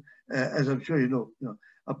horizon. As I'm sure you know,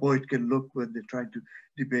 a poet can look when they're trying to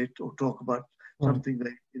debate or talk about something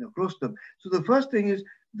that close to them. So the first thing is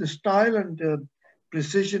the style and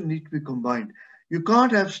precision need to be combined. You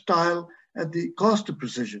can't have style at the cost of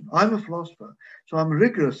precision. I'm a philosopher, so I'm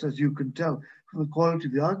rigorous, as you can tell from the quality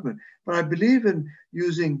of the argument. But I believe in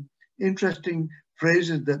using interesting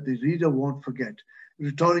phrases that the reader won't forget,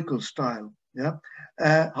 rhetorical style. Yeah.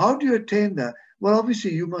 How do you attain that? Well,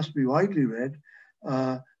 obviously, you must be widely read.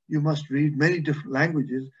 You must read many different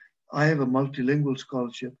languages. I have a multilingual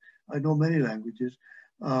scholarship. I know many languages,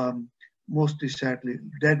 mostly sadly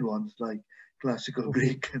dead ones like classical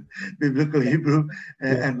Greek and biblical Hebrew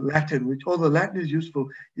and Latin, which although Latin is useful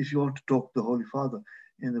if you want to talk to the Holy Father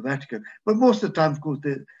in the Vatican. But most of the time, of course,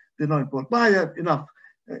 they're not important. But I have enough,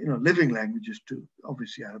 living languages too,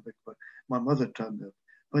 obviously Arabic, but my mother tongue,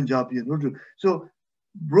 Punjabi and Urdu. So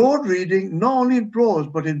broad reading, not only in prose,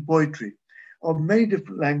 but in poetry of many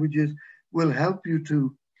different languages will help you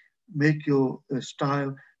to make your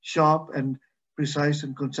style sharp and precise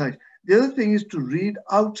and concise. The other thing is to read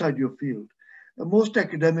outside your field. Most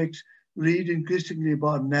academics read increasingly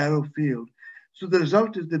about a narrow field. So the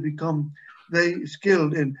result is they become very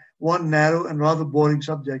skilled in one narrow and rather boring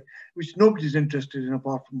subject, which nobody's interested in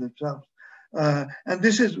apart from themselves. And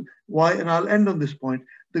this is why, and I'll end on this point,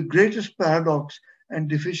 the greatest paradox and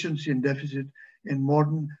deficiency and deficit in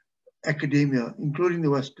modern academia, including the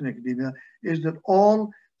Western academia, is that all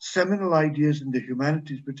seminal ideas in the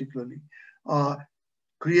humanities particularly are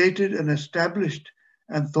created and established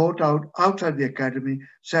and thought out outside the academy,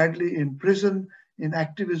 sadly in prison, in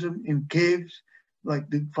activism, in caves, like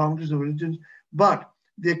the founders of religions. But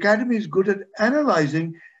the academy is good at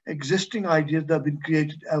analyzing existing ideas that have been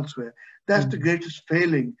created elsewhere. That's the greatest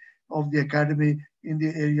failing of the academy in the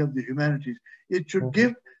area of the humanities. It should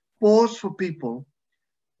give pause for people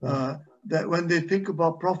that when they think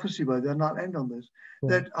about prophecy, but they'll not end on this,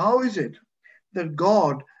 that how is it that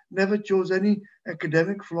God never chose any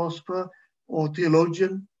academic philosopher or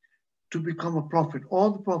theologian to become a prophet?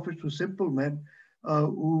 All the prophets were simple men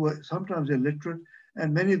who were sometimes illiterate,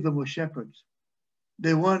 and many of them were shepherds.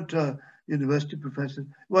 They weren't university professors.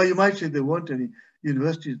 Well, you might say there weren't any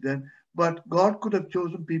universities then, but God could have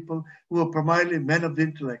chosen people who were primarily men of the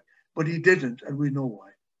intellect, but he didn't, and we know why.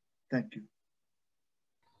 Thank you.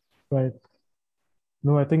 Right.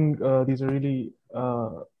 No, I think these are really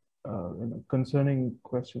concerning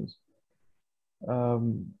questions.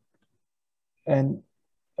 And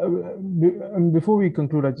before we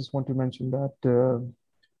conclude, I just want to mention that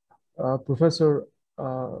Professor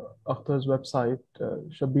Akhtar's website,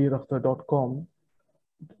 shabbirakhtar.com,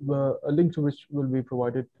 a link to which will be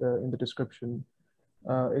provided in the description,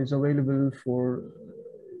 is available for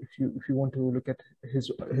if you want to look at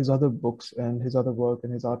his other books and his other work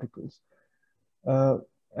and his articles.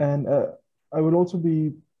 And I will also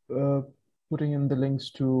be putting in the links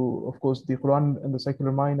to, of course, the Quran and the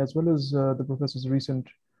Secular Mind, as well as the professor's recent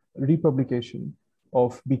republication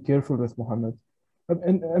of Be Careful with Muhammad.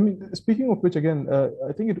 And I mean, speaking of which, again,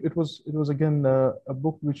 I think it was again a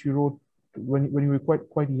book which you wrote when you were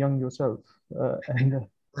quite young yourself. And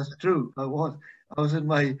that's true. I was in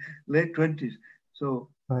my late 20s, so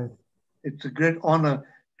it's a great honor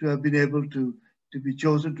to have been able to be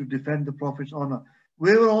chosen to defend the Prophet's honor.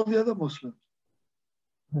 Where were all the other Muslims?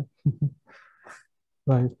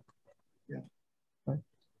 Right. Yeah. Right.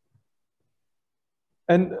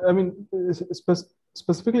 And I mean,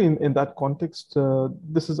 specifically in that context,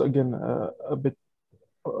 this is again a bit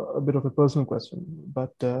of a personal question,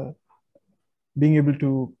 but being able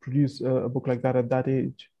to produce a book like that at that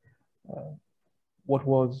age, what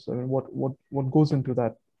goes into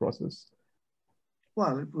that process?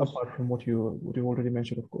 Well, it was, apart from what you already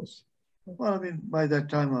mentioned, of course. Well, I mean, by that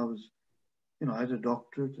time I was, I had a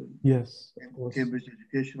doctorate and yes, Cambridge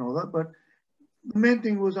education, all that. But the main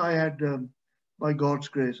thing was I had, by God's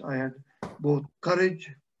grace, I had both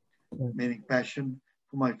courage, meaning passion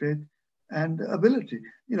for my faith, and ability.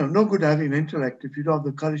 No good having an intellect if you don't have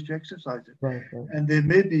the courage to exercise it. Right. And there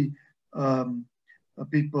may be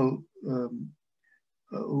people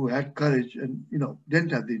who had courage and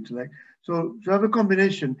didn't have the intellect. So have a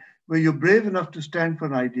combination where you're brave enough to stand for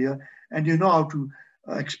an idea and you know how to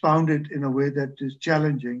expound it in a way that is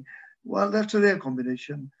challenging, well, that's a rare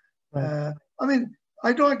combination. Right. I mean,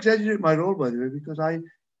 I don't exaggerate my role, by the way, because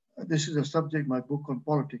this is a subject, my book on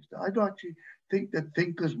politics. I don't actually think that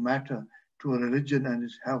thinkers matter to a religion and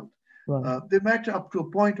its health. Right. They matter up to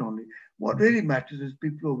a point only. What really matters is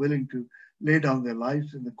people who are willing to lay down their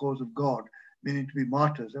lives in the cause of God, meaning to be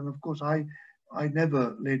martyrs. And of course, I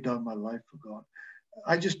never laid down my life for God.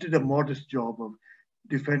 I just did a modest job of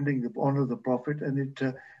defending the honor of the Prophet, and it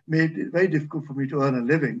made it very difficult for me to earn a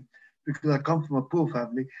living because I come from a poor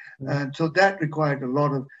family. And so that required a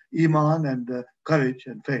lot of iman and courage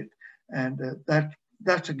and faith. And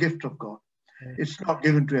that's a gift of God. It's not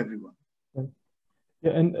given to everyone. Right.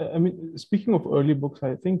 Yeah, and I mean, speaking of early books,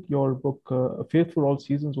 I think your book, Faith for All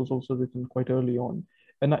Seasons, was also written quite early on,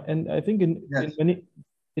 and I think Yes.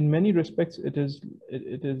 in many respects it is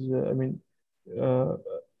I mean, uh,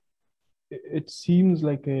 it seems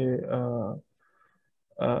like a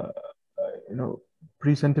you know,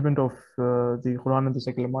 presentiment of the Quran and the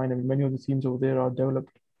secular mind. I mean, many of the themes over there are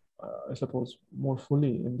developed, I suppose, more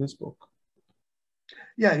fully in this book.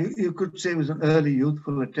 Yeah, you could say it was an early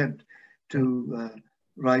youthful attempt to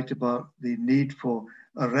write about the need for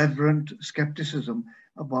a reverent skepticism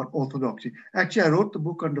about orthodoxy. Actually, I wrote the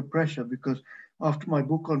book under pressure because after my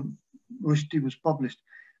book on Rushdie was published,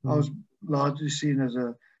 I was largely seen as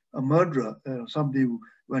a murderer, somebody who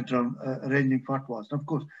went around arranging fatwas. And of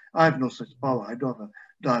course, I have no such power. I don't have a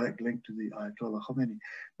direct link to the Ayatollah Khomeini.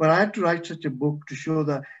 But I had to write such a book to show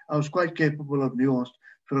that I was quite capable of nuanced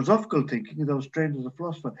philosophical thinking, as I was trained as a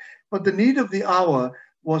philosopher. But the need of the hour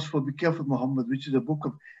was for Be Careful Muhammad, which is a book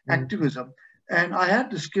of activism. And I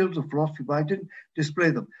had the skills of philosophy, but I didn't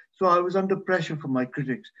display them. So I was under pressure from my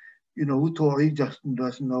critics, you know, who thought he just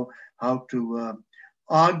doesn't know how to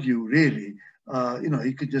argue, really. You know,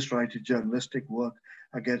 he could just write a journalistic work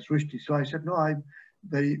against Rushdie. So I said, no, I'm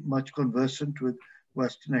very much conversant with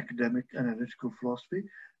Western academic analytical philosophy.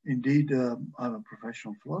 Indeed, I'm a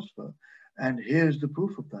professional philosopher. And here's the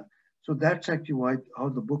proof of that. So that's actually how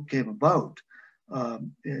the book came about.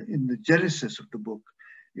 In the genesis of the book,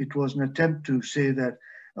 it was an attempt to say that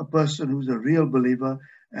a person who's a real believer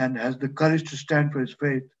and has the courage to stand for his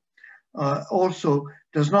faith also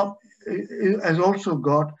has also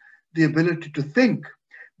got the ability to think.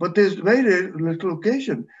 But there's very little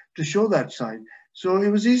occasion to show that side. So it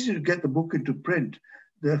was easy to get the book into print.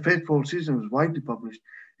 The Faith for All Seasons was widely published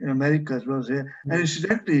in America as well as here. And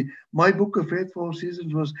incidentally, my book of Faith for All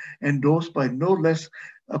Seasons was endorsed by no less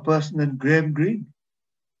a person than Graham Greene.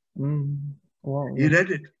 Wow, he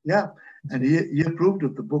read it, yeah, and he approved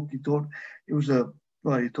of the book. He thought it was a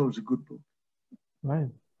good book. Right,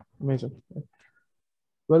 amazing.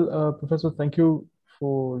 Well, Professor, thank you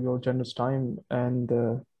for your generous time, and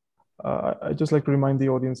I'd just like to remind the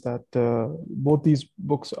audience that both these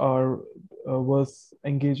books are worth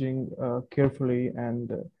engaging carefully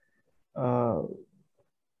and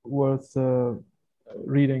worth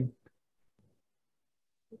reading.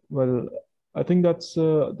 Well, I think that's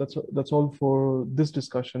all for this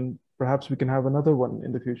discussion. Perhaps we can have another one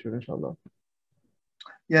in the future, inshallah.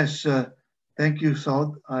 Yes, thank you,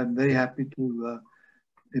 Saad. I'm very happy to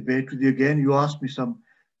debate with you again. You asked me some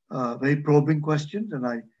very probing questions, and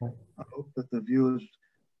I hope that the viewers,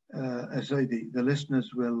 the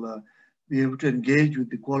listeners will be able to engage with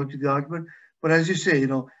the quality of the argument. But as you say, you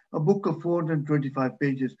know, a book of 425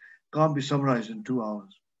 pages can't be summarized in 2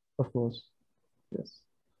 hours. Of course, yes.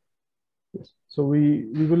 Yes. So we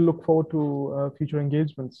will look forward to future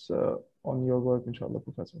engagements on your work, inshallah,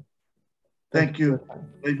 Professor. Thank you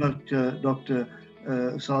very much, Dr.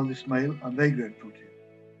 Saad Ismail. I'm very grateful to you.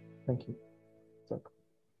 Thank you.